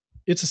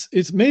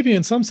it's maybe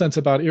in some sense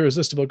about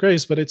irresistible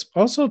grace, but it's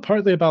also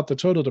partly about the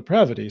total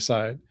depravity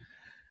side.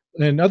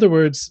 In other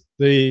words,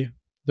 the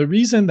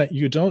reason that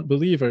you don't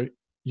believe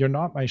you're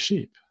not my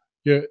sheep.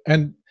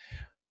 And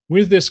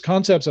with this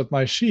concept of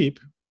my sheep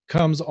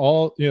comes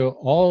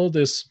all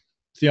this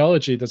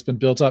theology that's been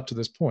built up to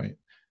this point.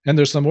 And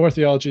there's some more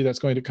theology that's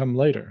going to come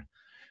later.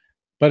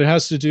 But it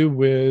has to do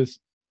with,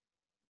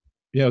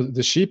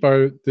 the sheep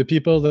are the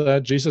people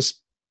that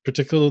Jesus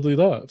particularly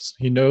loves.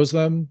 He knows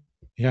them.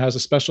 He has a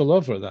special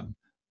love for them.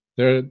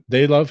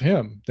 They love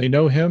him. They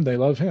know him. They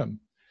love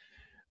him.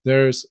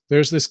 there's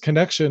this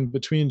connection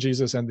between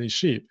Jesus and these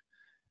sheep.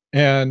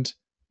 And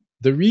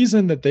the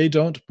reason that they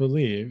don't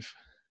believe,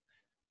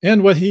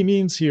 and what he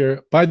means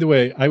here, by the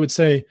way, I would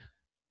say,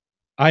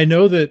 I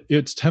know that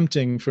it's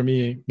tempting for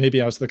me,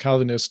 maybe as the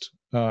Calvinist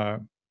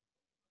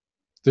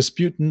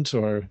disputant,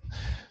 or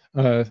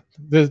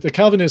the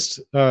Calvinist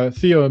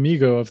Theo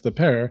amigo of the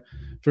pair,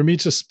 for me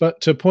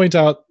to point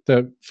out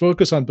the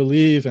focus on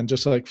believe and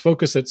just like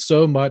focus it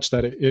so much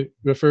that it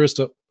refers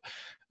to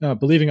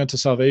believing unto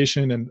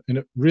salvation,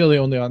 and really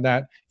only on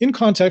that. In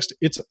context,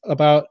 it's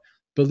about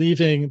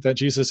believing that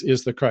Jesus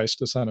is the Christ,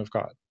 the Son of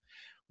God,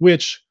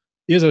 which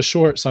is a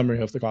short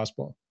summary of the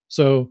gospel.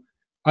 So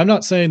I'm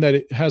not saying that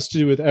it has to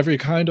do with every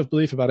kind of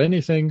belief about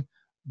anything,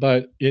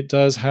 but it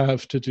does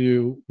have to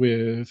do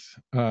with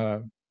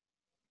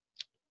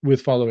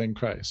following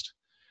Christ.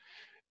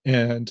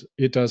 And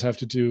it does have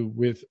to do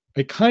with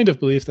a kind of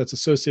belief that's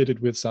associated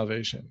with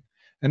salvation.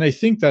 And I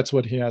think that's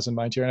what he has in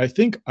mind here.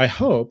 And I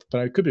hope,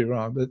 but I could be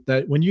wrong,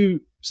 that when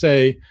you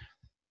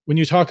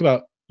talk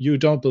about you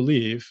don't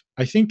believe,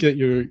 I think that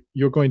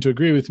you're going to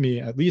agree with me,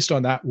 at least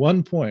on that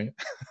one point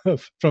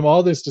from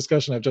all this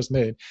discussion I've just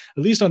made,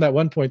 at least on that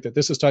one point, that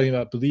this is talking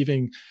about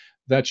believing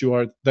that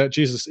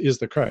Jesus is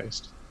the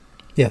Christ.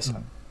 Yes.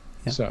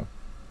 Yeah. So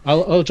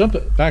I'll jump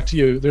back to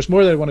you. There's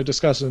more that I want to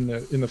discuss in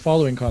the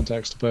following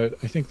context, but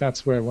I think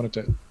that's where I wanted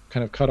to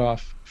kind of cut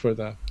off for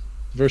the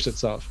verse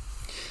itself.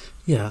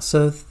 Yeah,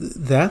 so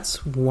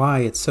that's why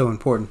it's so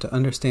important to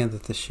understand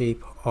that the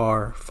sheep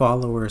are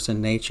followers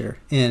in nature.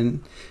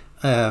 And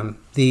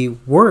the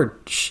word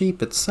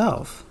sheep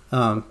itself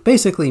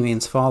basically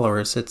means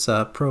followers. It's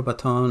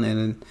probaton,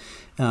 and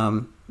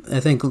I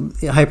think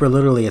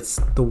hyperliterally it's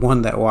the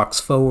one that walks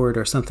forward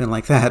or something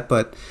like that.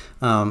 But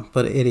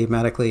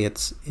idiomatically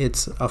it's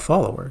a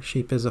follower.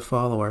 Sheep is a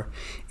follower,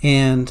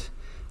 and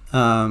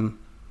that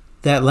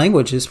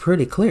language is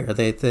pretty clear.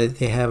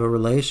 They have a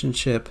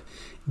relationship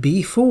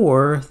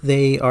before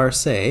they are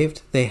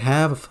saved. They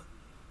have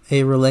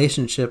a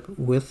relationship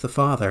with the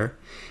Father,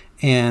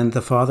 and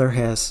the Father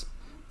has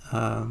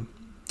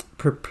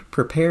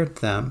prepared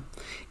them.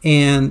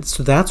 And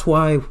so that's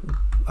why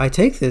I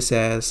take this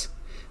as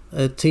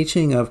a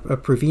teaching of a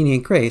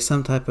prevenient grace,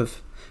 some type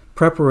of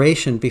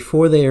preparation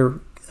before they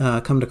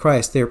come to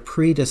Christ. They're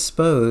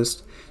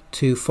predisposed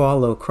to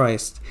follow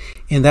Christ.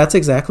 And that's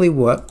exactly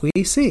what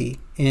we see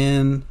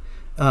in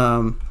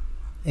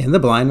the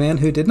blind man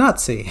who did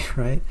not see,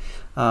 right?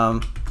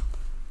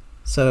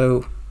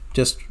 So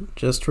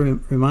just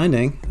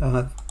reminding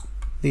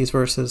these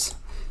verses.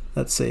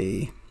 Let's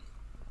see.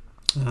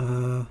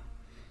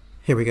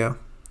 Here we go.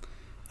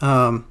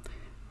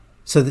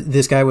 So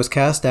this guy was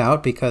cast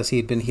out because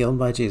he'd been healed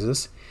by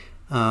Jesus.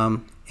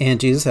 And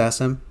Jesus asked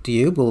him, "Do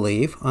you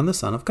believe on the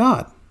Son of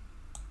God?"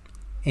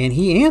 And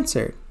he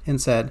answered and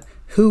said,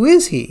 "Who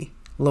is he,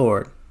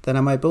 Lord, that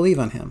I might believe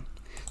on him?"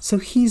 So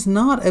he's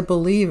not a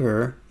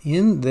believer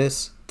in the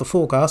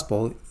full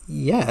gospel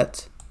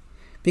yet,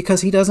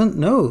 because he doesn't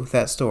know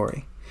that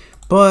story.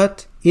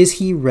 But is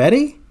he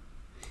ready?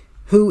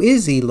 "Who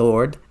is he,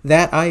 Lord,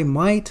 that I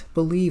might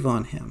believe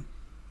on him?"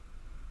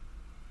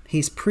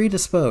 He's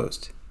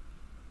predisposed.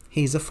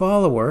 He's a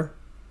follower,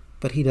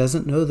 but he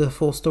doesn't know the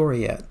full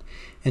story yet.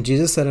 And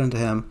Jesus said unto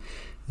him,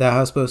 "Thou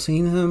hast both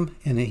seen him,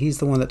 and he's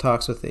the one that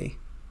talks with thee."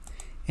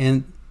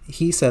 And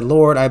he said,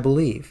 "Lord, I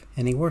believe."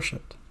 And he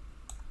worshipped.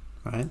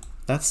 Right?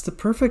 That's the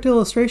perfect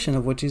illustration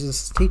of what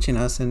Jesus is teaching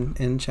us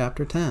in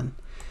chapter 10.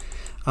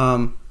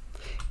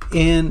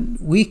 And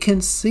we can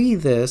see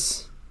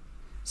this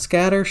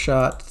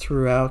scattershot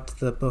throughout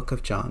the book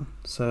of John.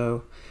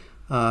 So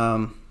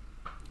I'll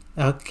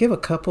give a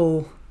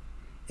couple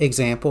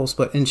examples,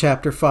 but in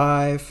chapter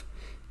 5,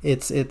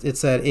 it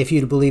said, "If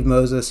you'd believed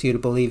Moses, you'd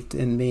have believed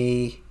in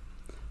me."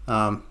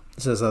 It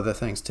says other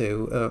things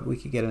too. We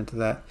could get into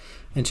that.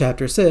 In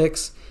chapter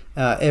 6,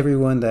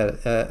 everyone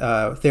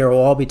that they will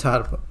all be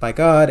taught by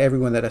God.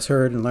 Everyone that has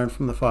heard and learned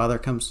from the Father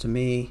comes to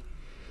me.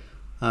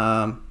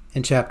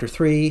 In chapter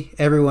 3,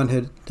 everyone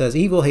who does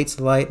evil hates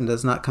the light and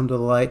does not come to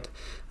the light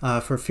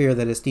for fear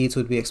that his deeds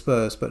would be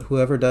exposed. But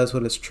whoever does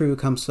what is true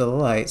comes to the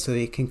light, so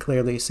he can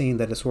clearly see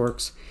that his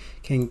works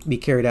can be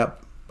carried out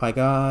by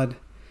God.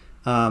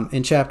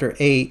 In chapter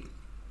 8,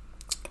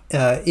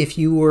 if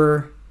you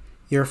were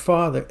your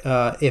father,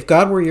 if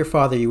God were your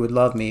father, you would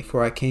love me,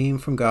 for I came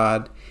from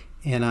God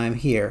and I am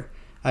here.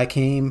 I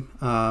came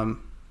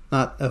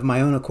not of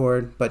my own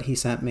accord, but he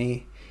sent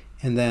me.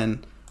 And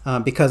then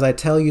because I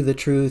tell you the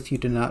truth, you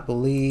do not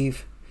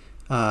believe.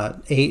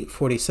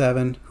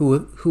 8:47,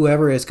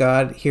 whoever is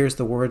God hears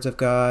the words of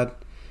God.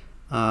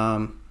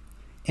 And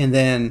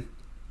then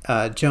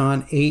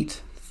John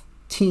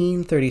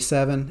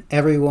 18:37,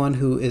 everyone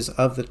who is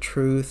of the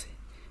truth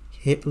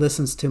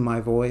listens to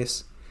my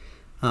voice.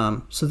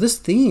 So this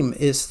theme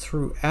is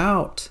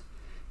throughout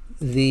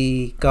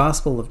the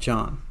Gospel of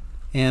John.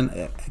 And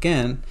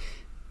again,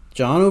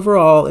 John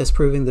overall is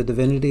proving the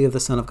divinity of the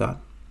Son of God.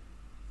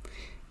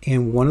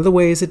 And one of the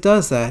ways it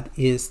does that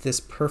is this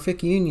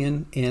perfect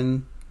union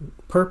in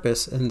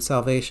purpose and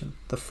salvation.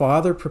 The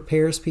Father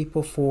prepares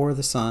people for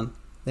the Son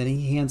Then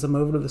he hands them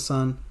over to the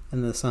Son,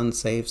 and the Son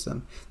saves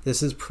them.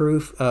 This is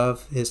proof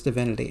of his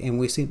divinity. And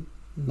we see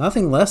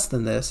nothing less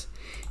than this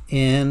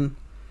in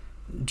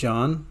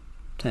John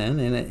 10,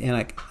 and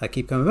I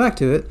keep coming back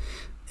to it,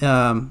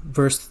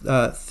 verse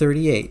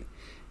 38,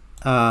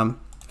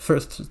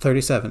 verse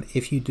 37.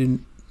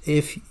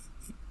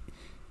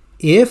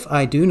 If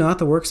I do not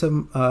the works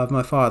of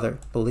my Father,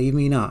 believe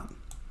me not.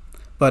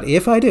 But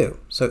if I do,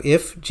 so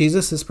if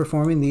Jesus is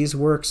performing these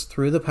works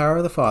through the power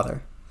of the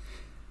Father,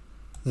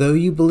 though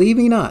you believe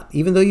me not,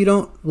 even though you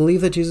don't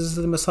believe that Jesus is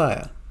the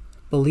Messiah,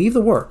 believe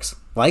the works,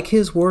 like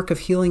his work of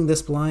healing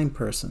this blind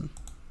person,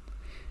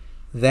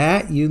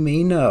 that you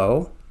may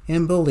know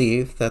and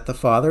believe that the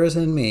Father is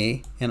in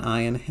me and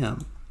I in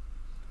him.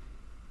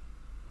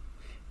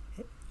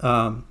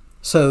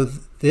 So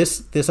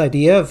this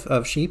idea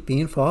of sheep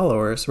being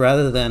followers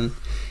rather than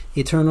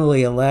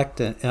eternally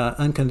elect,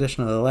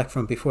 unconditionally elect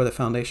from before the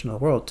foundation of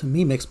the world, to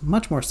me makes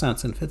much more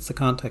sense and fits the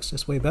context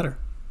just way better.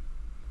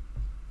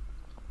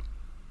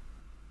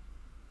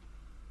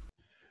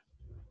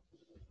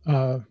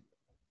 Let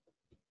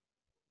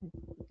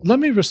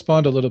me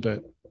respond a little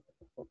bit.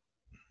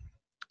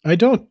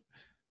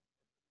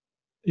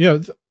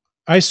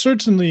 I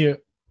certainly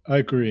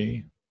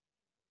agree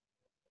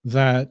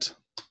that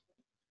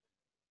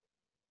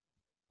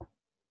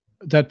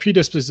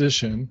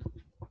predisposition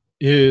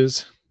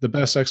is the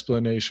best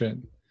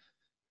explanation.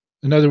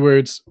 In other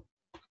words,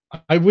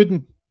 I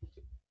wouldn't,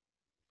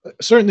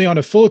 certainly on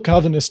a full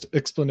Calvinist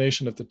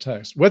explanation of the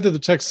text, whether the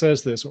text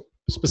says this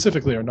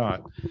specifically or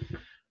not,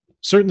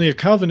 certainly a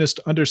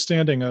Calvinist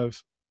understanding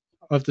of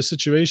the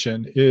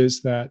situation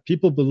is that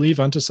people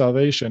believe unto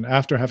salvation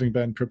after having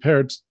been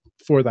prepared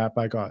for that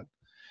by God.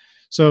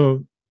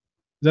 So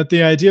that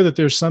the idea that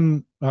there's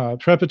some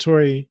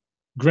preparatory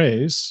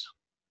grace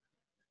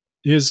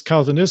is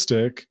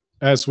Calvinistic,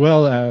 as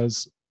well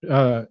as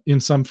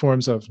in some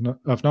forms of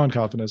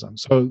non-Calvinism.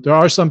 So there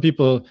are some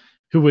people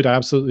who would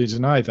absolutely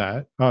deny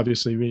that.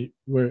 Obviously,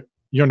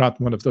 you're not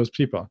one of those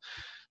people,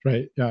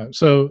 right?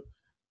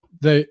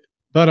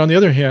 But on the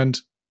other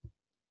hand,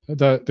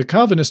 the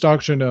Calvinist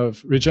doctrine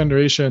of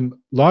regeneration,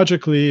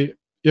 logically,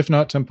 if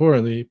not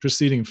temporally,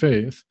 preceding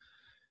faith,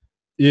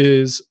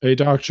 is a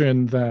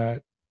doctrine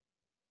that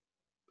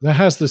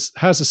has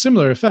a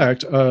similar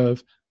effect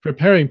of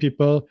preparing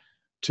people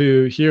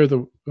to hear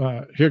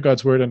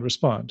God's word and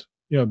respond.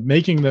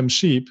 Making them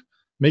sheep,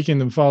 making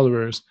them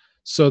followers,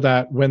 so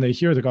that when they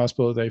hear the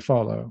gospel, they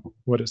follow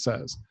what it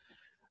says.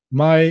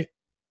 So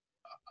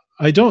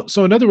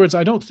in other words,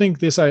 I don't think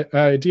this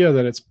idea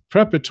that it's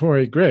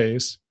preparatory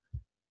grace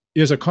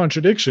is a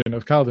contradiction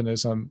of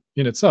Calvinism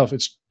in itself.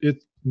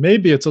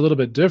 Maybe it's a little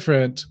bit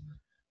different.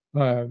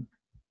 It's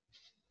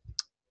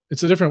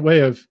a different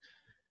way of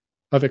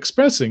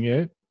expressing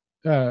it,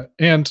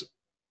 and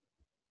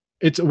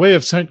it's a way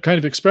of kind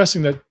of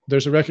expressing that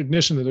there's a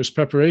recognition that there's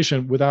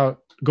preparation without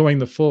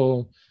going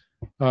all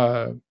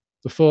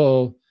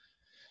the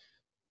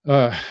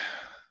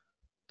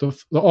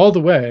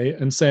way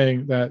and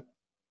saying that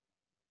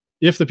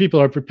if the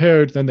people are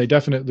prepared, then they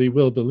definitely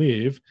will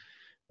believe,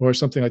 or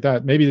something like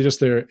that. Maybe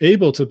they're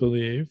able to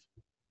believe,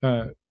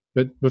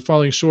 but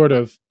falling short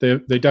of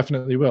they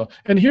definitely will.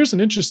 And here's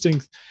an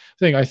interesting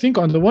thing. I think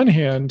on the one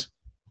hand,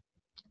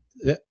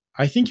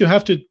 I think you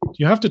have to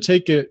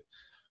take it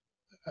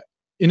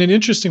in an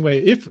interesting way.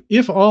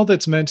 If all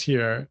that's meant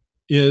here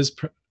is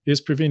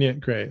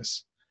prevenient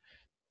grace,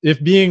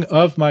 if being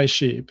of my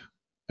sheep,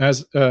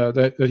 as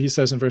that he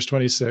says in verse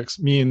 26,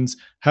 means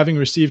having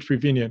received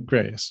prevenient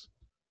grace,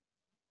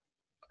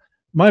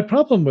 my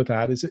problem with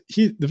that is that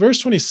the verse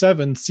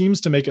 27 seems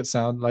to make it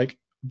sound like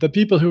the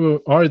people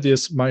who are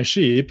my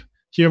sheep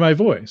hear my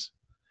voice,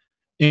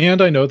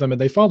 and I know them and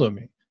they follow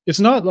me.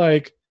 It's not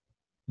like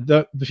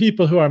the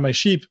people who are my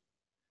sheep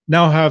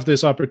now have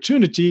this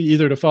opportunity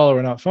either to follow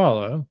or not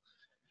follow.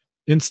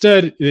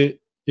 Instead,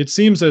 it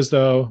seems as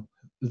though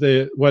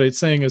what it's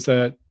saying is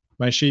that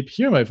my sheep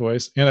hear my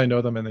voice, and I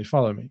know them and they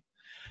follow me.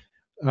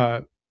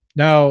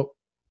 Now,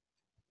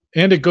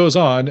 and it goes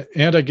on,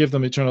 and I give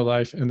them eternal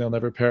life, and they'll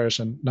never perish,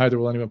 and neither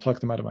will anyone pluck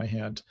them out of my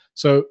hand.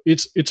 So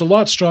it's a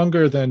lot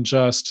stronger than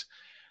just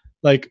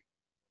like,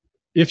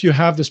 if you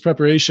have this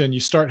preparation, you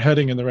start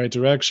heading in the right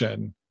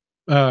direction.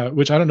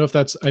 Which I don't know if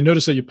that's. I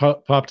noticed that you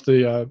popped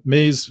the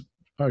maze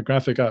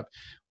graphic up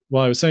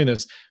while I was saying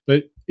this,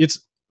 but it's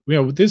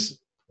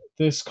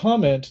this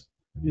comment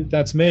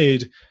that's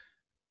made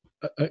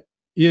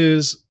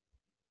is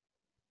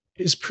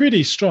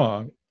pretty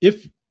strong.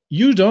 If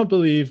you don't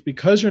believe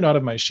because you're not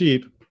of my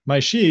sheep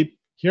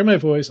hear my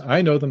voice,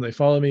 I know them, they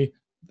follow me,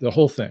 the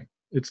whole thing.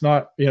 It's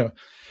not,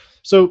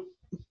 so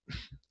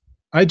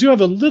I do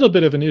have a little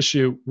bit of an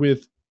issue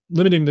with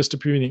limiting this to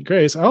prevenient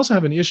grace. I also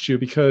have an issue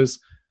because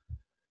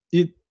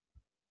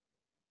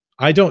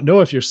I don't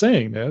know if you're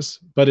saying this,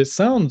 but it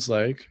sounds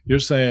like you're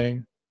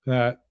saying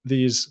that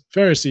these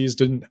Pharisees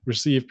didn't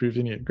receive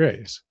prevenient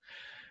grace,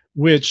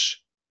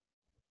 which,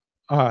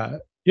 I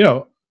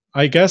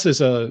guess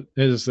is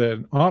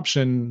an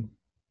option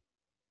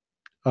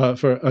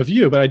for a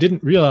view, but I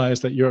didn't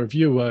realize that your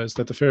view was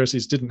that the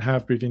Pharisees didn't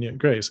have prevenient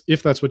grace,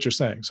 if that's what you're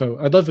saying. So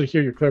I'd love to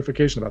hear your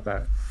clarification about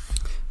that.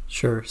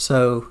 Sure.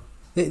 So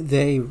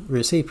they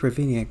received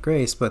prevenient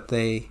grace, but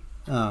they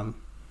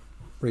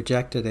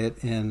rejected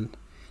it and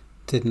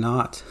did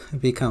not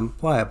become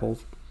pliable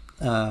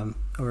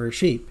or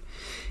sheep.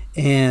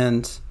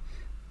 And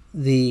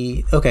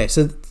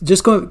so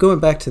just going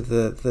back to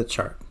the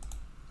chart.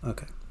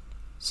 Okay.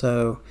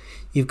 So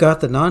you've got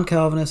the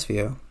non-Calvinist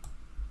view,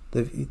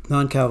 the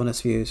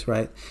non-Calvinist views,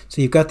 right?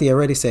 So you've got the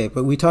already saved,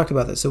 but we talked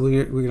about this, so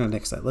we're going to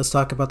nix that. Let's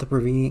talk about the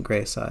prevenient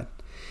grace side.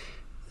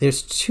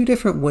 There's two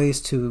different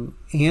ways to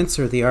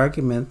answer the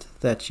argument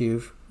that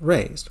you've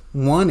raised.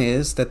 One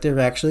is that there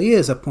actually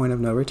is a point of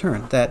no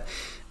return, that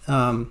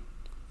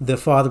the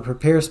Father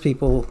prepares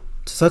people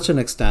to such an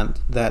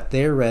extent that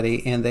they're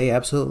ready and they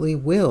absolutely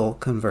will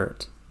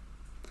convert.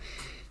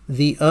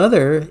 The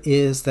other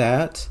is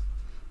that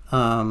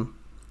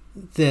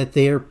that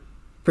they're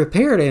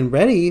prepared and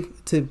ready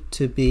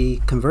to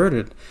be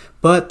converted,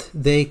 but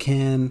they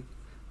can,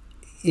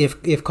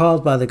 if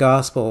called by the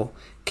gospel,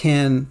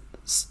 can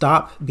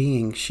stop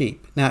being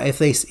sheep. Now, if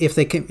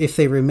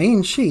they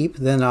remain sheep,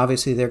 then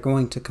obviously they're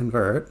going to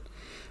convert.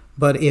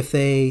 But if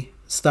they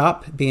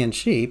stop being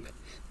sheep,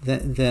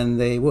 then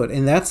they would.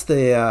 And that's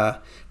the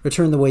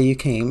return the way you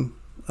came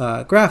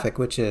graphic,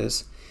 which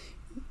is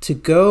to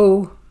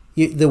go.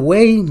 The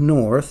way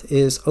north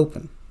is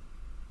open.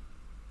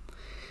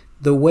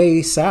 The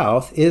way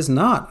south is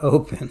not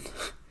open,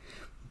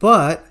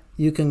 but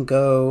you can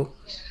go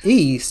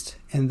east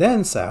and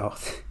then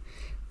south,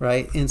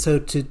 right? And so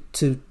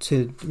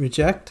to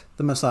reject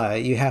the Messiah,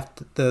 you have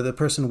to, the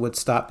person would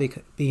stop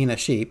being a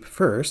sheep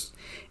first,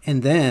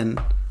 and then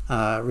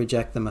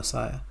reject the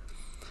Messiah.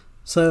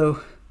 So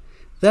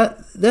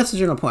that's the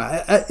general point.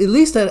 At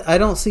least I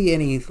don't see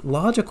any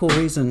logical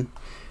reason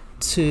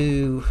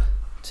to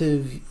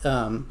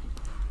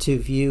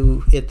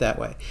view it that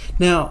way.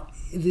 Now,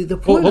 the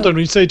point. Hold on. When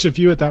you say to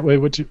view it that way,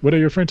 what are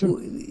you referring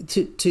to?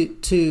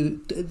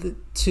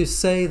 To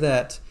say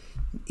that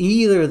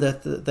either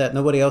that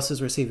nobody else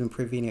is receiving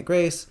prevenient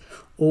grace,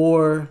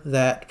 or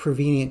that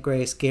prevenient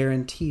grace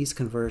guarantees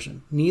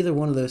conversion. Neither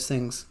one of those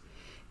things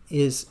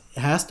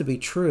has to be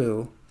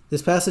true.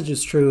 This passage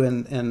is true,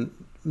 and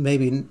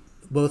maybe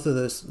both of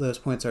those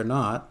points are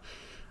not.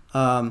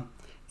 And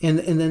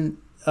then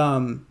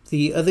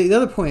the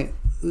other point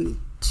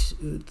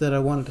that I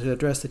wanted to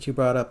address that you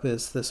brought up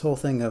is this whole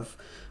thing of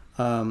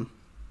I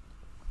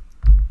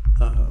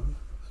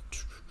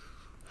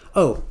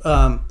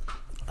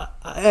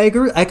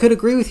agree. I could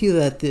agree with you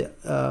that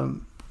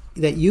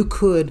that you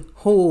could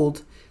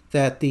hold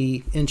that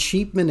the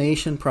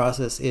ensheepmentation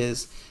process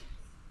is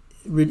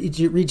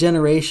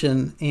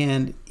regeneration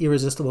and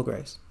irresistible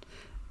grace,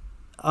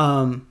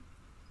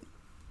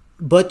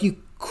 but you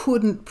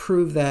couldn't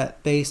prove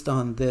that based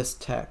on this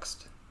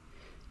text.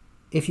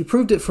 If you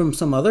proved it from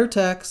some other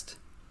text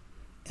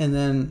and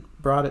then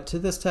brought it to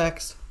this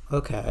text,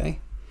 okay,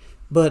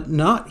 but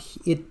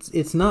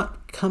it's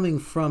not coming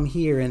from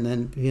here and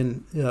then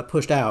being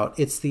pushed out.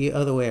 It's the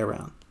other way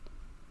around.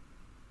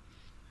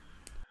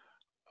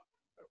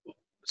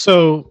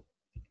 So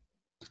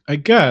I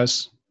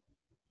guess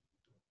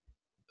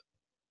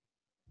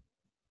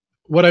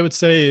what I would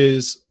say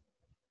is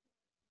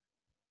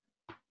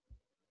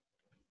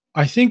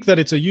I think that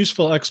it's a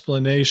useful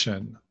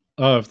explanation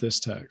of this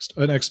text,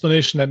 an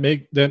explanation that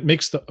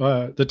makes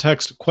the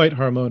text quite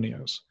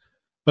harmonious.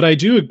 But I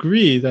do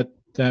agree that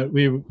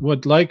we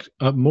would like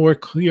a more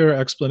clear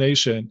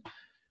explanation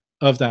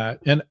of that,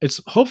 and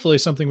it's hopefully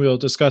something we'll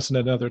discuss in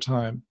another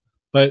time.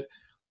 But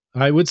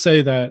I would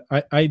say that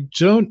I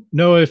don't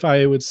know if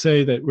I would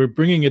say that we're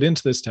bringing it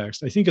into this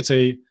text.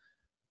 The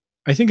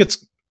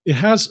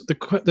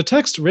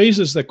text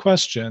raises the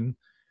question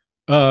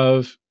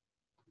of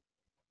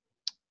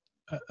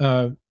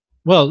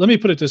well, let me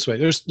put it this way.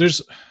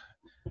 There's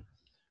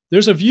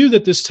a view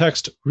that this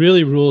text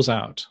really rules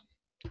out,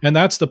 and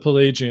that's the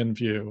Pelagian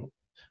view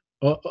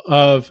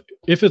of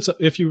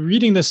if you're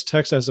reading this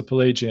text as a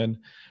Pelagian,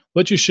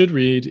 what you should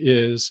read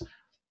is,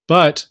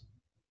 but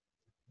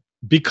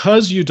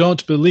because you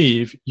don't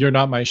believe, you're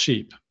not my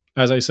sheep,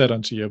 as I said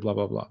unto you, blah,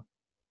 blah, blah.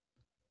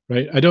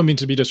 Right? I don't mean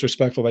to be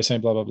disrespectful by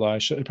saying blah, blah, blah.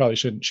 I probably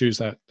shouldn't choose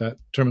that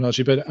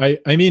terminology, but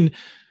I mean,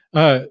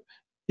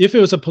 if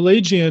it was a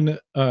Pelagian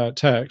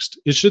text,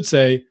 it should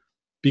say,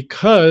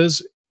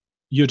 because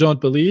you don't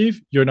believe,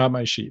 you're not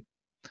my sheep.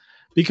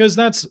 Because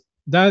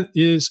that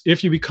is,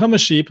 if you become a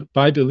sheep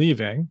by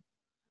believing,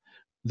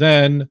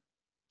 then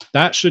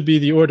that should be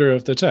the order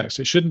of the text.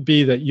 It shouldn't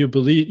be that you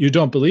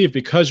don't believe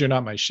because you're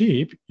not my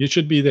sheep. It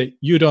should be that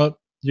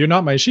you're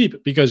not my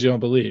sheep because you don't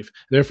believe.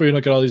 Therefore, you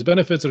don't get all these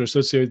benefits that are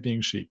associated with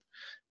being sheep.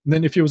 And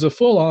then if it was a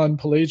full-on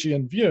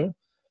Pelagian view,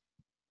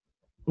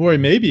 or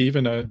maybe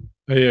even a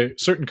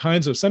certain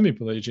kinds of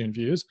semi-Pelagian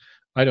views,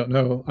 I don't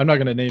know. I'm not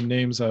going to name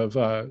names of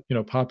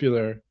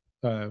popular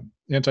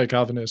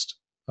anti-Calvinist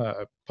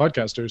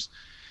podcasters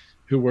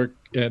who work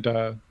at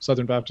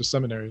Southern Baptist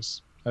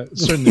seminaries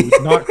Certainly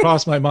would not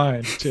cross my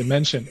mind to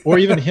mention or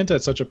even hint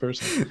at such a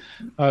person.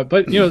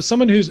 But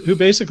someone who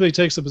basically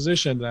takes the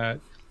position that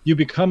you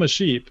become a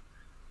sheep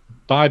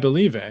by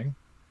believing,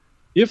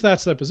 if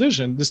that's their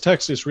position, this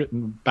text is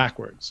written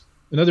backwards.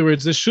 In other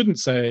words, this shouldn't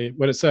say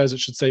what it says. It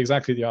should say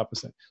exactly the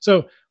opposite.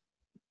 So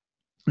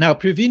now,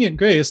 prevenient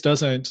grace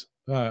doesn't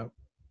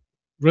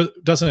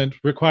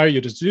require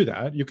you to do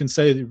that. You can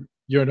say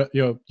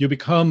you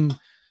become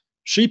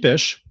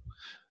sheepish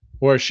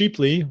or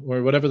sheeply,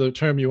 or whatever the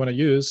term you want to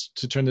use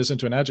to turn this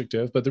into an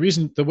adjective. But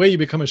the way you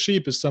become a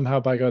sheep is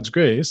somehow by God's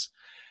grace,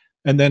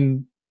 and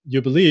then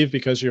you believe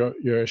because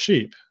you're a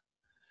sheep.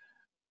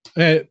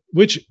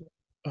 Which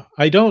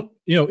I don't,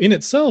 in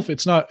itself,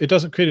 it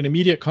doesn't create an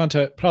immediate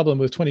content problem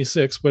with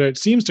 26, but it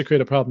seems to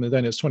create a problem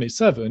then is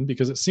 27,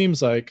 because it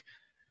seems like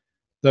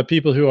the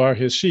people who are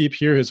his sheep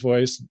hear his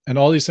voice and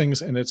all these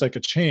things, and it's like a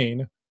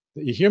chain.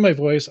 You hear my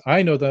voice,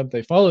 I know them,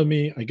 they follow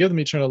me, I give them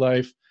eternal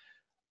life,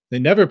 they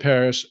never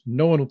perish,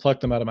 no one will pluck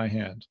them out of my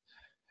hand.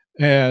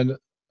 And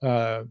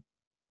then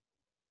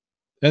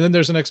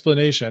there's an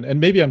explanation, and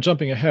maybe I'm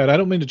jumping ahead. I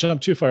don't mean to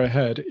jump too far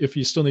ahead if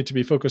you still need to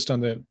be focused on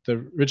the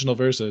original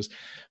verses,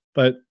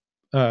 but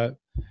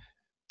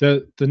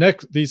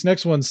these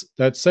next ones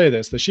that say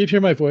this: the sheep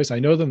hear my voice, I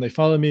know them, they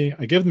follow me,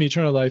 I give them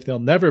eternal life, they'll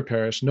never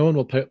perish, no one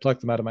will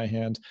pluck them out of my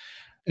hand.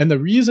 And the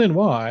reason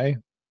why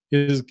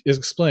is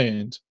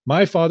explained.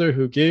 My Father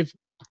who gave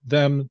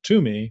them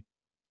to me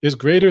is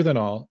greater than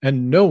all,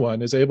 and no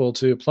one is able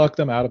to pluck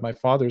them out of my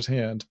Father's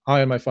hand.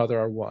 I and my Father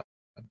are one.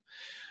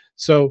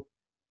 So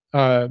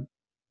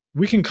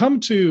we can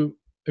come to,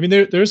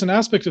 there's an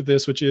aspect of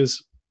this which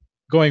is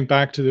going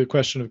back to the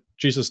question of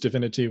Jesus'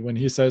 divinity when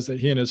he says that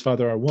he and his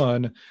Father are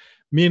one,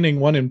 meaning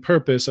one in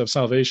purpose of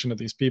salvation of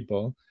these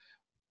people.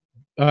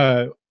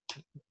 The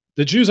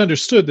Jews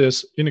understood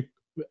this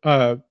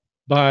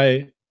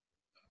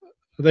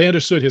they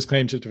understood his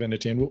claim to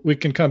divinity, and we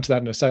can come to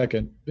that in a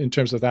second in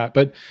terms of that.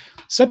 But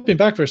stepping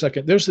back for a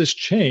second, there's this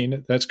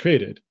chain that's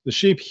created. The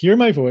sheep hear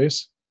my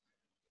voice,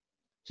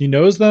 he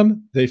knows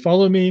them, they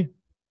follow me,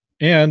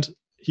 and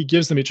he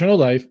gives them eternal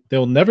life. They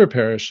will never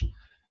perish.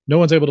 No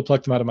one's able to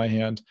pluck them out of my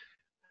hand.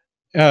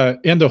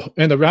 And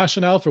the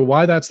rationale for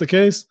why that's the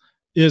case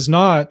is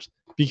not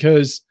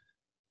because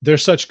they're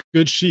such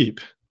good sheep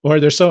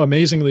or they're so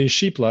amazingly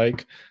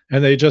sheep-like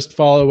and they just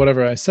follow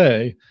whatever I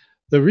say.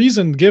 The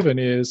reason given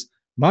is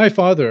my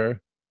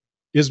Father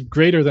is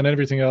greater than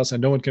everything else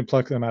and no one can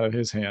pluck them out of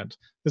his hand.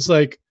 It's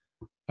like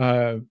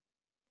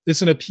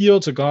it's an appeal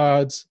to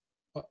God's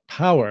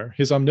power,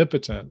 his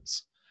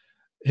omnipotence.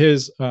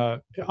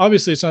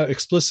 Obviously it's not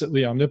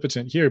explicitly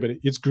omnipotent here, but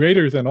it's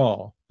greater than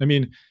all.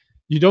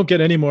 You don't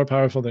get any more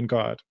powerful than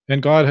God,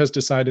 and God has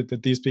decided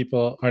that these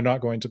people are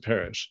not going to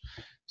perish,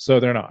 so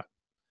they're not,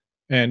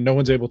 and no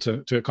one's able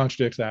to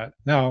contradict that.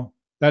 Now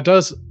that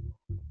does,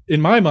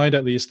 in my mind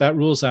at least, that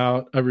rules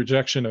out a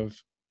rejection of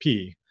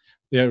P,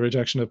 the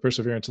rejection of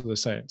perseverance of the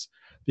saints,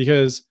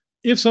 because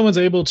if someone's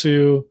able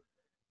to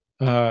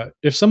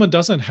if someone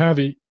doesn't have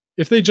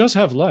if they just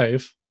have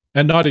life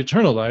and not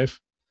eternal life,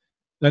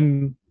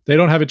 then they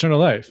don't have eternal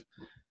life.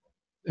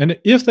 And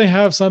if they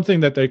have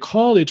something that they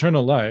call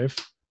eternal life,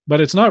 but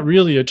it's not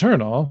really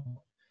eternal,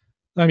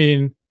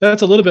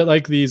 that's a little bit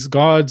like these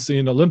gods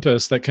in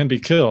Olympus that can be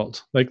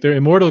killed. Like they're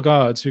immortal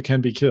gods who can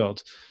be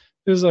killed.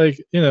 It's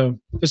like,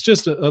 it's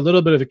just a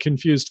little bit of a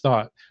confused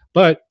thought.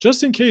 But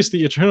just in case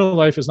the eternal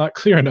life is not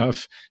clear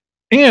enough,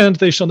 and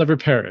they shall never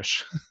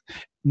perish,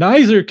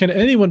 neither can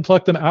anyone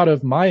pluck them out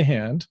of my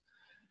hand.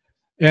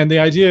 And the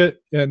idea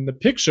and the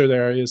picture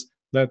there is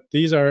that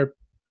these are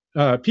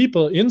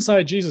people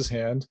inside Jesus'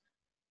 hand,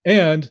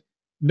 and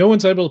no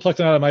one's able to pluck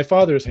them out of my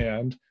Father's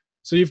hand.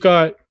 So you've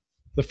got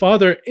the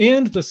Father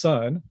and the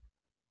Son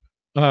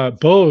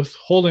both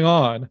holding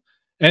on,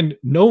 and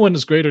no one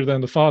is greater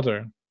than the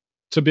Father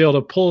to be able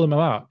to pull them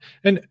out.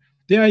 And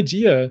the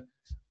idea,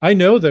 I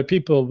know that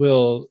people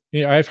will,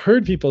 I've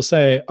heard people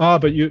say,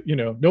 but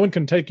no one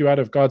can take you out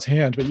of God's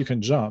hand, but you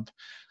can jump.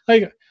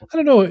 I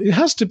don't know, you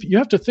have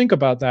to think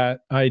about that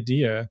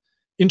idea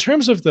in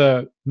terms of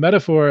the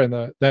metaphor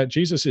and that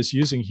Jesus is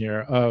using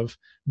here of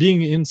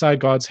being inside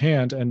God's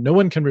hand and no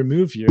one can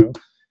remove you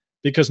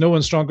because no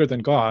one's stronger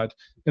than God.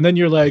 And then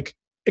you're like,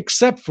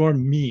 except for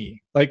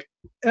me, like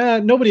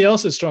nobody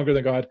else is stronger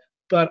than God,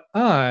 but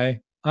I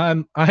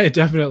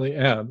definitely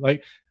am.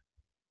 Like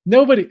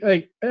nobody,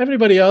 like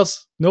everybody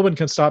else, no one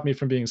can stop me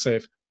from being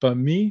safe, but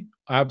me,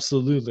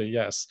 absolutely,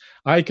 yes.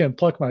 I can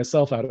pluck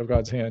myself out of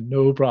God's hand,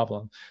 no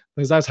problem,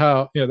 because that's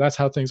how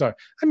things are.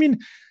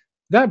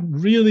 That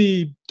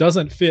really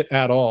doesn't fit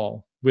at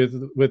all with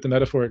the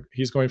metaphor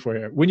he's going for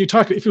here. When you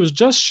talk, if it was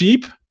just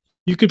sheep,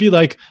 you could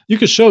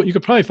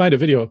probably find a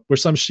video where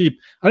some sheep,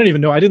 I don't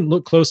even know, I didn't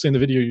look closely in the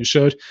video you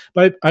showed,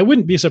 but I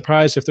wouldn't be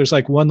surprised if there's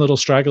like one little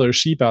straggler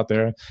sheep out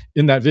there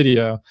in that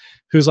video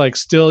who's like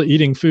still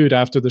eating food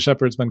after the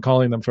shepherd's been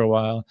calling them for a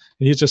while.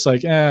 And he's just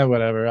like,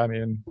 whatever. I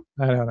don't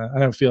know. I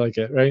don't feel like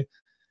it, right?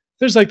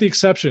 There's like the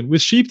exception.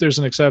 With sheep, there's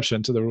an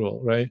exception to the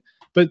rule, right?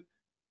 But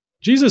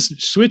Jesus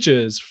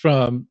switches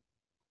from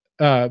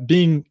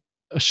being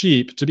a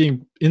sheep to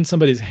being in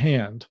somebody's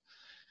hand,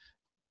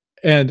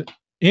 and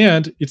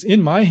it's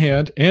in my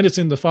hand and it's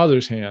in the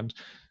Father's hand.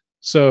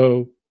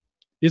 So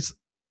it's,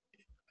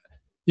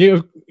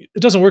 it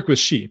doesn't work with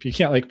sheep. You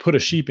can't like put a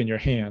sheep in your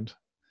hand.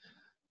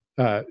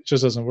 It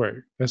just doesn't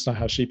work. That's not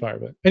how sheep are.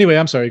 But anyway,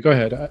 I'm sorry. Go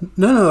ahead.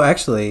 No,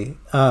 actually,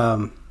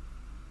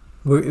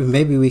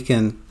 maybe we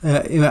can.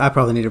 I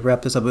probably need to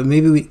wrap this up, but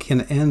maybe we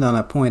can end on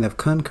a point of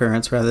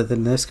concurrence rather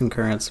than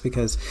disconcurrence,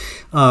 because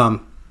I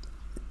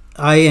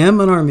am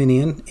an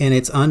Arminian, and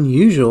it's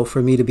unusual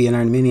for me to be an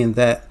Arminian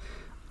that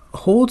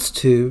holds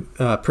to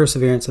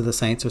perseverance of the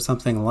saints or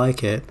something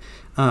like it.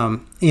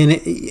 And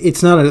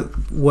it's not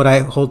what I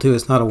hold to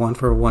is not a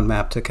one-for-one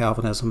map to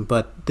Calvinism,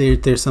 but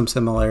there's some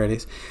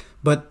similarities.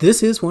 But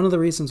this is one of the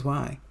reasons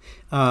why.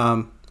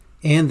 And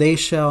they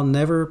shall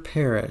never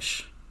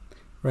perish,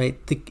 right?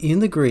 In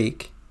the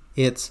Greek,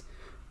 it's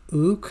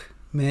uk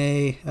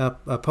me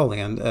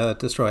apolion,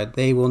 destroyed.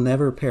 They will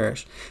never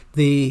perish.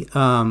 The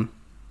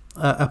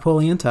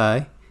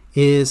apoliantai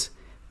is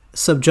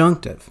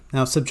subjunctive.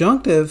 Now,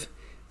 subjunctive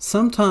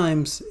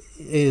sometimes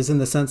is in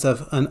the sense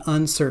of an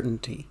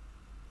uncertainty,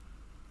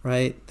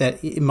 right?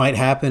 That it might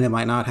happen, it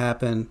might not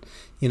happen.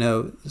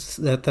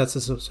 That's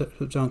a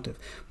subjunctive.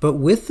 But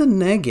with the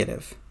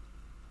negative,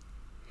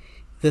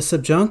 the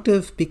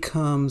subjunctive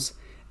becomes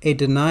a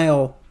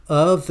denial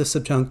of the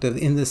subjunctive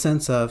in the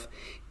sense of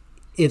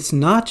it's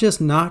not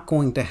just not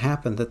going to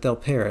happen that they'll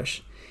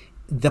perish.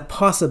 The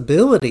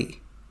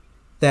possibility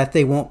that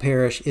they won't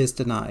perish is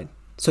denied.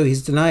 So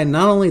he's denied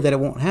not only that it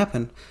won't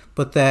happen,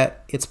 but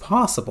that it's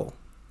possible.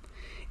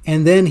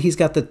 And then he's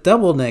got the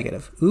double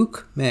negative,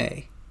 uk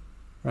me,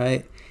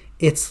 right?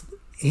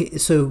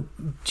 So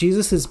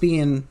Jesus is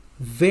being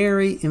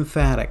very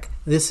emphatic.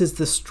 This is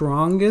the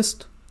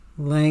strongest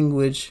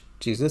language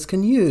Jesus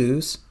can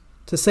use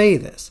to say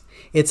this.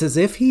 It's as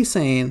if he's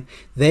saying,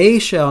 they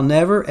shall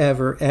never,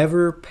 ever,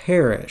 ever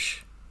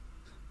perish.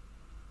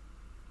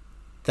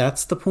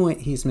 That's the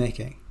point he's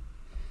making.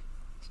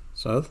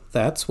 So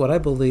that's what I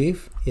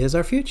believe is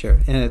our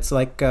future. And it's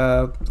like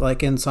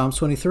in Psalms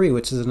 23,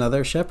 which is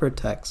another shepherd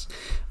text.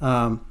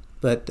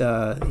 But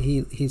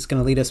he's going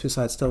to lead us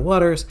beside still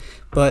waters.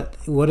 But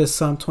what does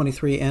Psalm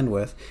 23 end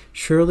with?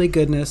 Surely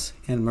goodness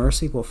and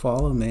mercy will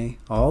follow me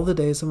all the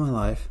days of my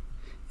life,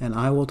 and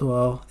I will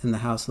dwell in the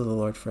house of the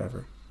Lord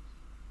forever.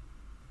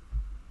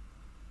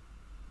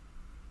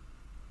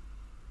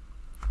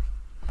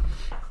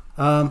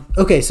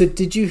 Okay, so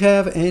did you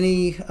have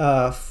any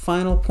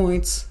final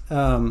points?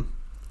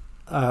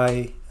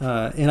 I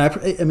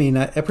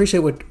appreciate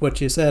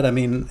what you said. I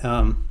mean,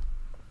 I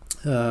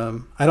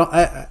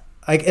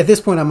at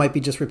this point I might be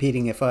just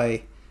repeating if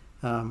I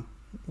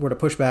were to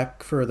push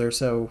back further.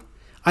 So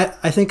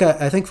I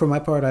think for my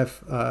part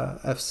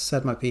I've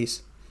said my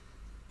piece.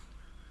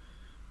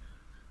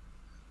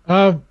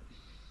 I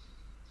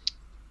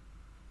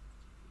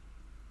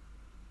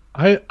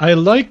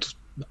liked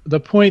the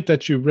point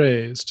that you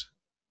raised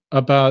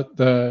about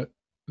the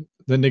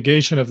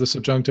negation of the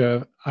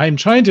subjunctive. I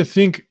was trying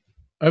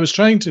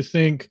to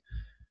think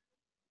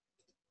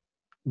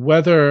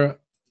whether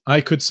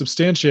I could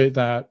substantiate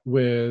that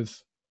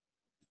with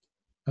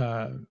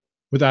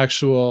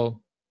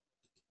actual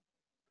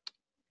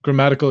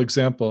grammatical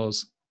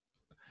examples.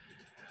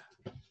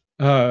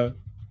 I'm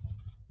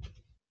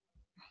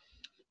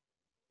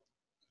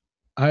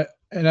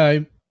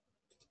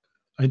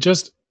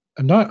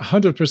not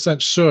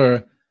 100%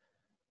 sure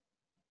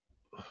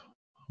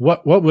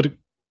what would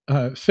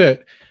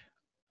fit.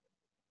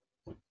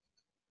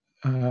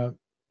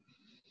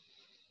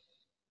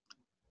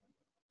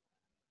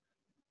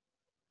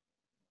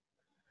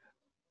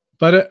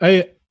 But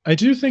I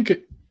do think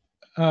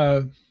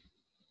I'm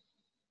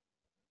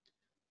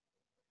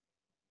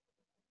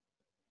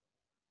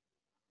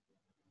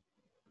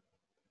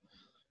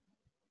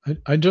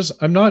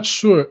not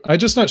sure. I'm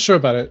just not sure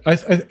about it.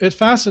 It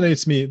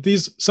fascinates me.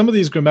 Some of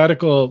these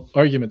grammatical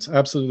arguments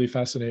absolutely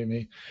fascinate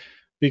me,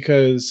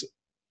 because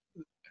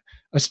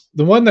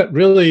the one that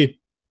really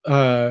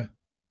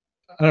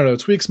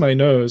tweaks my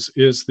nose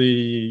is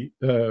the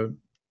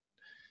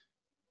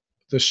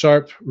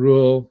sharp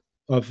rule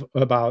of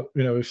about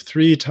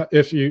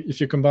if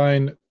you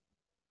combine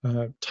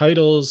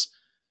titles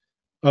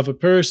of a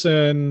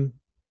person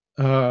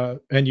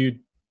and you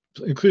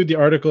include the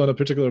article in a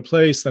particular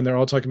place, then they're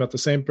all talking about the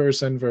same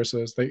person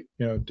versus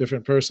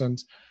different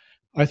persons.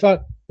 I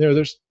thought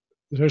there's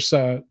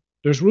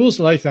rules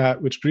like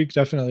that, which Greek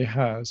definitely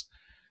has,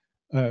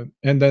 and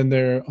then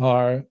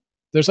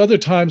there's other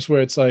times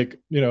where it's like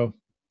I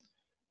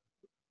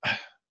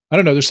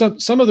don't know. There's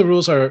some of the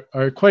rules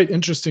are quite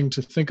interesting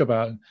to think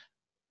about,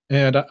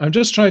 and I'm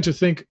just trying to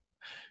think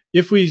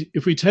if we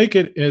take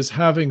it as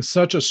having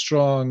such a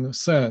strong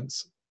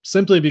sense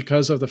simply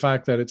because of the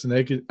fact that it's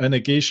a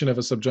negation of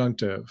a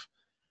subjunctive.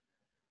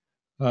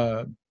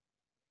 May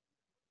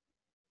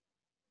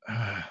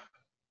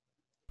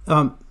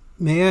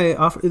I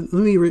offer? Let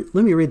me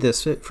read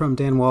this from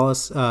Dan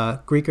Wallace,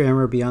 Greek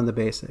Grammar Beyond the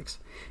Basics.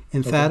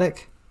 Emphatic,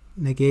 okay.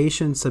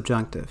 Negation,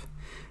 subjunctive.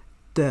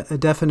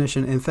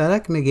 definition,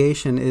 emphatic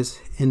negation is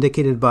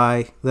indicated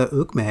by the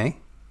ukme,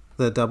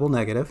 the double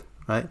negative,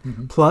 right?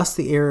 Plus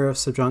the error of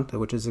subjunctive,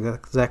 which is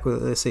exactly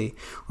what they see,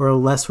 or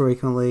less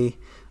frequently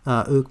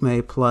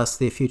ukme plus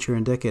the future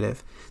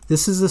indicative.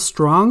 This is the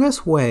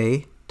strongest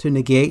way to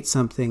negate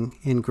something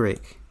in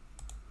Greek.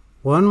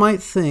 One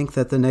might think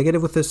that the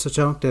negative with the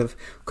subjunctive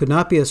could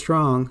not be as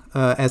strong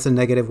as a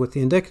negative with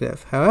the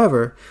indicative.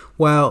 However,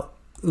 while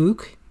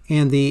uk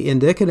and the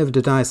indicative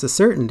denies the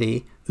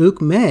certainty,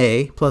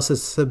 ukme plus a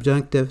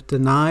subjunctive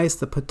denies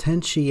the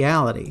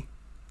potentiality.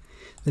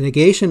 The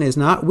negation is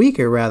not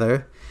weaker,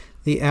 rather,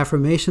 the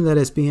affirmation that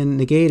is being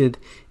negated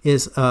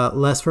is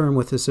less firm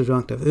with the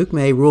subjunctive.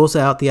 Ukme rules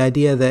out the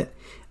idea that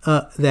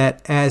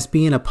as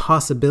being a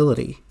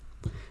possibility.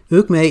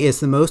 Ukme is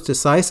the most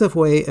decisive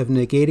way of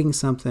negating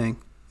something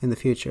in the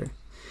future.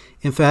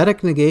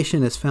 Emphatic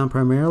negation is found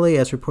primarily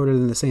as reported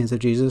in the sayings of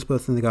Jesus,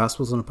 both in the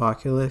Gospels and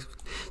Apocalypse,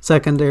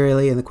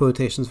 secondarily in the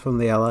quotations from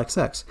the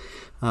LXX,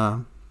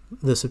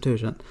 the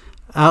Septuagint.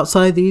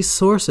 Outside these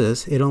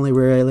sources, it only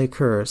rarely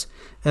occurs.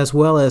 As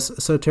well as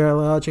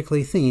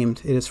soteriologically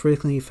themed, it is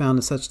frequently found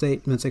in such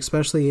statements,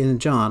 especially in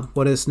John.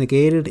 What is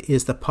negated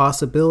is the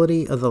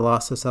possibility of the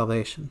loss of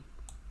salvation.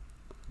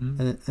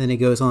 And then he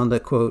goes on to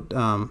quote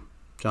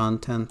John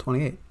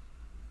 10:28.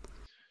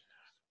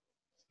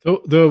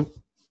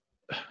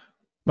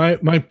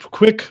 My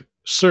quick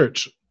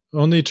search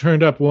only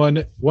turned up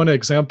one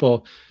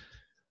example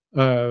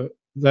that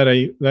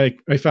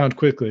I found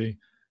quickly,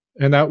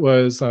 and that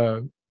was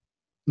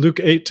Luke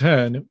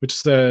 8:10, which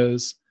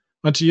says,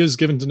 "Unto you is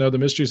given to know the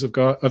mysteries of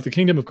God, of the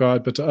kingdom of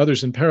God, but to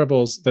others in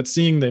parables, that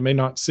seeing they may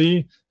not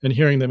see, and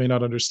hearing they may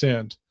not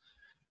understand."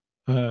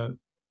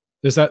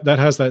 Is that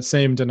has that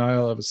same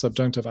denial of a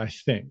subjunctive? I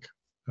think.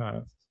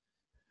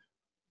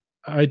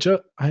 I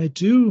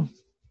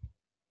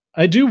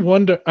do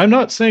wonder. I'm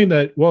not saying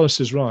that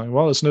Wallace is wrong.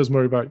 Wallace knows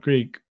more about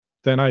Greek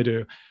than I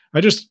do. I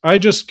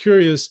just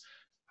curious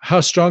how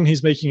strong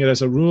he's making it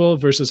as a rule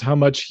versus how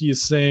much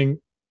he's saying,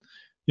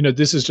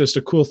 this is just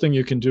a cool thing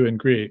you can do in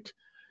Greek.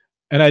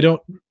 And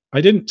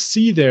I didn't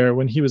see there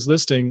when he was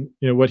listing,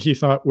 what he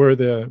thought were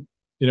the,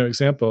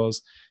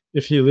 examples,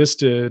 if he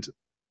listed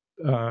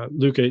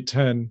Luke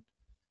 8:10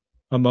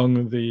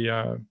 among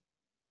the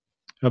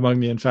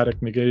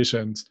emphatic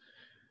negations.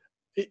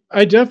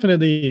 I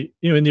definitely,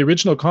 in the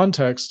original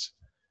context,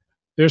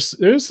 there's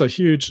a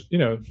huge,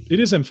 it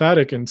is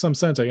emphatic in some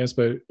sense, I guess,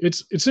 but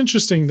it's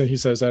interesting that he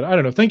says that. I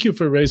don't know. Thank you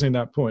for raising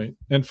that point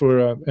and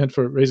for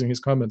raising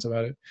his comments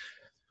about it.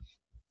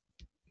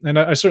 And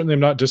I certainly am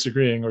not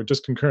disagreeing or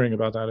just concurring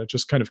about that. I'm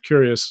just kind of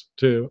curious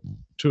to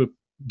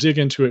dig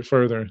into it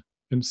further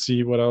and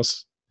see what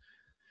else.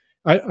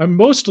 I'm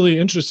mostly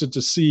interested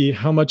to see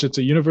how much it's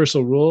a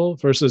universal rule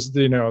versus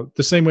the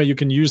same way you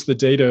can use the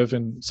dative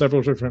in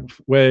several different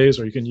ways,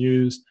 or you can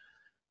use,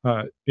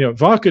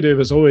 vocative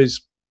is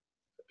always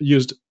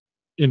used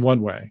in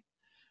one way.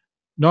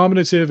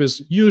 Nominative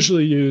is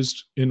usually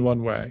used in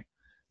one way.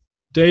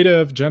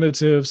 Dative,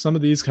 genitive, some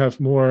of these have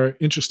more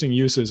interesting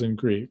uses in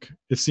Greek,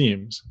 it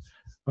seems.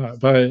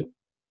 But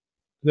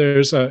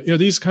there's,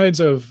 these kinds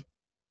of,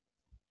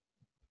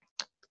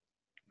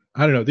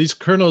 these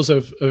kernels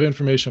of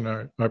information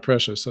are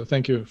precious. So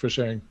thank you for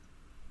sharing.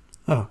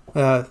 Oh,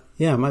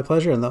 yeah, my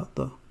pleasure. And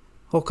the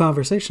whole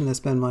conversation has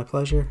been my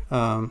pleasure.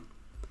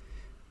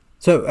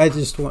 So I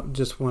just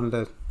wanted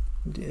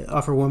to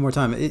offer one more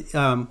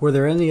time. Were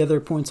there any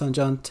other points on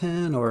John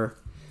 10 or?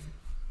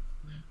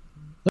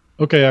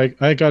 Okay,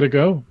 I got to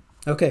go.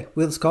 Okay,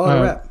 let's call it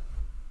a wrap.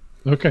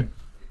 Okay.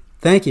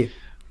 Thank you.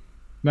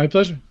 My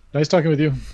pleasure. Nice talking with you.